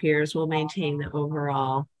piers will maintain the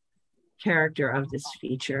overall character of this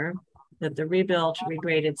feature, that the rebuilt,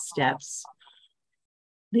 regraded steps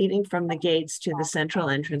leading from the gates to the central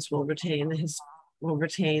entrance will retain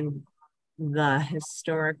the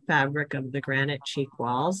historic fabric of the granite cheek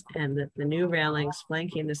walls, and that the new railings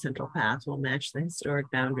flanking the central path will match the historic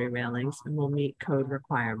boundary railings and will meet code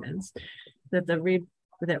requirements,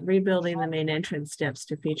 that rebuilding the main entrance steps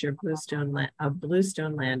to feature bluestone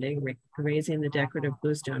landing, raising the decorative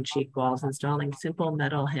bluestone cheek walls, installing simple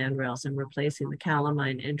metal handrails, and replacing the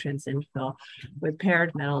calamine entrance infill with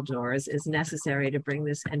paired metal doors is necessary to bring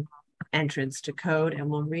this entrance to code, and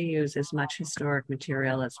will reuse as much historic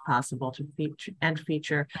material as possible to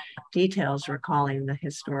feature details recalling the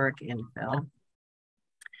historic infill.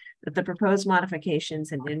 That the proposed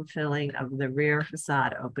modifications and infilling of the rear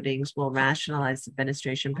facade openings will rationalize the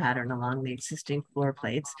fenestration pattern along the existing floor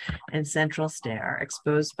plates and central stair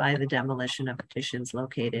exposed by the demolition of additions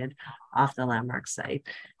located off the landmark site.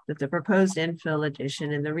 That the proposed infill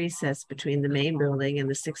addition in the recess between the main building and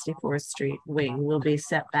the 64th Street wing will be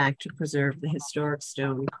set back to preserve the historic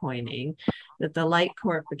stone coining. That the light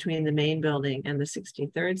court between the main building and the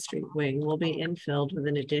 63rd Street wing will be infilled with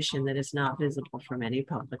an addition that is not visible from any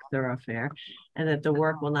public thoroughfare, and that the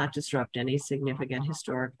work will not disrupt any significant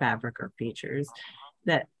historic fabric or features.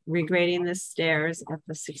 That regrading the stairs at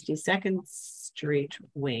the 62nd Street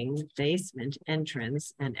wing basement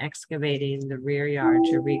entrance and excavating the rear yard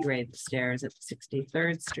to regrade the stairs at the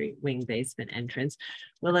 63rd Street wing basement entrance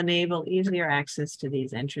will enable easier access to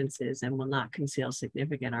these entrances and will not conceal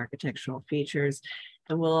significant architectural features,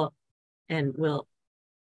 and will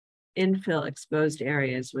infill exposed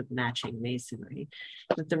areas with matching masonry.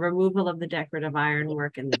 That the removal of the decorative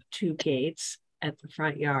ironwork and the two gates at the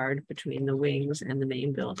front yard between the wings and the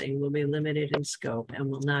main building will be limited in scope and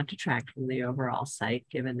will not detract from the overall site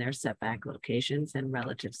given their setback locations and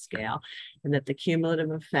relative scale, and that the cumulative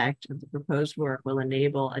effect of the proposed work will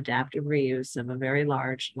enable adaptive reuse of a very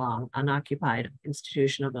large, long, unoccupied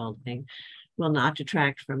institutional building, will not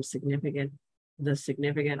detract from the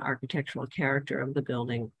significant architectural character of the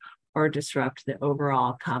building or disrupt the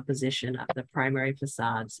overall composition of the primary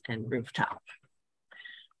facades and rooftop.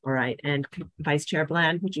 All right, and Vice Chair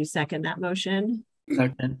Bland, would you second that motion?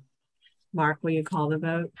 Second. Mark, will you call the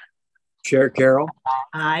vote? Chair Carroll.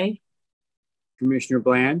 Aye. Commissioner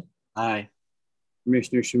Bland. Aye.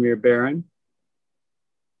 Commissioner Shamir Barron.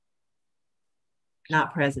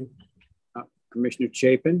 Not present. Commissioner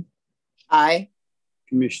Chapin. Aye.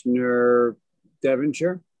 Commissioner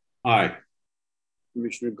Devonshire. Aye.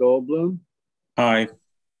 Commissioner Goldblum. Aye.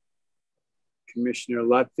 Commissioner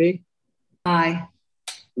Lutfi. Aye.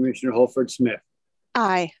 Commissioner Holford Smith.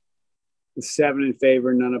 Aye. With 7 in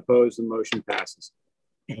favor, none opposed, the motion passes.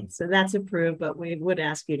 Okay, so that's approved, but we would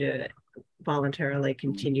ask you to voluntarily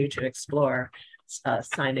continue to explore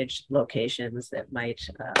signage locations that might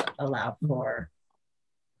allow for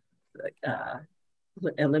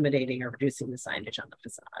eliminating or reducing the signage on the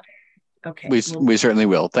facade. Okay. We certainly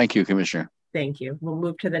will. Thank you, Commissioner. Thank you. We'll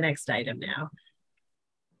move to the next item now.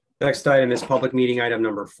 Next item is public meeting item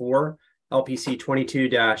number 4, LPC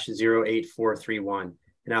 22-08431,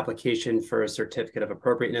 an application for a certificate of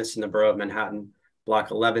appropriateness in the Borough of Manhattan,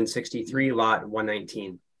 Block 1163, Lot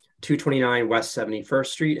 119, 229 West 71st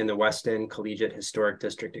Street in the West End Collegiate Historic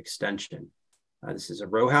District Extension. This is a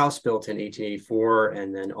row house built in 1884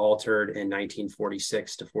 and then altered in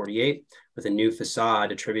 1946 to 48 with a new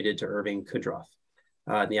facade attributed to Irving Kudroff.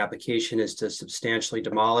 The application is to substantially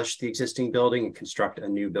demolish the existing building and construct a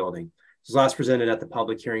new building. This was last presented at the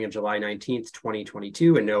public hearing of July 19th,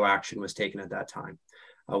 2022, and no action was taken at that time.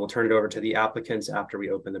 We'll turn it over to the applicants after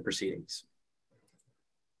we open the proceedings.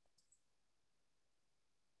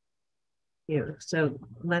 So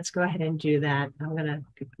let's go ahead and do that.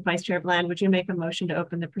 Vice Chair Bland, would you make a motion to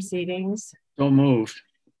open the proceedings? So moved.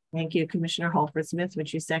 Thank you. Commissioner Holford Smith,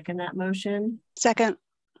 would you second that motion? Second.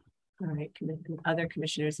 All right, other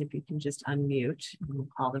commissioners, if you can just unmute and we'll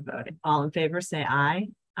call the vote. All in favor, say aye.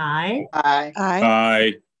 Aye. Aye. Aye.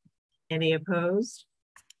 Aye. Any opposed?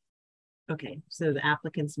 Okay, so the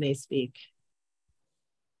applicants may speak.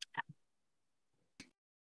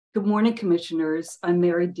 Good morning, commissioners. I'm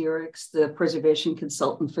Mary Diericks, the preservation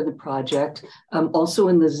consultant for the project. Also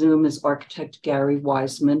in the Zoom is architect Gary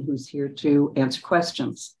Wiseman, who's here to answer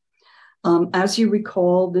questions. As you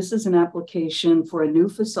recall, this is an application for a new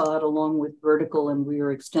facade along with vertical and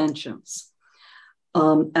rear extensions.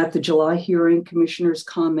 At the July hearing, commissioners'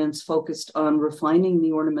 comments focused on refining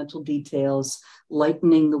the ornamental details,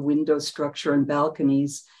 lightening the window structure and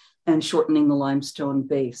balconies, and shortening the limestone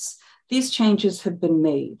base. These changes have been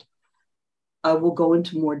made. I will go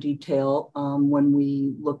into more detail when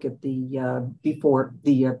we look at the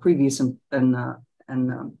previous and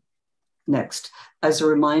next. As a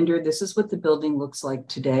reminder, this is what the building looks like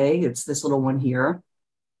today. It's this little one here.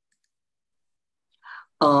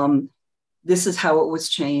 This is how it was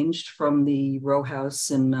changed from the row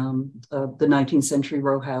house in the 19th century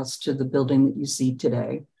row house to the building that you see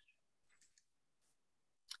today.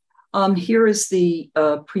 Here is the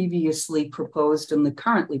previously proposed and the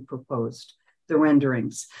currently proposed, the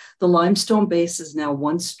renderings. The limestone base is now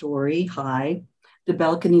 1 story high. The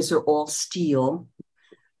balconies are all steel.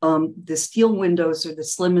 The steel windows are the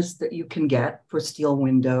slimmest that you can get for steel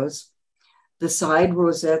windows. The side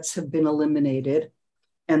rosettes have been eliminated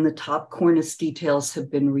and the top cornice details have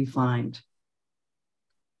been refined.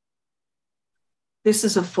 This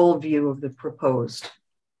is a full view of the proposed.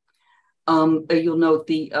 You'll note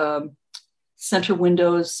the center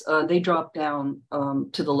windows, they drop down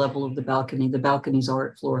to the level of the balcony. The balconies are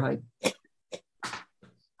at floor height.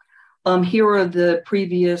 Here are the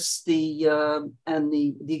previous, and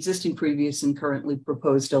the existing previous and currently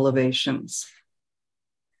proposed elevations.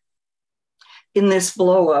 In this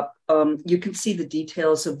blow up, you can see the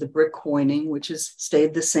details of the brick coining, which has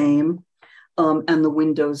stayed the same, and the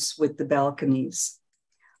windows with the balconies.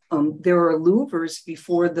 There are louvers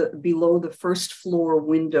below the first floor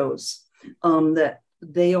windows that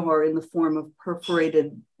they are in the form of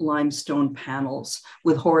perforated limestone panels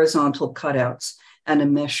with horizontal cutouts and a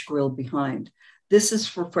mesh grill behind. This is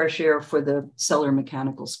for fresh air for the cellar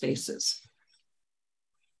mechanical spaces.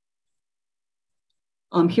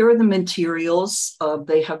 Here are the materials.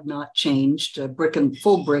 They have not changed,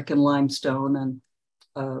 full brick and limestone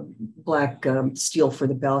and black steel for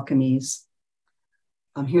the balconies.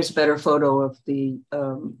 Here's a better photo of the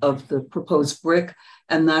proposed brick,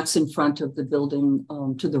 and that's in front of the building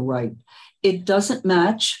to the right. It doesn't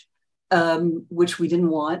match, which we didn't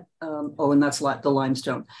want. And that's the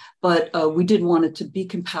limestone, but we did want it to be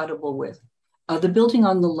compatible with. The building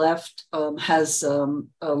on the left has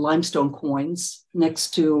limestone coins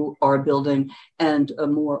next to our building and a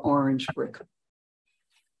more orange brick.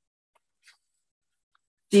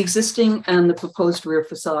 The existing and the proposed rear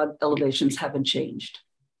facade elevations haven't changed.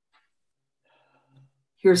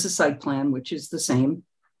 Here's the site plan, which is the same.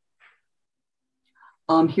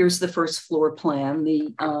 Here's the first floor plan.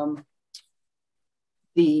 The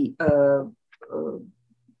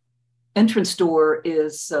entrance door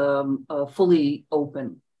is fully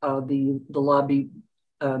open. The lobby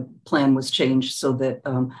plan was changed so that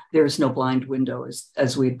there is no blind window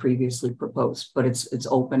as we had previously proposed, but it's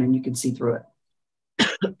open and you can see through it.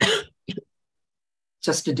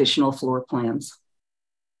 Just additional floor plans.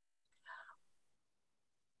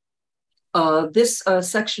 This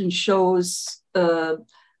section shows a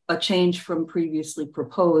change from previously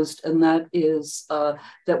proposed, and that is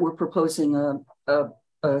that we're proposing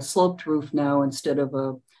a sloped roof now instead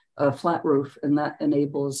of a flat roof, and that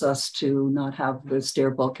enables us to not have the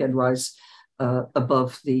stair bulkhead rise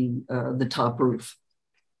above the top roof.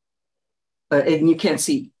 And you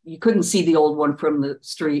couldn't see the old one from the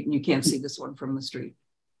street, and you can't see this one from the street.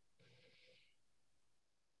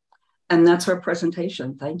 And that's our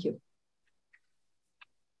presentation. Thank you.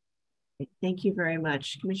 Thank you very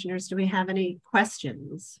much. Commissioners, do we have any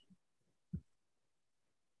questions?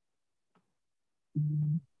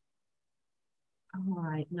 All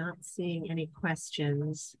right, not seeing any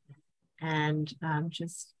questions. And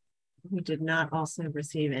we did not also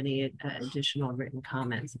receive any additional written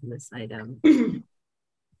comments on this item.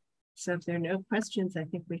 So if there are no questions, I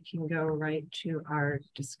think we can go right to our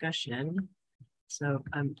discussion. So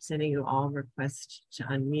I'm sending you all requests to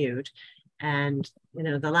unmute. And,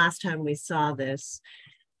 the last time we saw this,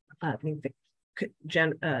 I think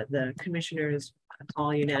the commissioners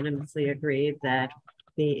all unanimously agreed that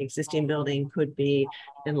the existing building could be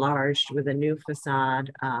enlarged with a new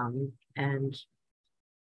facade and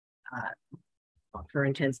for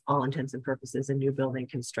all intents and purposes, a new building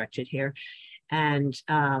constructed here. And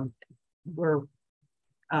we're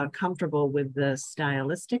comfortable with the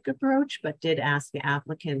stylistic approach, but did ask the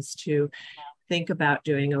applicants to think about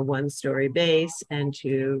doing a one-story base and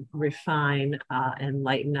to refine and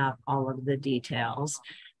lighten up all of the details,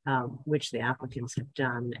 which the applicants have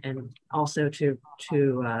done, and also to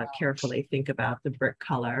carefully think about the brick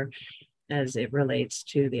color as it relates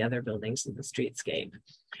to the other buildings in the streetscape.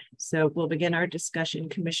 So we'll begin our discussion.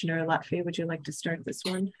 Commissioner Lutfi, would you like to start this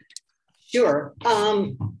one? Sure.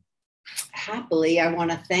 Happily, I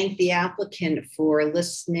want to thank the applicant for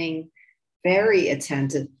listening very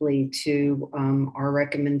attentively to our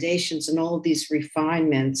recommendations, and all of these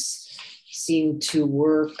refinements seem to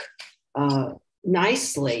work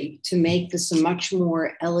nicely to make this a much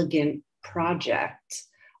more elegant project.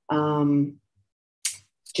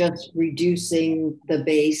 Just reducing the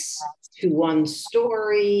base to one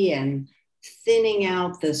story and thinning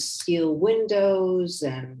out the steel windows,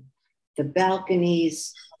 and the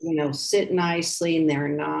balconies, you know, sit nicely and they're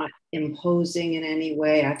not imposing in any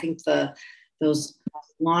way. I think those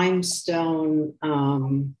limestone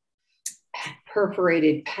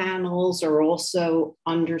perforated panels are also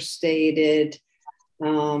understated.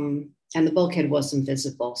 And the bulkhead wasn't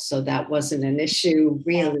visible, so that wasn't an issue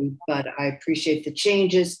really, but I appreciate the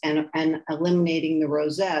changes and eliminating the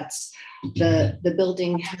rosettes. The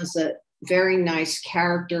building has a very nice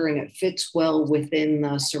character, and it fits well within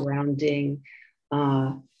the surrounding,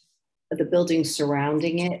 the building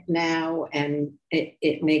surrounding it now, and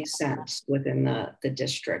it makes sense within the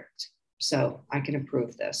district. So I can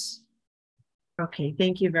approve this. Okay,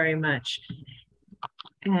 thank you very much.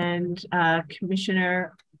 And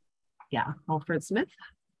Commissioner, Alfred Smith.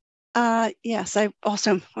 Yes, I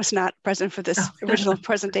also was not present for this original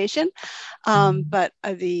presentation, but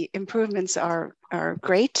the improvements are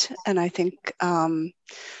great. And I think, you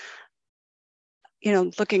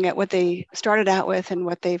know, looking at what they started out with and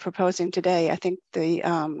what they're proposing today, I think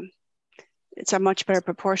it's a much better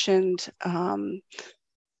proportioned,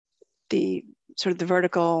 the sort of the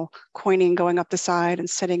vertical coining going up the side and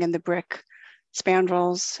sitting in the brick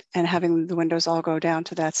spandrels and having the windows all go down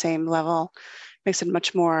to that same level makes it a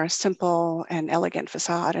much more simple and elegant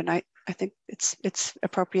facade. And I think it's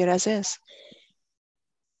appropriate as is.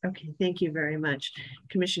 Okay, thank you very much.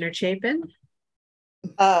 Commissioner Chapin?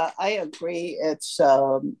 I agree. I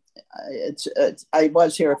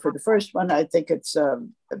was here for the first one. I think it's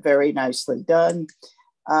very nicely done.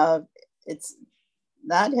 It's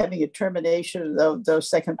not having a termination of those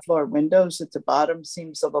second floor windows at the bottom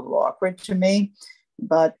seems a little awkward to me,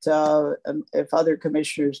 but if other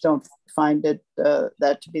commissioners don't find it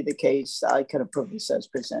that to be the case, I can approve this as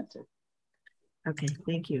presented. Okay,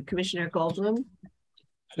 thank you. Commissioner Goldblum?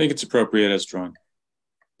 I think it's appropriate as drawn.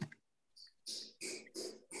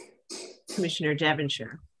 Commissioner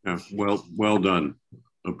Devonshire? Yeah, well done,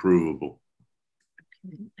 approvable.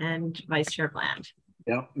 Okay. And Vice Chair Bland?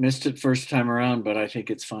 Yeah, missed it first time around, but I think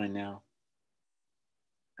it's fine now.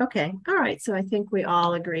 Okay, all right. So I think we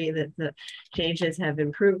all agree that the changes have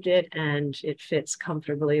improved it and it fits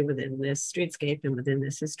comfortably within this streetscape and within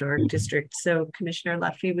this historic district. So Commissioner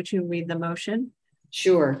Lutfi, would you read the motion?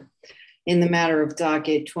 Sure. In the matter of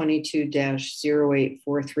docket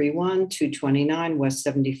 22-08431, 229 West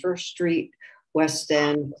 71st Street, West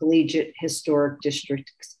End Collegiate Historic District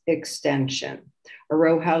Extension. A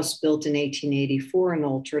row house built in 1884 and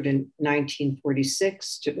altered in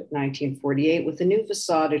 1946 to 1948 with a new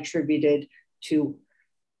facade attributed to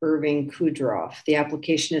Irving Kudroff. The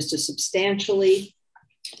application is to substantially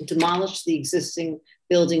demolish the existing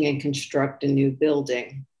building and construct a new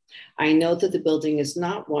building. I note that the building is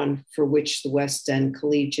not one for which the West End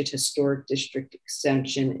Collegiate Historic District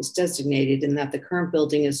Extension is designated, and that the current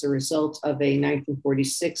building is the result of a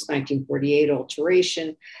 1946-1948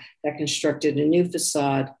 alteration that constructed a new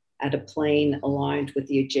facade at a plane aligned with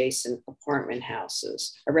the adjacent apartment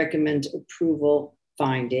houses. I recommend approval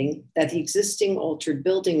finding that the existing altered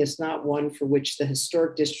building is not one for which the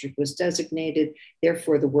historic district was designated.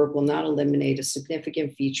 Therefore, the work will not eliminate a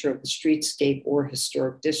significant feature of the streetscape or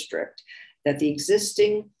historic district. That the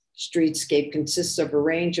existing streetscape consists of a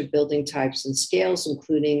range of building types and scales,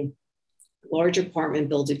 including large apartment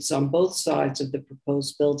buildings on both sides of the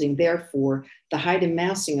proposed building. Therefore, the height and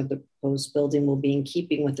massing of the proposed building will be in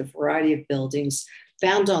keeping with the variety of buildings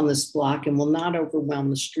found on this block and will not overwhelm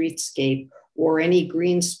the streetscape or any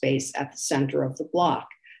green space at the center of the block.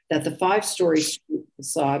 That the 5-story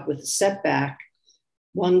facade with a setback,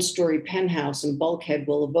 1-story penthouse and bulkhead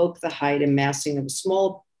will evoke the height and massing of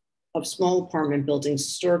small apartment buildings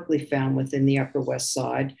historically found within the Upper West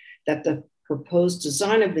Side. That the proposed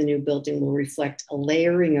design of the new building will reflect a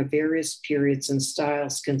layering of various periods and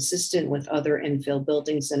styles consistent with other infill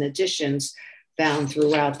buildings and additions found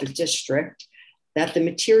throughout the district, that the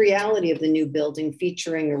materiality of the new building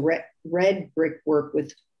featuring a red brickwork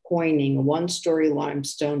with pointing, a one-story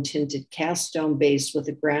limestone tinted cast stone base with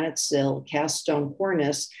a granite sill, cast stone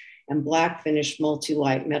cornice, and black finished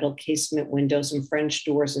multi-light metal casement windows and French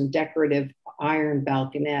doors and decorative iron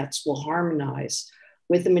balconettes will harmonize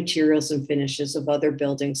with the materials and finishes of other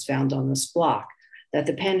buildings found on this block, that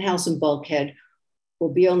the penthouse and bulkhead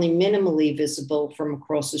will be only minimally visible from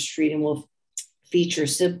across the street and will feature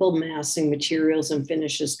simple massing materials and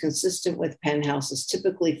finishes consistent with penthouses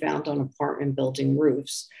typically found on apartment building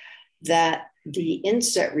roofs, that the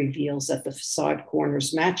inset reveals at the facade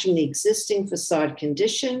corners matching the existing facade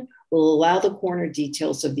condition will allow the corner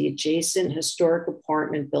details of the adjacent historic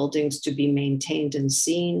apartment buildings to be maintained and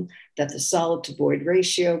seen, that the solid to void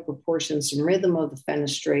ratio, proportions, and rhythm of the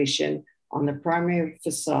fenestration on the primary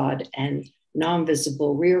facade and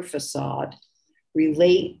non-visible rear facade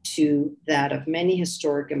relate to that of many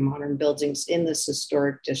historic and modern buildings in this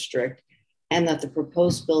historic district, and that the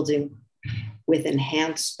proposed building with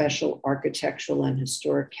enhanced special architectural and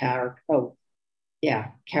historic character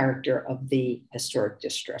of the historic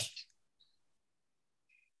district.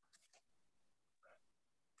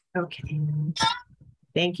 Okay.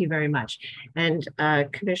 Thank you very much. And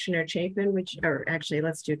Commissioner Chapin,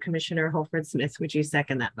 let's do Commissioner Holford Smith. Would you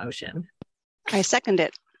second that motion? I second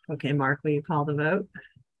it. Okay, Mark, will you call the vote?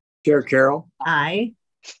 Chair Carroll. Aye.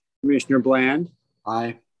 Commissioner Bland.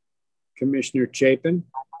 Aye. Commissioner Chapin.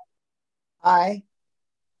 Aye.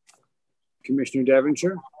 Commissioner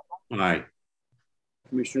Devonshire. Aye.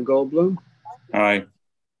 Commissioner Goldblum. Aye.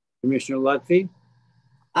 Commissioner Lutfi.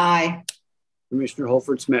 Aye. Commissioner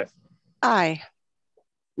Holford Smith. Aye.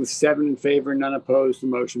 With 7 in favor, none opposed, the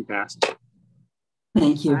motion passes.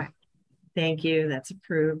 Thank you. Right. Thank you. That's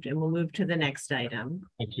approved. And we'll move to the next item.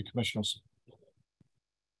 Thank you, Commissioners.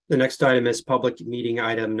 The next item is public meeting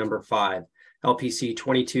item number 5, LPC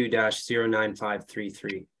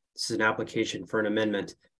 22-09533. This is an application for an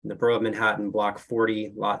amendment in the Borough of Manhattan, Block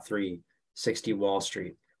 40, Lot 3, 60 Wall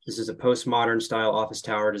Street. This is a postmodern style office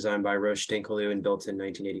tower designed by Roche Dinkeloo and built in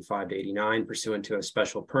 1985 to 89 pursuant to a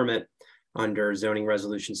special permit under zoning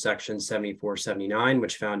resolution section 7479,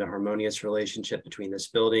 which found a harmonious relationship between this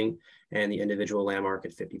building and the individual landmark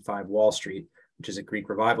at 55 Wall Street, which is a Greek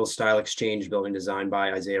revival style exchange building designed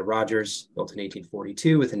by Isaiah Rogers, built in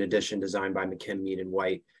 1842, with an addition designed by McKim, Mead and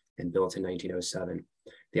White and built in 1907.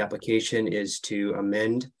 The application is to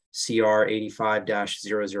amend CR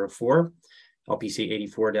 85-004, LPC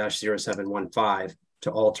 84-0715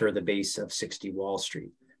 to alter the base of 60 Wall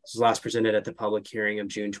Street. This was last presented at the public hearing of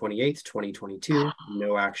June 28th, 2022.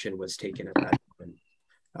 No action was taken at that time.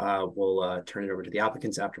 We'll turn it over to the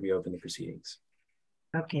applicants after we open the proceedings.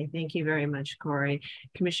 Okay, thank you very much, Corey.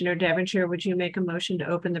 Commissioner Devonshire, would you make a motion to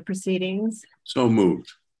open the proceedings? So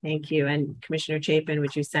moved. Thank you. And Commissioner Chapin,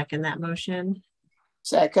 would you second that motion?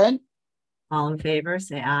 Second. All in favor,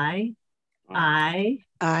 say aye. Aye.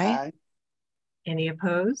 Aye. Any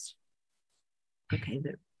opposed? Okay,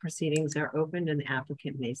 the proceedings are opened and the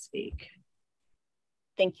applicant may speak.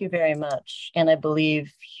 Thank you very much. And I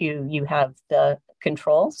believe, Hugh, you have the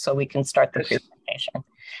control, so we can start the presentation.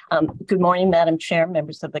 Good morning, Madam Chair,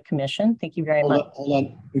 members of the Commission. Thank you very much. Hold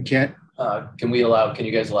on, we can't. Can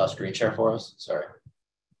you guys allow screen share for us? Sorry.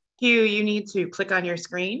 Hugh, you need to click on your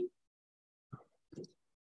screen.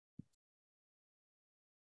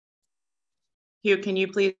 Hugh, can you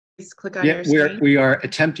please click on your screen? We are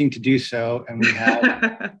attempting to do so, and we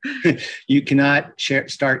have. You cannot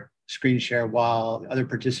start screen share while the other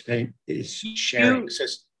participant is sharing.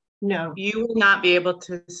 No, you will not be able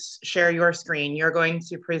to share your screen. You're going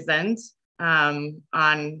to present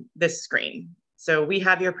on this screen. So we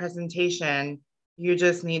have your presentation. You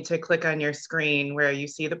just need to click on your screen where you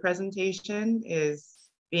see the presentation is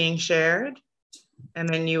being shared, and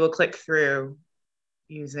then you will click through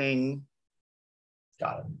using.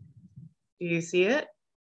 Got it. Do you see it?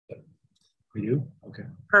 We do? Okay.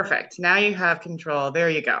 Perfect. Now you have control. There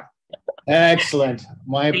you go. Excellent.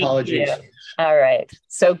 My apologies. All right.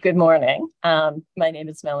 So good morning. My name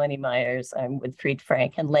is Melanie Myers. I'm with Fried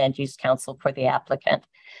Frank and Land Use Counsel for the applicant.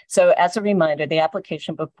 So as a reminder, the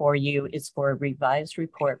application before you is for a revised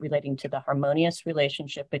report relating to the harmonious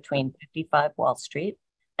relationship between 55 Wall Street,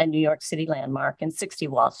 a New York City landmark, and 60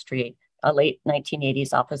 Wall Street, a late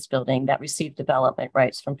 1980s office building that received development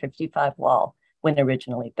rights from 55 Wall when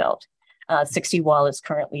originally built. 60 Wall is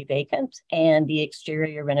currently vacant, and the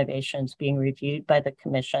exterior renovations being reviewed by the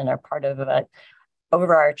Commission are part of a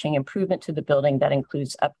overarching improvement to the building that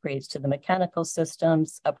includes upgrades to the mechanical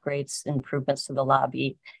systems, upgrades, improvements to the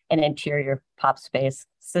lobby and interior pop spaces,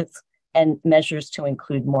 and measures to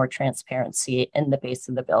include more transparency in the base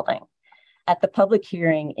of the building. At the public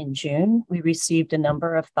hearing in June, we received a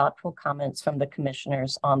number of thoughtful comments from the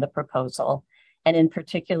commissioners on the proposal, and in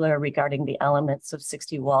particular regarding the elements of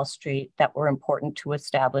 60 Wall Street that were important to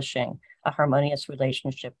establishing a harmonious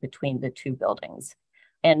relationship between the two buildings.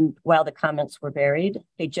 And while the comments were varied,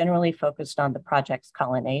 they generally focused on the project's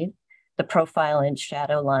colonnade, the profile and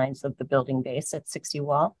shadow lines of the building base at 60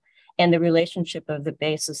 Wall, and the relationship of the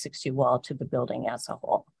base of 60 Wall to the building as a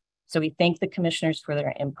whole. So we thank the commissioners for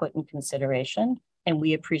their input and consideration, and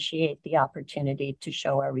we appreciate the opportunity to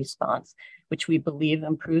show our response, which we believe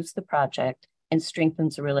improves the project and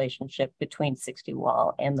strengthens the relationship between 60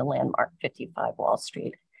 Wall and the landmark 55 Wall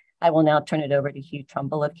Street. I will now turn it over to Hugh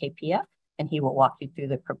Trumbull of KPF, and he will walk you through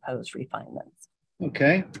the proposed refinements.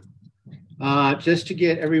 Okay. Just to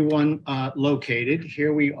get everyone located,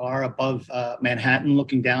 here we are above Manhattan,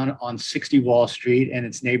 looking down on 60 Wall Street and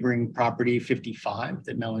its neighboring property 55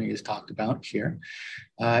 that Melanie has talked about here.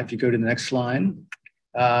 If you go to the next slide,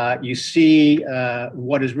 you see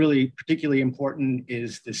what is really particularly important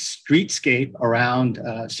is the streetscape around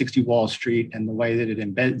 60 Wall Street and the way that it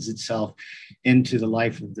embeds itself into the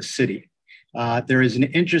life of the city. There is an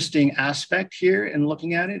interesting aspect here in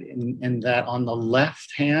looking at it, in that on the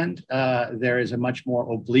left hand, there is a much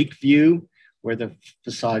more oblique view where the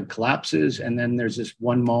facade collapses. And then there's this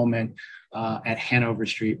one moment at Hanover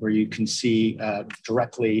Street where you can see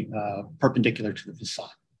directly perpendicular to the facade.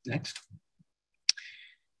 Next.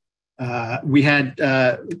 We had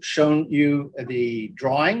shown you the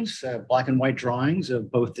drawings, black and white drawings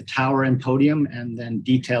of both the tower and podium, and then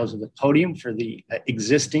details of the podium for the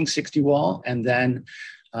existing 60 Wall. And then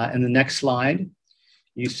in the next slide,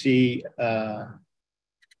 you see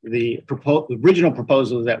the original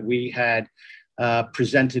proposal that we had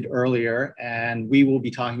presented earlier, and we will be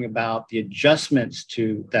talking about the adjustments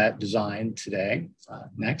to that design today.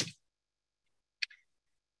 Next.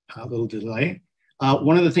 A little delay.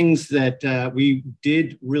 One of the things that we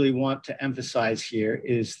did really want to emphasize here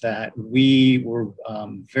is that we were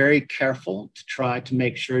very careful to try to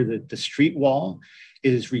make sure that the street wall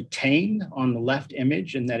is retained on the left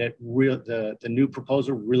image, and that the new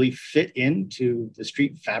proposal really fit into the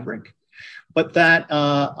street fabric. But that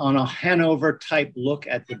on a Hanover type look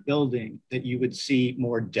at the building, that you would see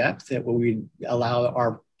more depth, that we allow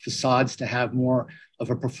our facades to have more of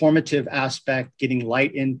a performative aspect, getting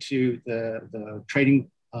light into the trading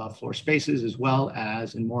floor spaces, as well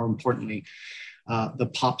as, and more importantly, the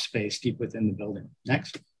pop space deep within the building.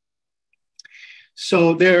 Next.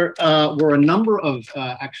 So there were a number of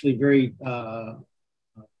actually very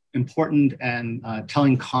important and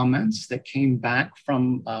telling comments that came back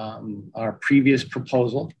from our previous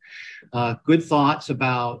proposal. Good thoughts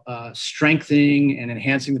about strengthening and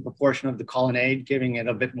enhancing the proportion of the colonnade, giving it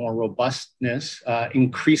a bit more robustness,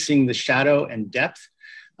 increasing the shadow and depth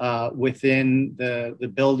within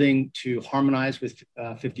the building to harmonize with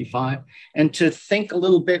 55, and to think a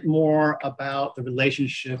little bit more about the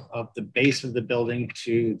relationship of the base of the building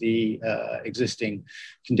to the existing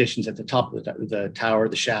conditions at the top of the tower,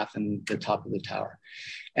 the shaft, and the top of the tower.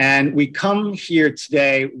 And we come here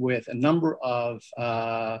today with a number of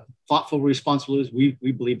thoughtful responses. We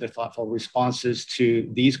believe they're thoughtful responses to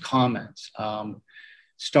these comments.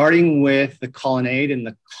 Starting with the colonnade and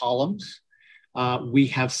the columns, we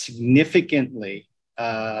have significantly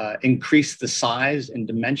increased the size and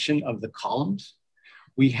dimension of the columns.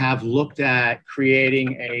 We have looked at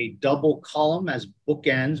creating a double column as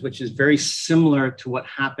bookends, which is very similar to what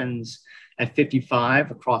happens at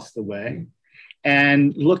 55 across the way.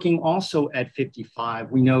 And looking also at 55,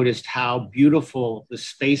 we noticed how beautiful the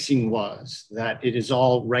spacing was, that it is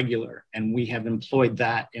all regular. And we have employed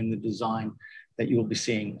that in the design that you will be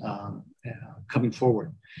seeing coming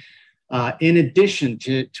forward. In addition,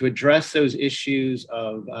 to address those issues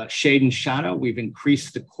of shade and shadow, we've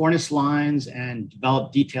increased the cornice lines and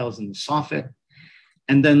developed details in the soffit.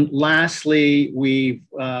 And then lastly, we've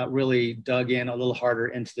really dug in a little harder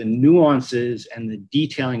into the nuances and the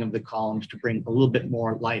detailing of the columns to bring a little bit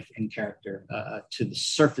more life and character to the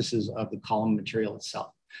surfaces of the column material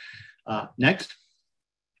itself. Next.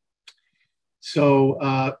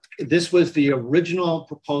 So this was the original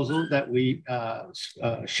proposal that we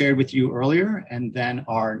shared with you earlier, and then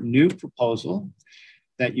our new proposal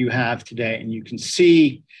that you have today. And you can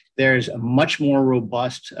see there's a much more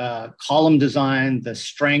robust column design. The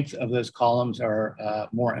strength of those columns are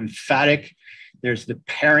more emphatic. There's the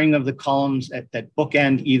pairing of the columns at that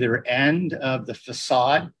bookend either end of the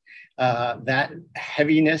facade that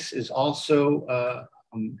heaviness is also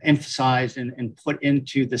emphasized and put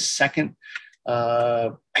into the second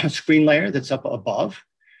screen layer that's up above.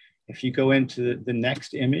 If you go into the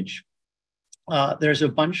next image, there's a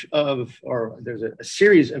bunch of, or there's a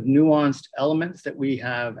series of nuanced elements that we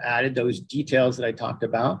have added, those details that I talked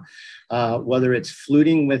about, whether it's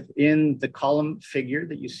fluting within the column figure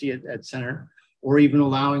that you see at center, or even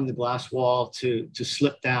allowing the glass wall to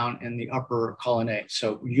slip down in the upper colonnade.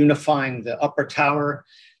 So unifying the upper tower,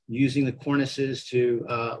 using the cornices to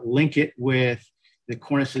link it with the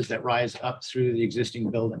cornices that rise up through the existing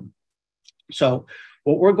building. So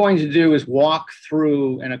what we're going to do is walk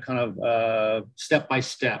through in a kind of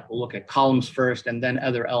step-by-step. We'll look at columns first and then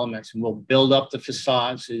other elements, and we'll build up the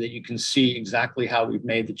facade so that you can see exactly how we've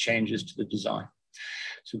made the changes to the design.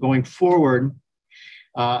 So going forward,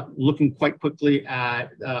 looking quite quickly at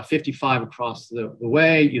 55 across the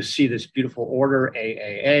way, you see this beautiful order,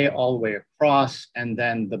 AAA, all the way across, and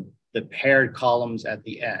then the paired columns at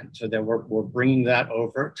the end. So then we're bringing that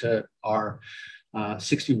over to our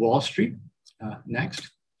 60 Wall Street.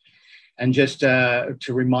 Next. And just to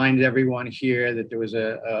remind everyone here that there was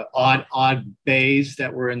a odd bays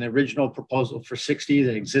that were in the original proposal for 60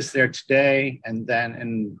 that exists there today. And then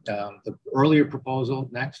in the earlier proposal,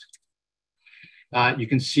 next. You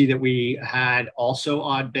can see that we had also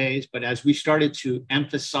odd bays, but as we started to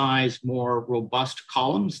emphasize more robust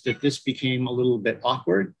columns, that this became a little bit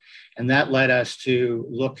awkward. And that led us to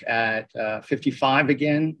look at 55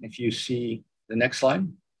 again. If you see the next slide.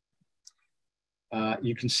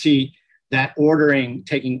 You can see that ordering,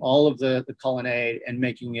 taking all of the colonnade and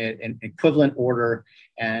making it an equivalent order,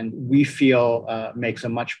 and we feel makes a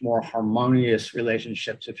much more harmonious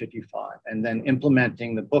relationship to 55. And then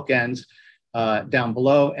implementing the bookends down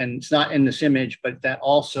below, and it's not in this image, but that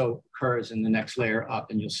also occurs in the next layer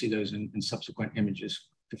up, and you'll see those in subsequent images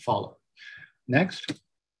to follow. Next.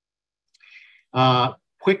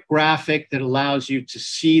 Quick graphic that allows you to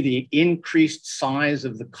see the increased size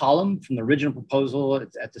of the column from the original proposal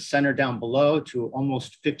at the center down below to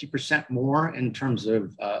almost 50% more in terms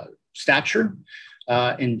of stature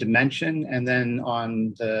in dimension, and then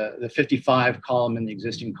on the 55 column and the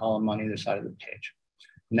existing column on either side of the page.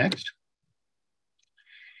 Next.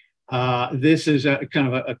 This is a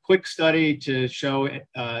kind of a quick study to show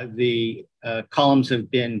the columns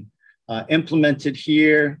have been implemented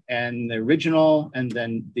here and the original, and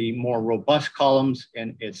then the more robust columns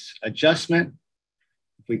and its adjustment.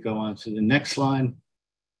 If we go on to the next slide.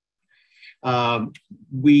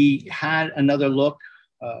 We had another look,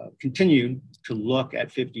 continued to look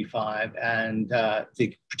at 55 and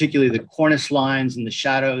particularly the cornice lines and the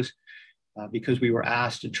shadows, because we were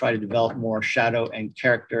asked to try to develop more shadow and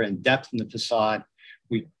character and depth in the facade.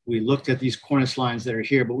 We looked at these cornice lines that are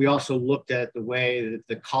here, but we also looked at the way that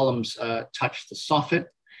the columns touch the soffit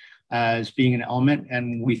as being an element,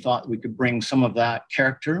 and we thought we could bring some of that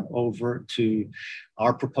character over to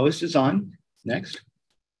our proposed design. Next.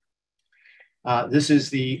 This is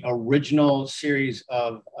the original series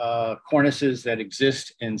of cornices that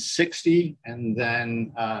exist in 60, and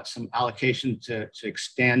then some allocation to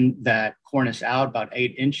extend that cornice out about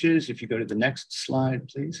 8 inches. If you go to the next slide,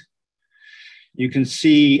 please. You can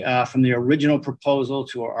see from the original proposal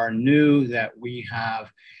to our new that we have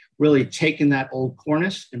really taken that old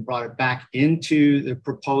cornice and brought it back into the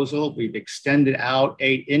proposal. We've extended out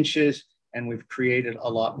 8 inches and we've created a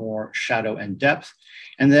lot more shadow and depth.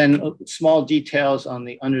 And then small details on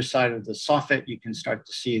the underside of the soffit, you can start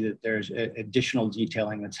to see that there's additional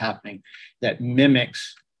detailing that's happening that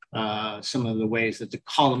mimics some of the ways that the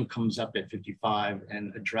column comes up at 55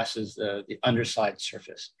 and addresses the underside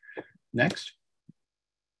surface. Next.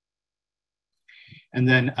 And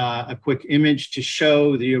then a quick image to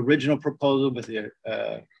show the original proposal with the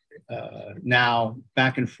now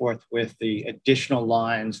back and forth with the additional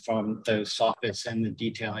lines from those soffits and the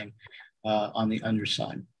detailing on the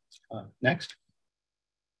underside. Next.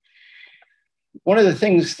 One of the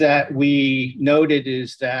things that we noted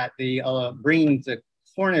is that the bringing the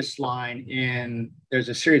cornice line in, there's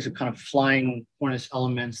a series of kind of flying cornice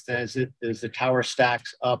elements as the tower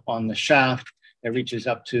stacks up on the shaft. It reaches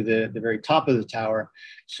up to the very top of the tower.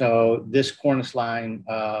 So this cornice line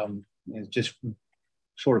is just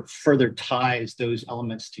sort of further ties those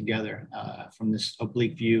elements together from this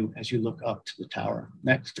oblique view as you look up to the tower.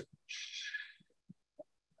 Next.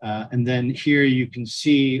 And then here you can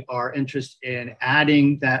see our interest in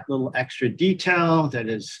adding that little extra detail that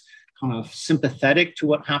is kind of sympathetic to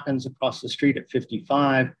what happens across the street at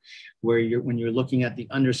 55, where when you're looking at the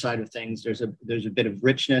underside of things, there's a bit of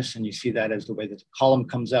richness, and you see that as the way that the column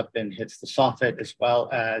comes up and hits the soffit, as well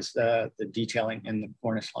as the detailing in the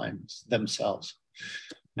cornice lines themselves.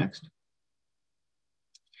 Next.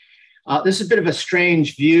 This is a bit of a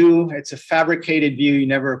strange view. It's a fabricated view. You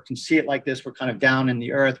never can see it like this. We're kind of down in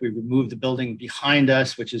the earth. We removed the building behind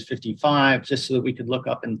us, which is 55, just so that we could look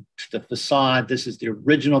up into the facade. This is the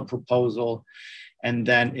original proposal. And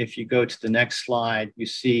then if you go to the next slide, you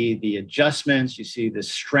see the adjustments, you see the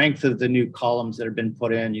strength of the new columns that have been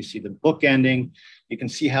put in, you see the bookending. You can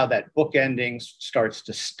see how that bookending starts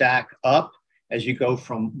to stack up as you go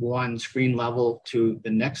from one screen level to the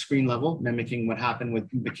next screen level, mimicking what happened with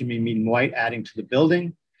the community meeting white, adding to the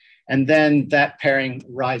building. And then that pairing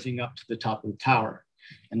rising up to the top of the tower.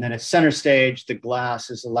 And then at center stage, the glass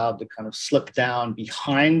is allowed to kind of slip down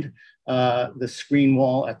behind the screen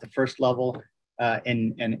wall at the first level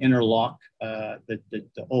and interlock the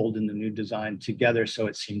old and the new design together so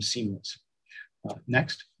it seems seamless.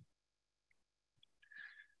 Next.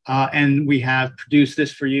 And we have produced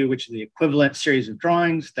this for you, which is the equivalent series of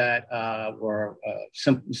drawings that were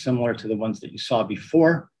similar to the ones that you saw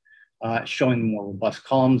before, showing the more robust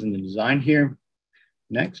columns in the design here.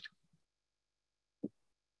 Next.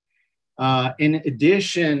 In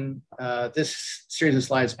addition, this series of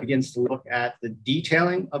slides begins to look at the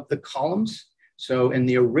detailing of the columns. So in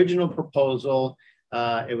the original proposal,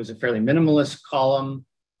 it was a fairly minimalist column.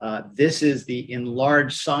 This is the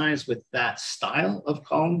enlarged size with that style of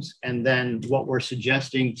columns. And then what we're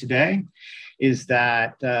suggesting today is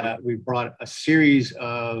that we brought a series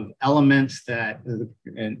of elements that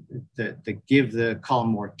give the column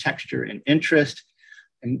more texture and interest,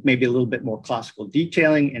 and maybe a little bit more classical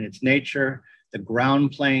detailing in its nature. The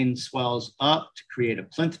ground plane swells up to create a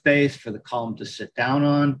plinth base for the column to sit down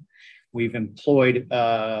on. We've employed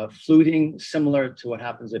fluting similar to what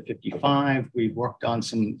happens at 55. We've worked on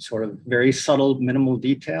some sort of very subtle minimal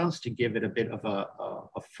details to give it a bit of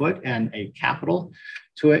a foot and a capital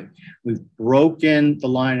to it. We've broken the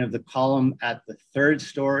line of the column at the third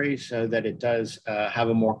story so that it does have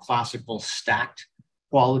a more classical stacked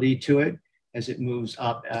quality to it as it moves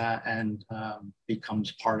up and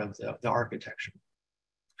becomes part of the architecture.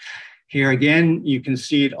 Here again, you can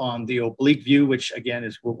see it on the oblique view, which again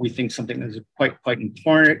is what we think something that is quite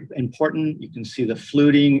important. You can see the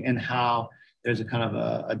fluting and how there's a kind of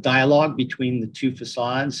a dialogue between the two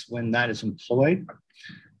facades when that is employed.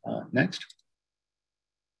 Next.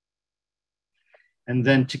 And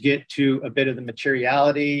then to get to a bit of the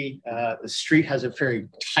materiality, the street has a very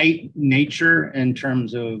tight nature in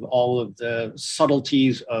terms of all of the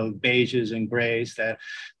subtleties of beiges and grays that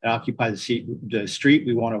occupy the street.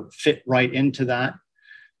 We want to fit right into that.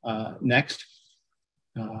 Next.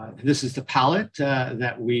 This is the palette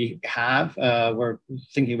that we have. We're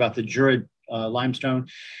thinking about the Jura limestone,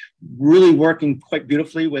 really working quite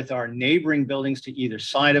beautifully with our neighboring buildings to either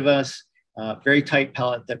side of us. Very tight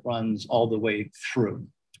palette that runs all the way through.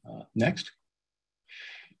 Next.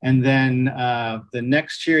 And then the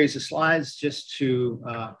next series of slides, just to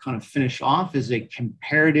kind of finish off, is a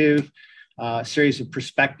comparative series of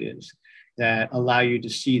perspectives that allow you to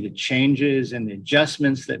see the changes and the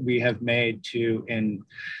adjustments that we have made to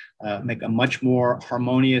make a much more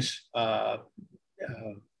harmonious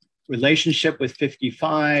relationship with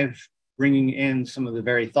 55, bringing in some of the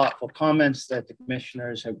very thoughtful comments that the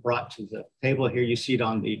commissioners have brought to the table. Here you see it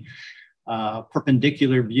on the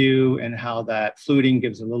perpendicular view and how that fluting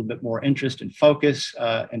gives a little bit more interest and focus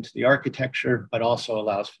into the architecture, but also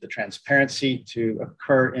allows for the transparency to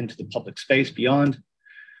occur into the public space beyond.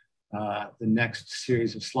 The next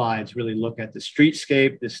series of slides really look at the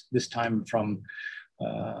streetscape, this time from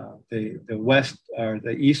the west or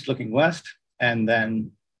the east looking west, and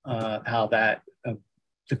then how that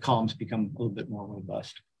the columns become a little bit more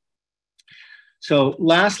robust. So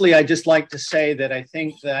lastly, I'd just like to say that I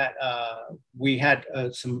think that we had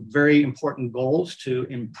some very important goals to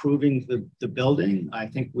improving the building. I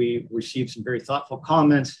think we received some very thoughtful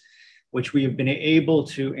comments, which we have been able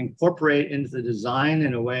to incorporate into the design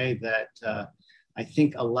in a way that I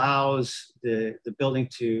think allows the building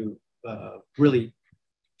to really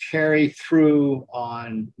carry through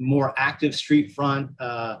on more active street front,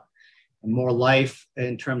 and more life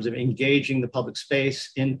in terms of engaging the public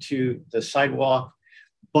space into the sidewalk,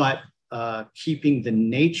 but keeping the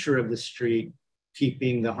nature of the street,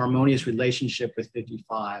 keeping the harmonious relationship with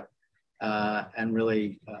 55, and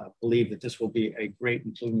really believe that this will be a great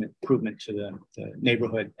improvement to the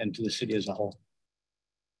neighborhood and to the city as a whole.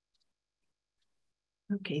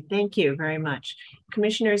 Okay, thank you very much.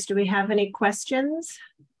 Commissioners, do we have any questions?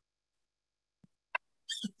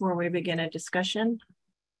 before we begin a discussion?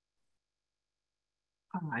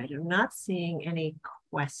 All right, I'm not seeing any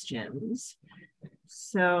questions.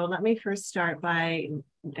 So let me first start by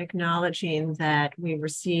acknowledging that we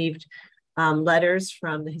received letters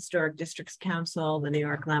from the Historic Districts Council, the New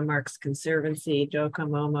York Landmarks Conservancy,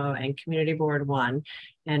 DOCOMOMO, and Community Board 1,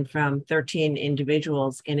 and from 13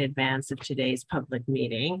 individuals in advance of today's public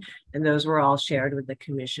meeting. And those were all shared with the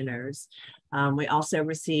commissioners. We also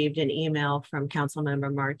received an email from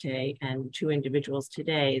Councilmember Marte and 2 individuals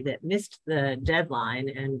today that missed the deadline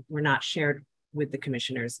and were not shared with the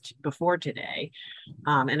commissioners before today.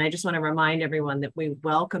 And I just want to remind everyone that we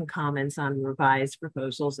welcome comments on revised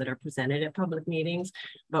proposals that are presented at public meetings,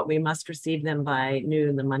 but we must receive them by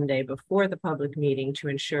noon the Monday before the public meeting to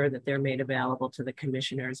ensure that they're made available to the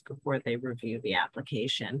commissioners before they review the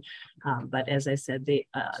application. But as I said, the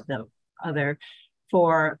other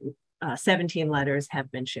 17 letters have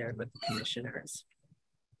been shared with the commissioners.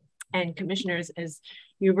 And commissioners, as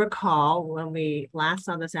you recall, when we last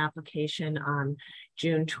saw this application on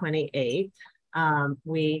June 28th,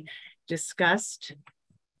 we discussed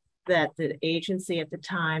that the agency at the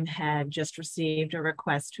time had just received a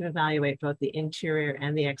request to evaluate both the interior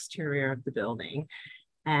and the exterior of the building.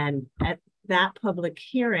 And at that public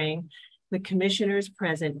hearing, the commissioners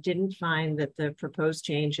present didn't find that the proposed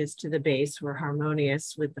changes to the base were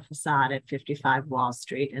harmonious with the facade at 55 Wall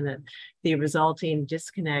Street, and that the resulting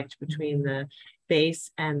disconnect between the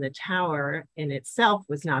base and the tower in itself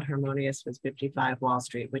was not harmonious with 55 Wall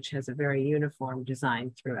Street, which has a very uniform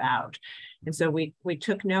design throughout. And so we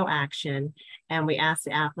took no action, and we asked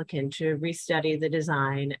the applicant to restudy the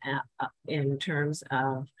design in terms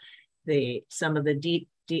of some of the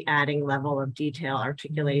adding level of detail,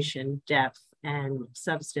 articulation, depth, and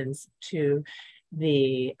substance to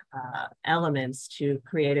the elements to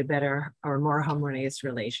create a better or more harmonious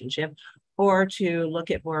relationship, or to look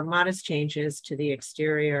at more modest changes to the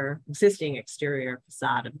existing exterior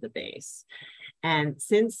facade of the base. And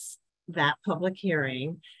since that public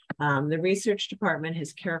hearing, the research department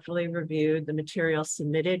has carefully reviewed the material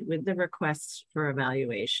submitted with the requests for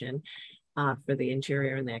evaluation for the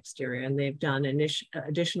interior and the exterior, and they've done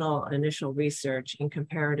additional initial research and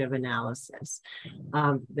comparative analysis.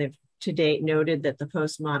 They've to date noted that the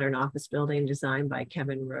postmodern office building designed by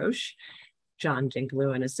Kevin Roche, John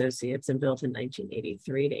Dinklew and Associates, and built in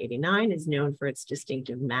 1983 to 89, is known for its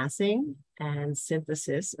distinctive massing and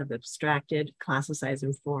synthesis of abstracted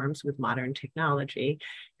classicizing forms with modern technology,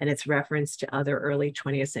 and its reference to other early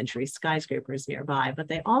 20th century skyscrapers nearby. But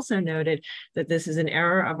they also noted that this is an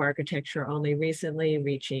era of architecture only recently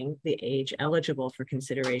reaching the age eligible for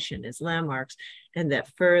consideration as landmarks, and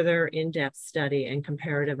that further in-depth study and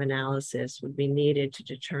comparative analysis would be needed to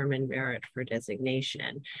determine merit for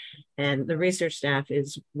designation. And the research staff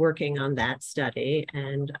is working on that study,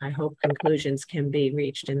 and I hope conclusions can be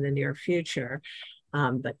reached in the near future.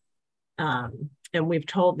 And we've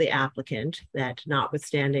told the applicant that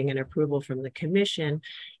notwithstanding an approval from the commission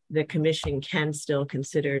can still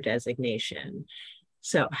consider designation.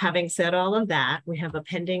 So having said all of that, we have a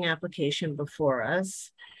pending application before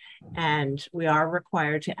us, and we are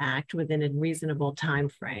required to act within a reasonable time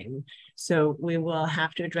frame. So we will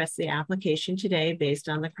have to address the application today based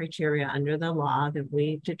on the criteria under the law that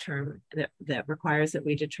we determine that requires that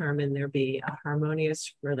we determine there be a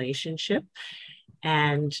harmonious relationship.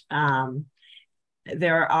 And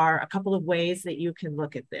there are a couple of ways that you can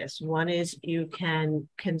look at this. One is you can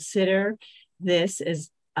consider this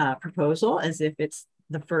as a proposal as if it's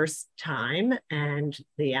the first time and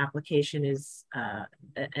the application is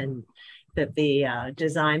and that the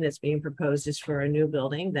design that's being proposed is for a new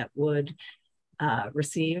building that would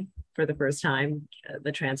receive for the first time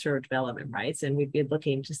the transfer of development rights, and we'd be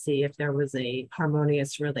looking to see if there was a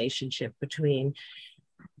harmonious relationship between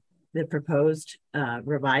the proposed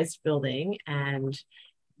revised building and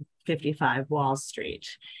 55 Wall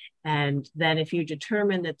Street. And then if you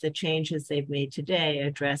determine that the changes they've made today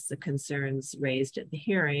address the concerns raised at the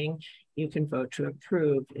hearing, you can vote to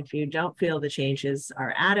approve. If you don't feel the changes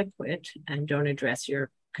are adequate and don't address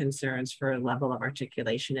your concerns for a level of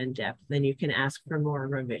articulation and depth, then you can ask for more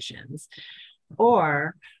revisions.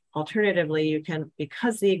 Or alternatively, you can,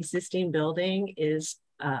 because the existing building is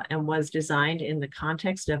and was designed in the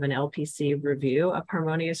context of an LPC review of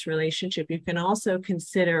harmonious relationship, you can also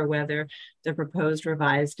consider whether the proposed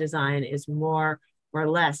revised design is more or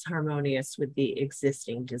less harmonious with the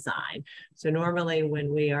existing design. So normally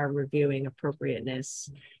when we are reviewing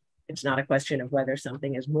appropriateness, it's not a question of whether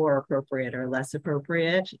something is more appropriate or less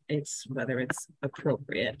appropriate, it's whether it's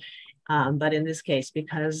appropriate. But in this case,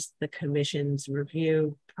 because the commission's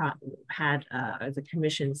review had, the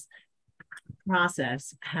commission's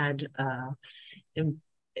process had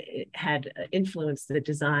influenced the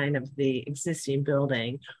design of the existing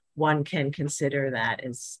building, one can consider that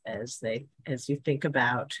as you think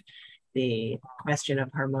about the question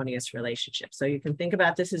of harmonious relationships. So you can think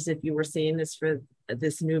about this as if you were seeing this for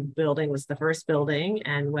this new building was the first building,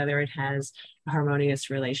 and whether it has a harmonious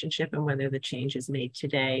relationship and whether the changes made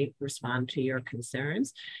today respond to your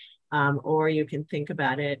concerns. Or you can think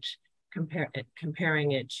about it,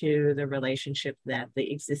 comparing it to the relationship that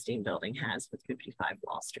the existing building has with 55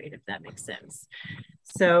 Wall Street, if that makes sense.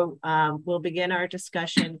 So we'll begin our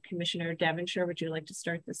discussion. Commissioner Devonshire, would you like to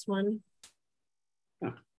start this one?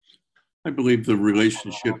 I believe the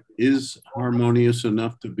relationship is harmonious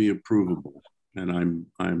enough to be approvable, and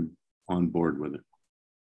I'm on board with it.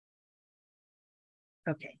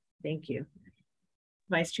 Okay, thank you.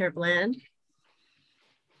 Vice Chair Bland.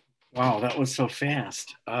 Wow, that was so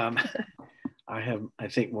fast. I have, I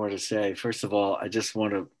think, more to say. First of all, I just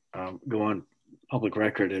want to go on public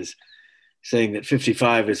record as saying that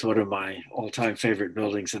 55 is one of my all-time favorite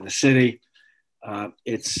buildings in the city.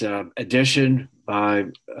 Its addition by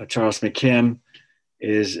Charles McKim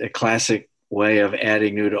is a classic way of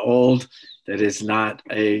adding new to old. That is not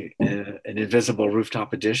an invisible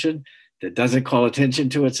rooftop addition that doesn't call attention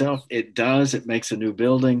to itself. It does. It makes a new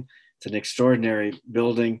building. It's an extraordinary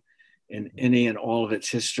building in any and all of its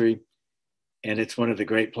history. And it's one of the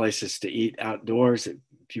great places to eat outdoors.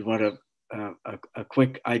 If you want a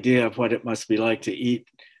quick idea of what it must be like to eat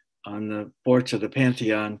on the porch of the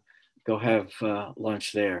Pantheon, go have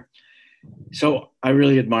lunch there. So I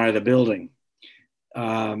really admire the building,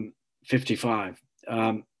 55.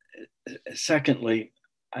 Secondly,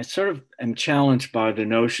 I sort of am challenged by the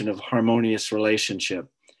notion of harmonious relationship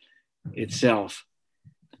itself.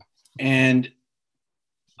 And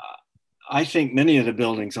I think many of the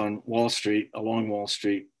buildings on Wall Street, along Wall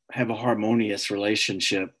Street, have a harmonious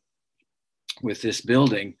relationship with this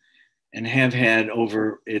building and have had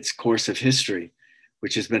over its course of history,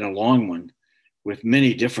 which has been a long one, with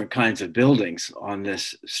many different kinds of buildings on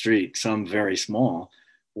this street, some very small.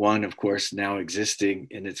 One, of course, now existing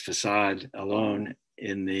in its facade alone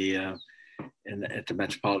at the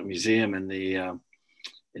Metropolitan Museum and in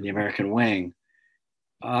the American Wing.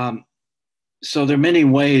 So there are many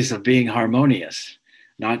ways of being harmonious,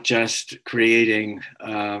 not just creating,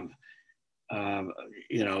 in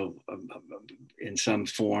some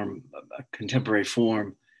form, a contemporary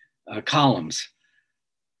form, columns.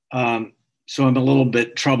 So I'm a little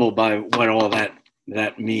bit troubled by what all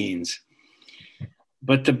that means.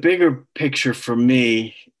 But the bigger picture for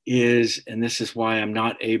me is, and this is why I'm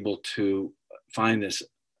not able to find this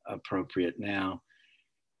appropriate now,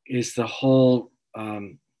 is the whole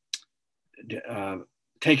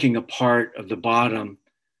taking apart of the bottom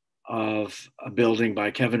of a building by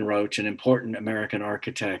Kevin Roach, an important American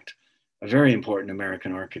architect, a very important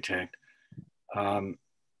American architect, and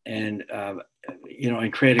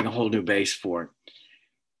creating a whole new base for it.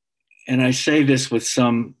 And I say this with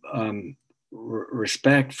some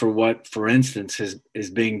respect for what, for instance, is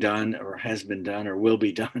being done or has been done or will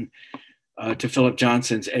be done to Philip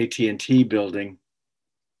Johnson's AT&T building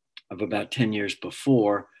of about 10 years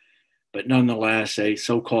before, but nonetheless a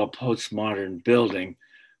so-called postmodern building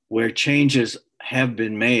where changes have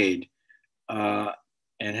been made and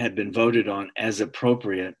have been voted on as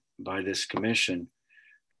appropriate by this commission.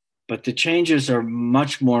 But the changes are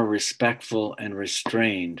much more respectful and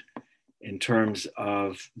restrained in terms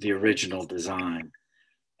of the original design.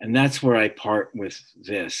 And that's where I part with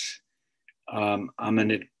this. I'm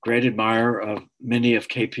a great admirer of many of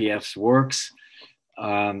KPF's works,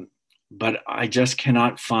 but I just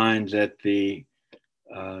cannot find that the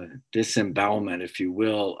disembowelment, if you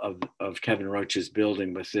will, of Kevin Roach's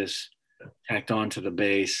building with this tacked onto the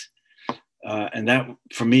base. And that,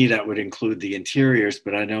 for me, that would include the interiors,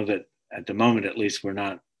 but I know that at the moment, at least, we're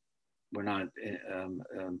not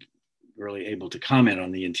really able to comment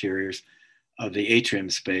on the interiors of the atrium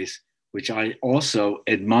space, which I also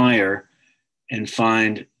admire and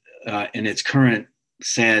find in its current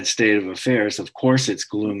sad state of affairs. Of course, it's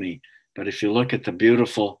gloomy, but if you look at the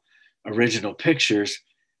beautiful original pictures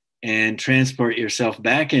and transport yourself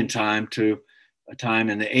back in time to a time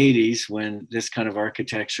in the 80s when this kind of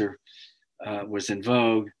architecture was in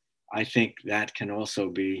vogue, I think that can also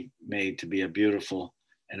be made to be a beautiful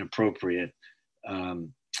and appropriate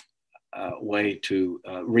way to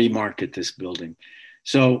remarket this building.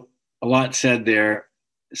 So a lot said there,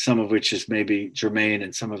 some of which is maybe germane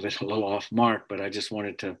and some of it a little off mark, but I just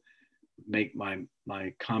wanted to make my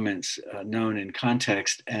comments known in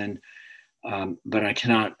context. And but I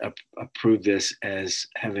cannot approve this as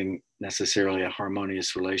having necessarily a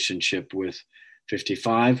harmonious relationship with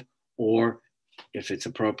 55, or if it's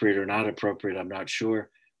appropriate or not appropriate, I'm not sure,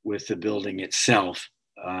 with the building itself,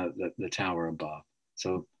 the tower above.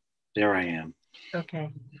 So there I am. Okay,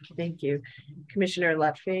 thank you. Commissioner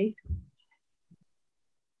Lutfi.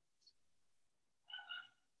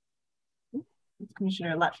 Is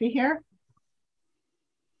Commissioner Lutfi here?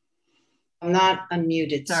 I'm not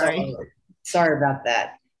unmuted. Sorry about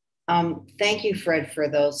that. Thank you, Fred, for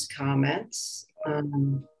those comments.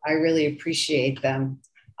 I really appreciate them.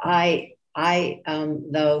 I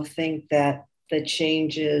though think that the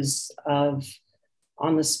changes on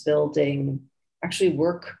this building actually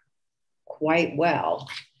work quite well.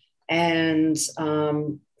 And,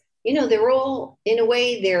 you know, they're all, in a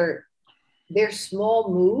way, they're small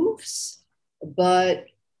moves, but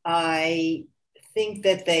I think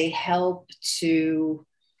that they help to,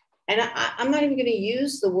 and I'm not even going to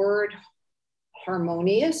use the word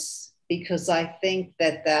harmonious, because I think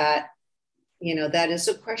that you know, that is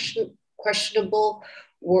a questionable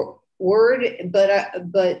word,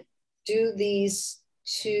 but do these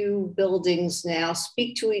two buildings now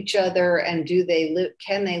speak to each other, and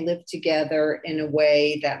can they live together in a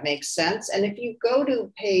way that makes sense? And if you go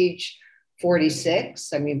to page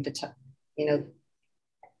 46, I mean, you know,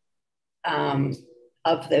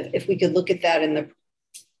 if we could look at that in the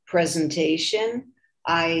presentation,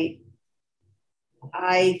 I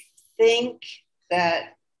think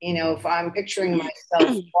that, you know, if I'm picturing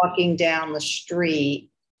myself walking down the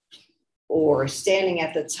street or standing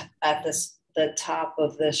at the top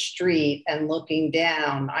of the street and looking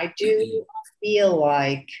down, I do feel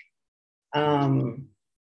like,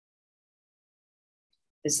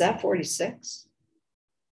 is that 46?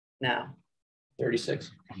 No.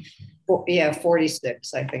 36? Yeah,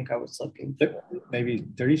 46, I think I was looking for. Maybe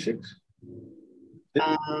 36?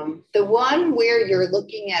 The one where you're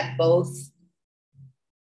looking at both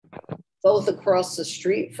across the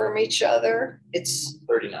street from each other, it's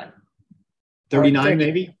 39. 39,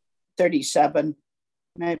 maybe? 37,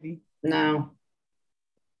 maybe. No.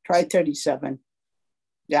 Try 37.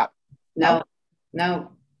 Yeah. No. The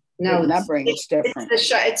numbering is different.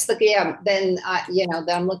 It's the yeah. Then you know,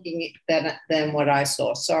 then I'm looking at than what I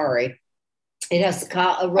saw. Sorry, it has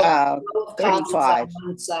a row of 35 on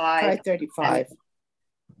one side. Try 35.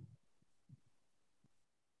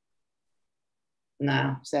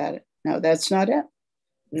 No, is that it? No, that's not it.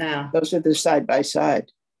 No, those are the side by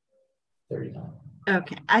side. 39.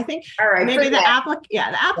 Okay, I think maybe the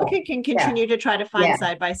applicant can continue to try to find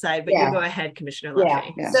side by side, but you go ahead, Commissioner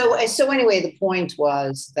Lutfi. Yeah. So anyway, the point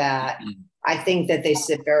was that I think that they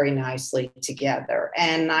sit very nicely together,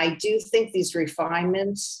 and I do think these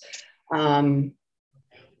refinements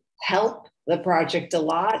help the project a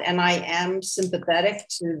lot. And I am sympathetic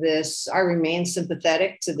to this. I remain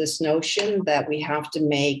sympathetic to this notion that we have to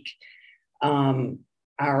make our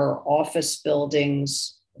office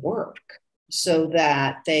buildings work so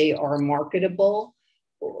that they are marketable,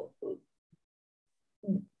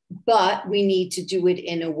 but we need to do it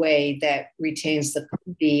in a way that retains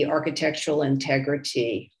the architectural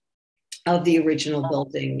integrity of the original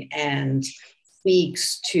building and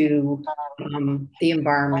speaks to the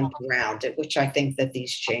environment around it, which I think that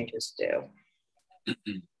these changes do.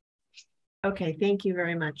 Okay, thank you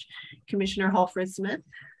very much. Commissioner Holford-Smith.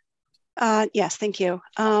 Yes, thank you.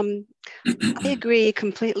 I agree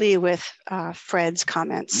completely with Fred's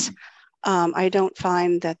comments. I don't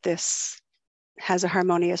find that this has a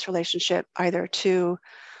harmonious relationship either to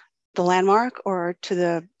the landmark or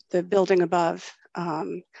to the building above.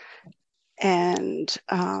 I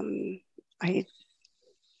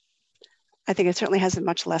think it certainly has a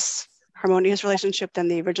much less harmonious relationship than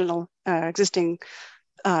the original existing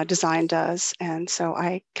design does. And so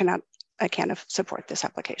I can't support this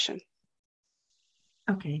application.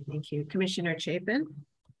 Okay, thank you. Commissioner Chapin.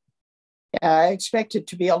 Yeah, I expected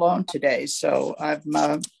to be alone today, so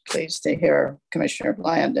I'm pleased to hear Commissioner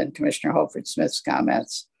Bland and Commissioner Holford-Smith's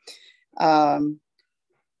comments.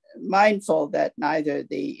 Mindful that neither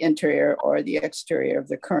the interior or the exterior of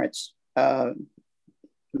the current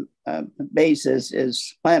bases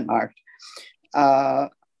is landmarked. I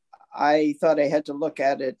thought I had to look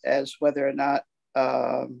at it as whether or not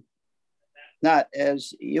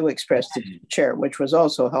as you expressed it, Chair, which was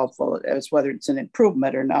also helpful, as whether it's an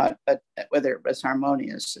improvement or not, but whether it was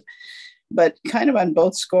harmonious. But kind of on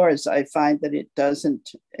both scores, I find that it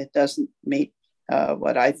doesn't meet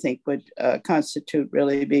what I think would constitute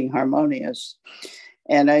really being harmonious.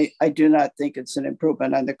 And I do not think it's an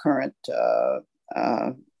improvement on the current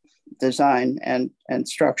design and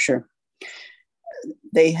structure.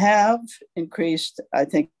 They have increased, I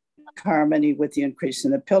think, harmony with the increase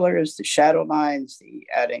in the pillars, the shadow lines, the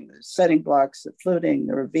adding the setting blocks, the fluting,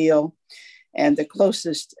 the reveal. And the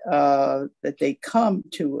closest that they come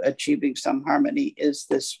to achieving some harmony is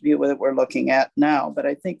this view that we're looking at now. But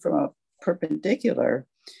I think from a perpendicular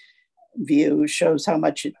view shows how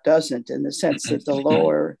much it doesn't, in the sense that the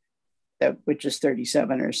lower, which is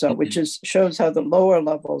 37 or so, shows how the lower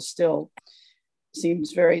level still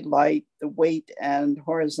seems very light. The weight and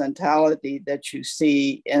horizontality that you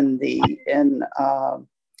see in the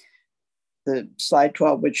slide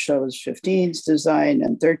 12, which shows 15's design,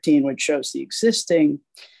 and 13, which shows the existing,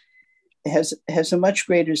 has a much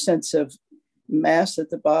greater sense of mass at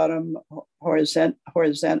the bottom,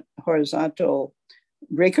 horizontal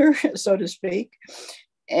rigor, so to speak.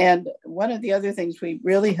 And one of the other things we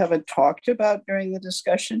really haven't talked about during the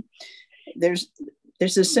discussion, there's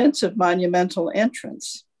a sense of monumental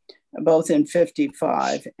entrance, both in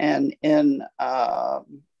 55 and in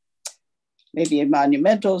maybe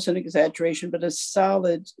monumental is an exaggeration, but a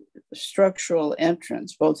solid structural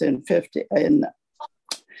entrance, both in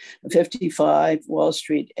 55 Wall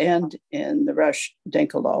Street and in the Rush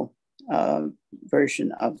Dinkelo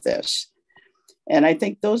version of this. And I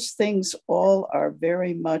think those things all are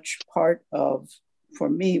very much part of, for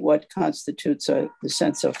me, what constitutes the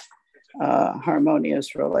sense of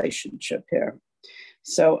harmonious relationship here.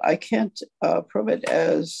 So I can't prove it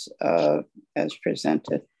as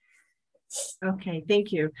presented. Okay,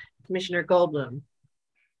 thank you. Commissioner Goldblum.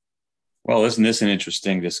 Well, isn't this an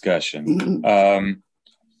interesting discussion?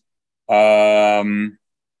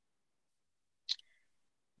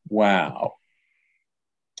 Wow.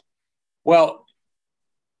 Well,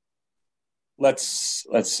 let's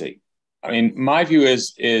see. I mean, my view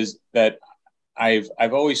is that I've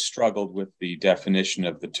always struggled with the definition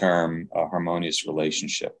of the term harmonious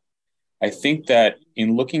relationship. I think that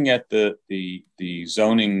in looking at the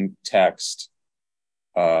zoning text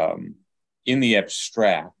in the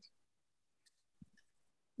abstract,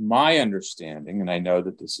 my understanding, and I know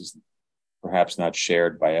that this is perhaps not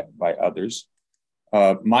shared by others,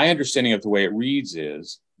 my understanding of the way it reads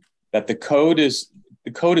is that the code is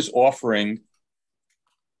offering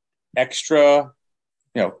extra,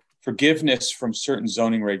 forgiveness from certain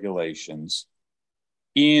zoning regulations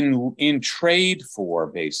in trade for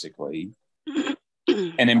basically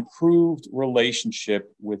an improved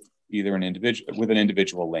relationship with either an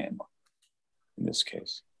individual landmark in this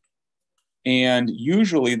case. And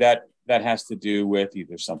usually that has to do with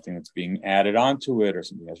either something that's being added onto it or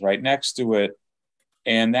something that's right next to it.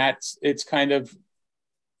 And it's kind of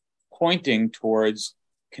pointing towards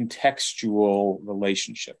contextual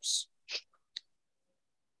relationships.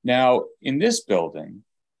 Now, in this building,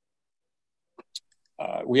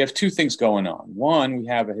 we have two things going on. One, we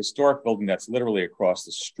have a historic building that's literally across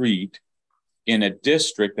the street in a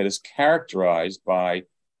district that is characterized by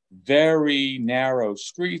very narrow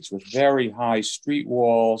streets with very high street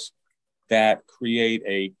walls that create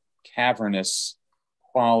a cavernous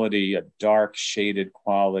quality, a dark shaded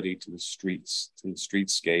quality to the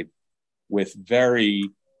streetscape, with very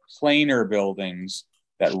planar buildings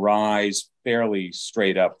that rise fairly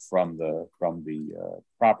straight up from the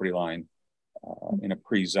property line in a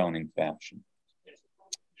pre-zoning fashion.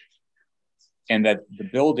 And that the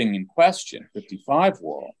building in question, 55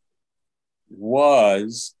 Wall,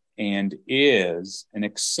 was and is an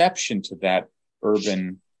exception to that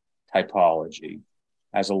urban typology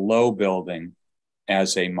as a low building,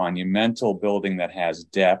 as a monumental building that has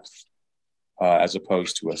depth, as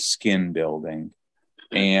opposed to a skin building,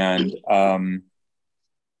 and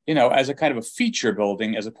as a kind of a feature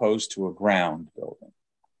building as opposed to a ground building.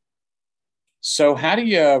 So how do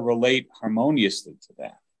you relate harmoniously to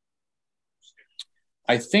that?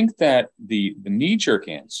 I think that the knee-jerk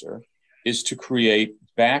answer is to create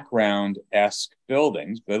background-esque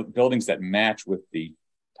buildings that match with the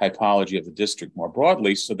typology of the district more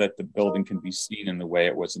broadly, so that the building can be seen in the way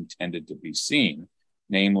it was intended to be seen,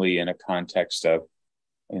 namely in a context of,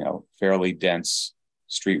 fairly dense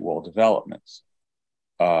street wall developments.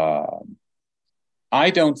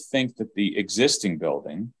 I don't think that the existing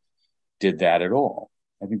building did that at all.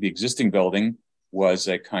 I think the existing building was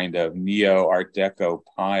a kind of neo-Art Deco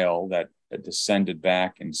pile that descended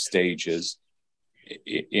back in stages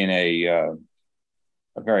in a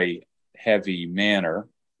very heavy manner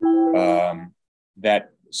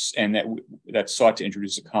that sought to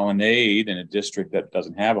introduce a colonnade in a district that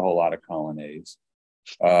doesn't have a whole lot of colonnades,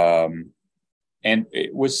 and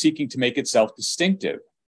it was seeking to make itself distinctive,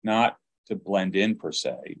 not to blend in per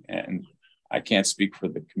se. And I can't speak for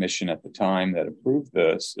the commission at the time that approved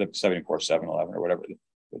the 74-711 or whatever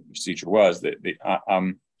the procedure was.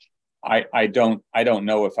 I don't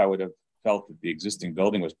know if I would have felt that the existing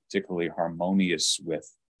building was particularly harmonious with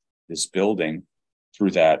this building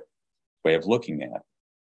through that way of looking at it.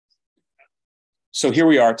 So here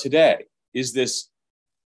we are today. Is this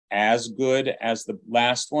as good as the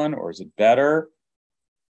last one, or is it better?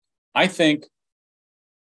 I think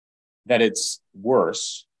that it's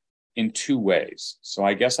worse in two ways. So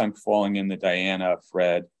I guess I'm falling in the Diana,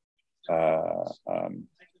 Fred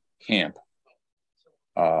camp,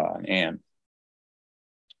 and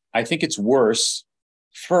I think it's worse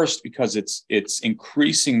first because it's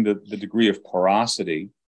increasing the degree of porosity,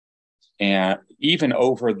 and even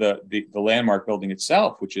over the landmark building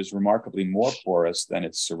itself, which is remarkably more porous than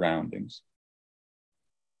its surroundings.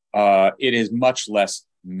 It is much less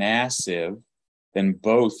massive than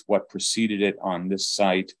both what preceded it on this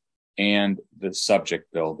site and the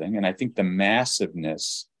subject building. And I think the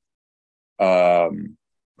massiveness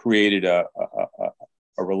created a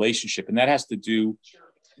relationship, and that has to do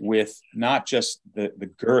with not just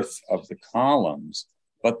the girth of the columns,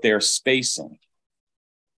 but their spacing,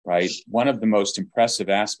 right? One of the most impressive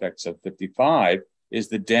aspects of 55 is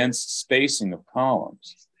the dense spacing of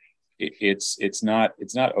columns. It's not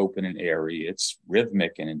open and airy, it's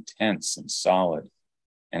rhythmic and intense and solid.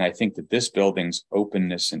 And I think that this building's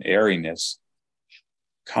openness and airiness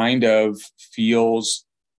kind of feels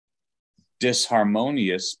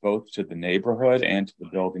disharmonious both to the neighborhood and to the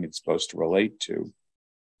building it's supposed to relate to.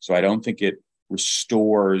 So I don't think it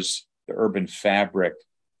restores the urban fabric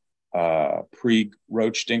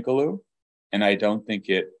pre-Roach Dinkaloo, and I don't think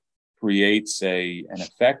it creates an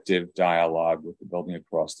effective dialogue with the building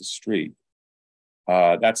across the street.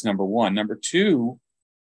 That's number one. Number two,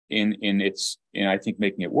 in I think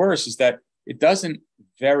making it worse, is that it doesn't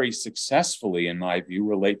very successfully, in my view,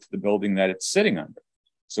 relate to the building that it's sitting under.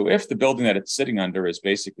 So if the building that it's sitting under is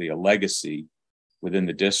basically a legacy within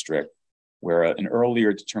the district, where an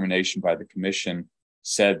earlier determination by the commission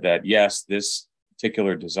said that, yes, this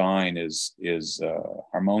particular design is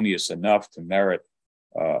harmonious enough to merit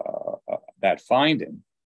that finding,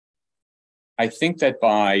 I think that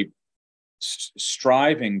by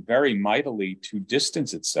striving very mightily to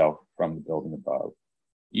distance itself from the building above,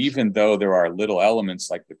 even though there are little elements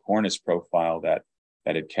like the cornice profile that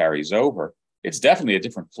it carries over, it's definitely a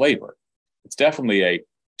different flavor. It's definitely a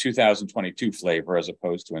 2022 flavor as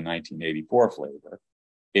opposed to a 1984 flavor.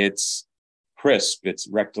 It's crisp, it's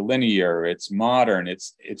rectilinear, it's modern,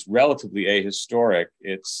 it's relatively ahistoric,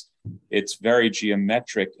 it's very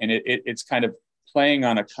geometric, and it's kind of playing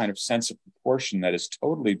on a kind of sense of proportion that is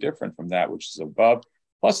totally different from that which is above.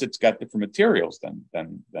 Plus, it's got different materials than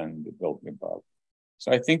the building above.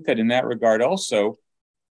 So I think that in that regard also,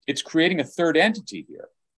 it's creating a third entity here,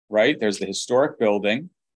 right? There's the historic building,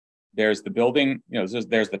 there's the building,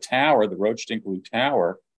 there's the tower, the Roach Dinkaloo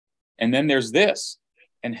Tower, and then there's this.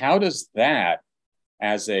 And how does that,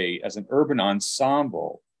 as an urban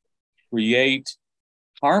ensemble, create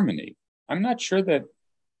harmony? I'm not sure that,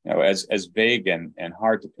 as vague and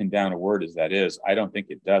hard to pin down a word as that is, I don't think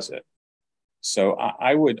it does it. So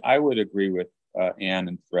I would agree with Anne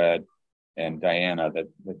and Fred and Diana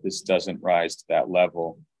that this doesn't rise to that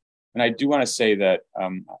level. And I do want to say that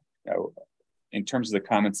in terms of the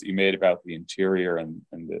comments that you made about the interior and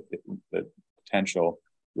the potential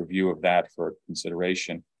review of that for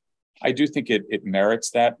consideration, I do think it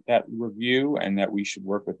merits that review, and that we should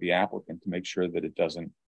work with the applicant to make sure that it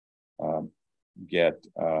doesn't get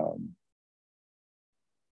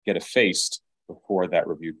effaced before that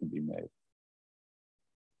review can be made.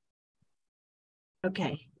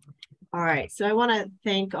 Okay. All right. So I want to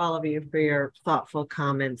thank all of you for your thoughtful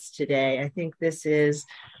comments today. I think this is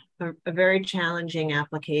a very challenging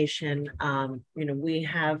application. We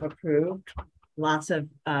have approved lots of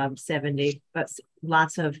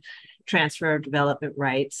lots of transfer of development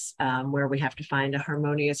rights where we have to find a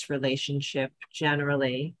harmonious relationship.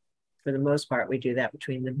 Generally, for the most part, we do that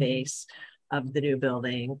between the base of the new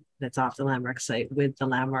building that's off the landmark site with the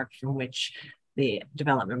landmark from which the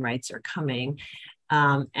development rights are coming.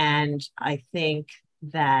 And I think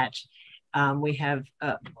that we have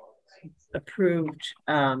approved,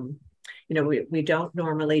 we don't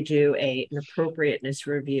normally do an appropriateness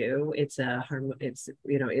review. Is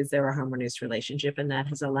there a harmonious relationship? And that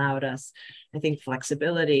has allowed us, I think,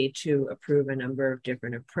 flexibility to approve a number of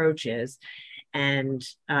different approaches. And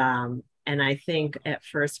I think at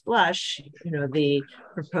first blush, the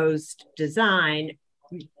proposed design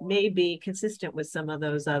may be consistent with some of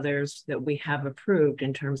those others that we have approved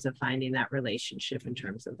in terms of finding that relationship in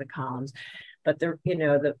terms of the columns. But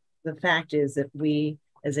the fact is that we,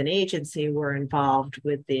 as an agency, were involved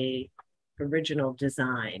with the original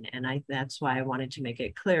design. And that's why I wanted to make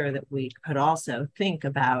it clear that we could also think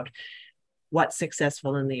about what's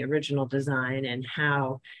successful in the original design and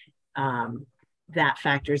how that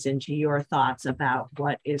factors into your thoughts about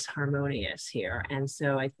what is harmonious here. And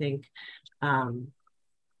so I think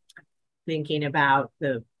thinking about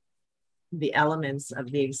the elements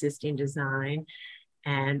of the existing design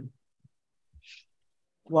and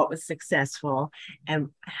what was successful and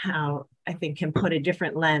how I think can put a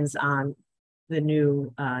different lens on the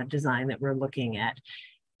new design that we're looking at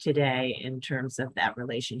today in terms of that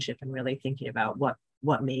relationship and really thinking about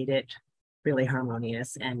what made it really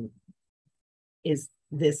harmonious and is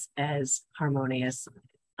this as harmonious,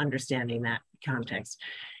 understanding that context.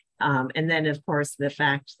 And then of course, the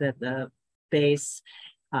fact that the base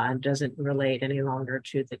doesn't relate any longer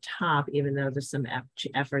to the top, even though there's some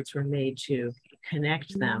efforts were made to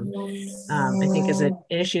connect them. I think is an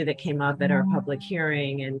issue that came up at our public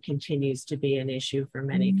hearing and continues to be an issue for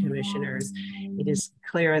many commissioners. It is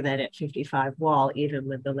clear that at 55 Wall, even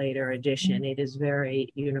with the later addition, it is very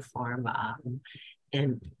uniform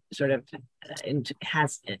and sort of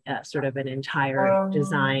has sort of an entire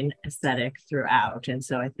design aesthetic throughout. And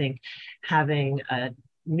so I think having a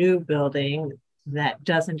new building that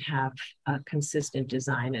doesn't have a consistent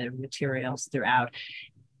design and materials throughout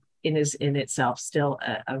is in itself still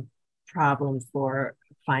a problem for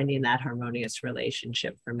finding that harmonious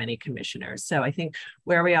relationship for many commissioners. So I think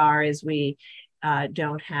where we are is we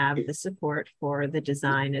don't have the support for the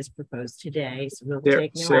design as proposed today. So we'll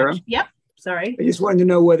take no Sarah? action. Yep, sorry. I just wanted to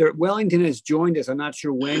know whether Wellington has joined us. I'm not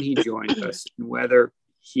sure when he joined us and whether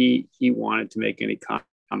he wanted to make any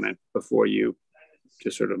comment before you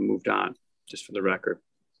just sort of moved on, just for the record.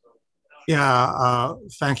 Yeah,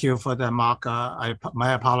 thank you for that, Mark.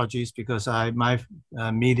 My apologies because my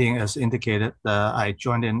meeting, as indicated, I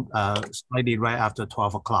joined in slightly right after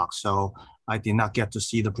 12 o'clock, so I did not get to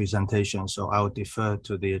see the presentation. So I will defer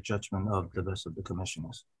to the judgment of the rest of the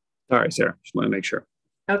commissioners. Sorry, Sarah. Just want to make sure.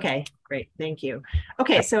 Okay, great. Thank you.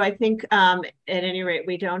 Okay, so I think at any rate,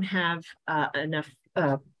 we don't have enough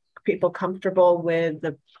people comfortable with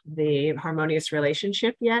the harmonious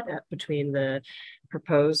relationship yet between the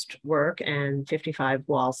proposed work and 55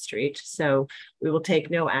 Wall Street. So we will take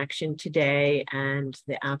no action today, and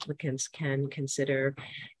the applicants can consider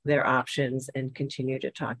their options and continue to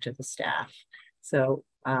talk to the staff. So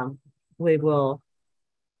we will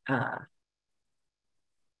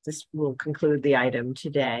this will conclude the item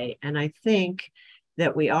today. And I think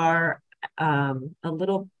that we are a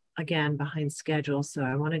little, again, behind schedule. So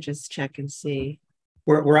I want to just check and see.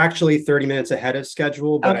 We're actually 30 minutes ahead of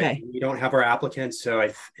schedule, but okay. We don't have our applicants. So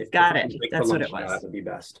if got it. That's what it was. That would be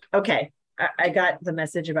best. Okay. I got the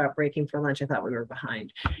message about breaking for lunch. I thought we were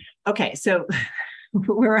behind. Okay. So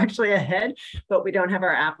we're actually ahead, but we don't have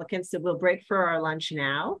our applicants. So we'll break for our lunch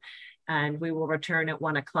now. And we will return at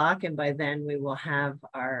 1 o'clock. And by then we will have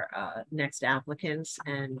our next applicants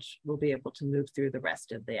and we'll be able to move through the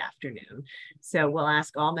rest of the afternoon. So we'll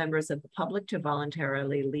ask all members of the public to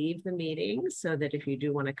voluntarily leave the meeting so that if you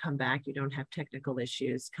do want to come back, you don't have technical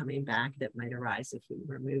issues coming back that might arise if we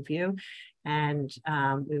remove you. And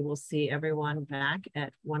we will see everyone back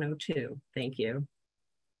at 1:02. Thank you.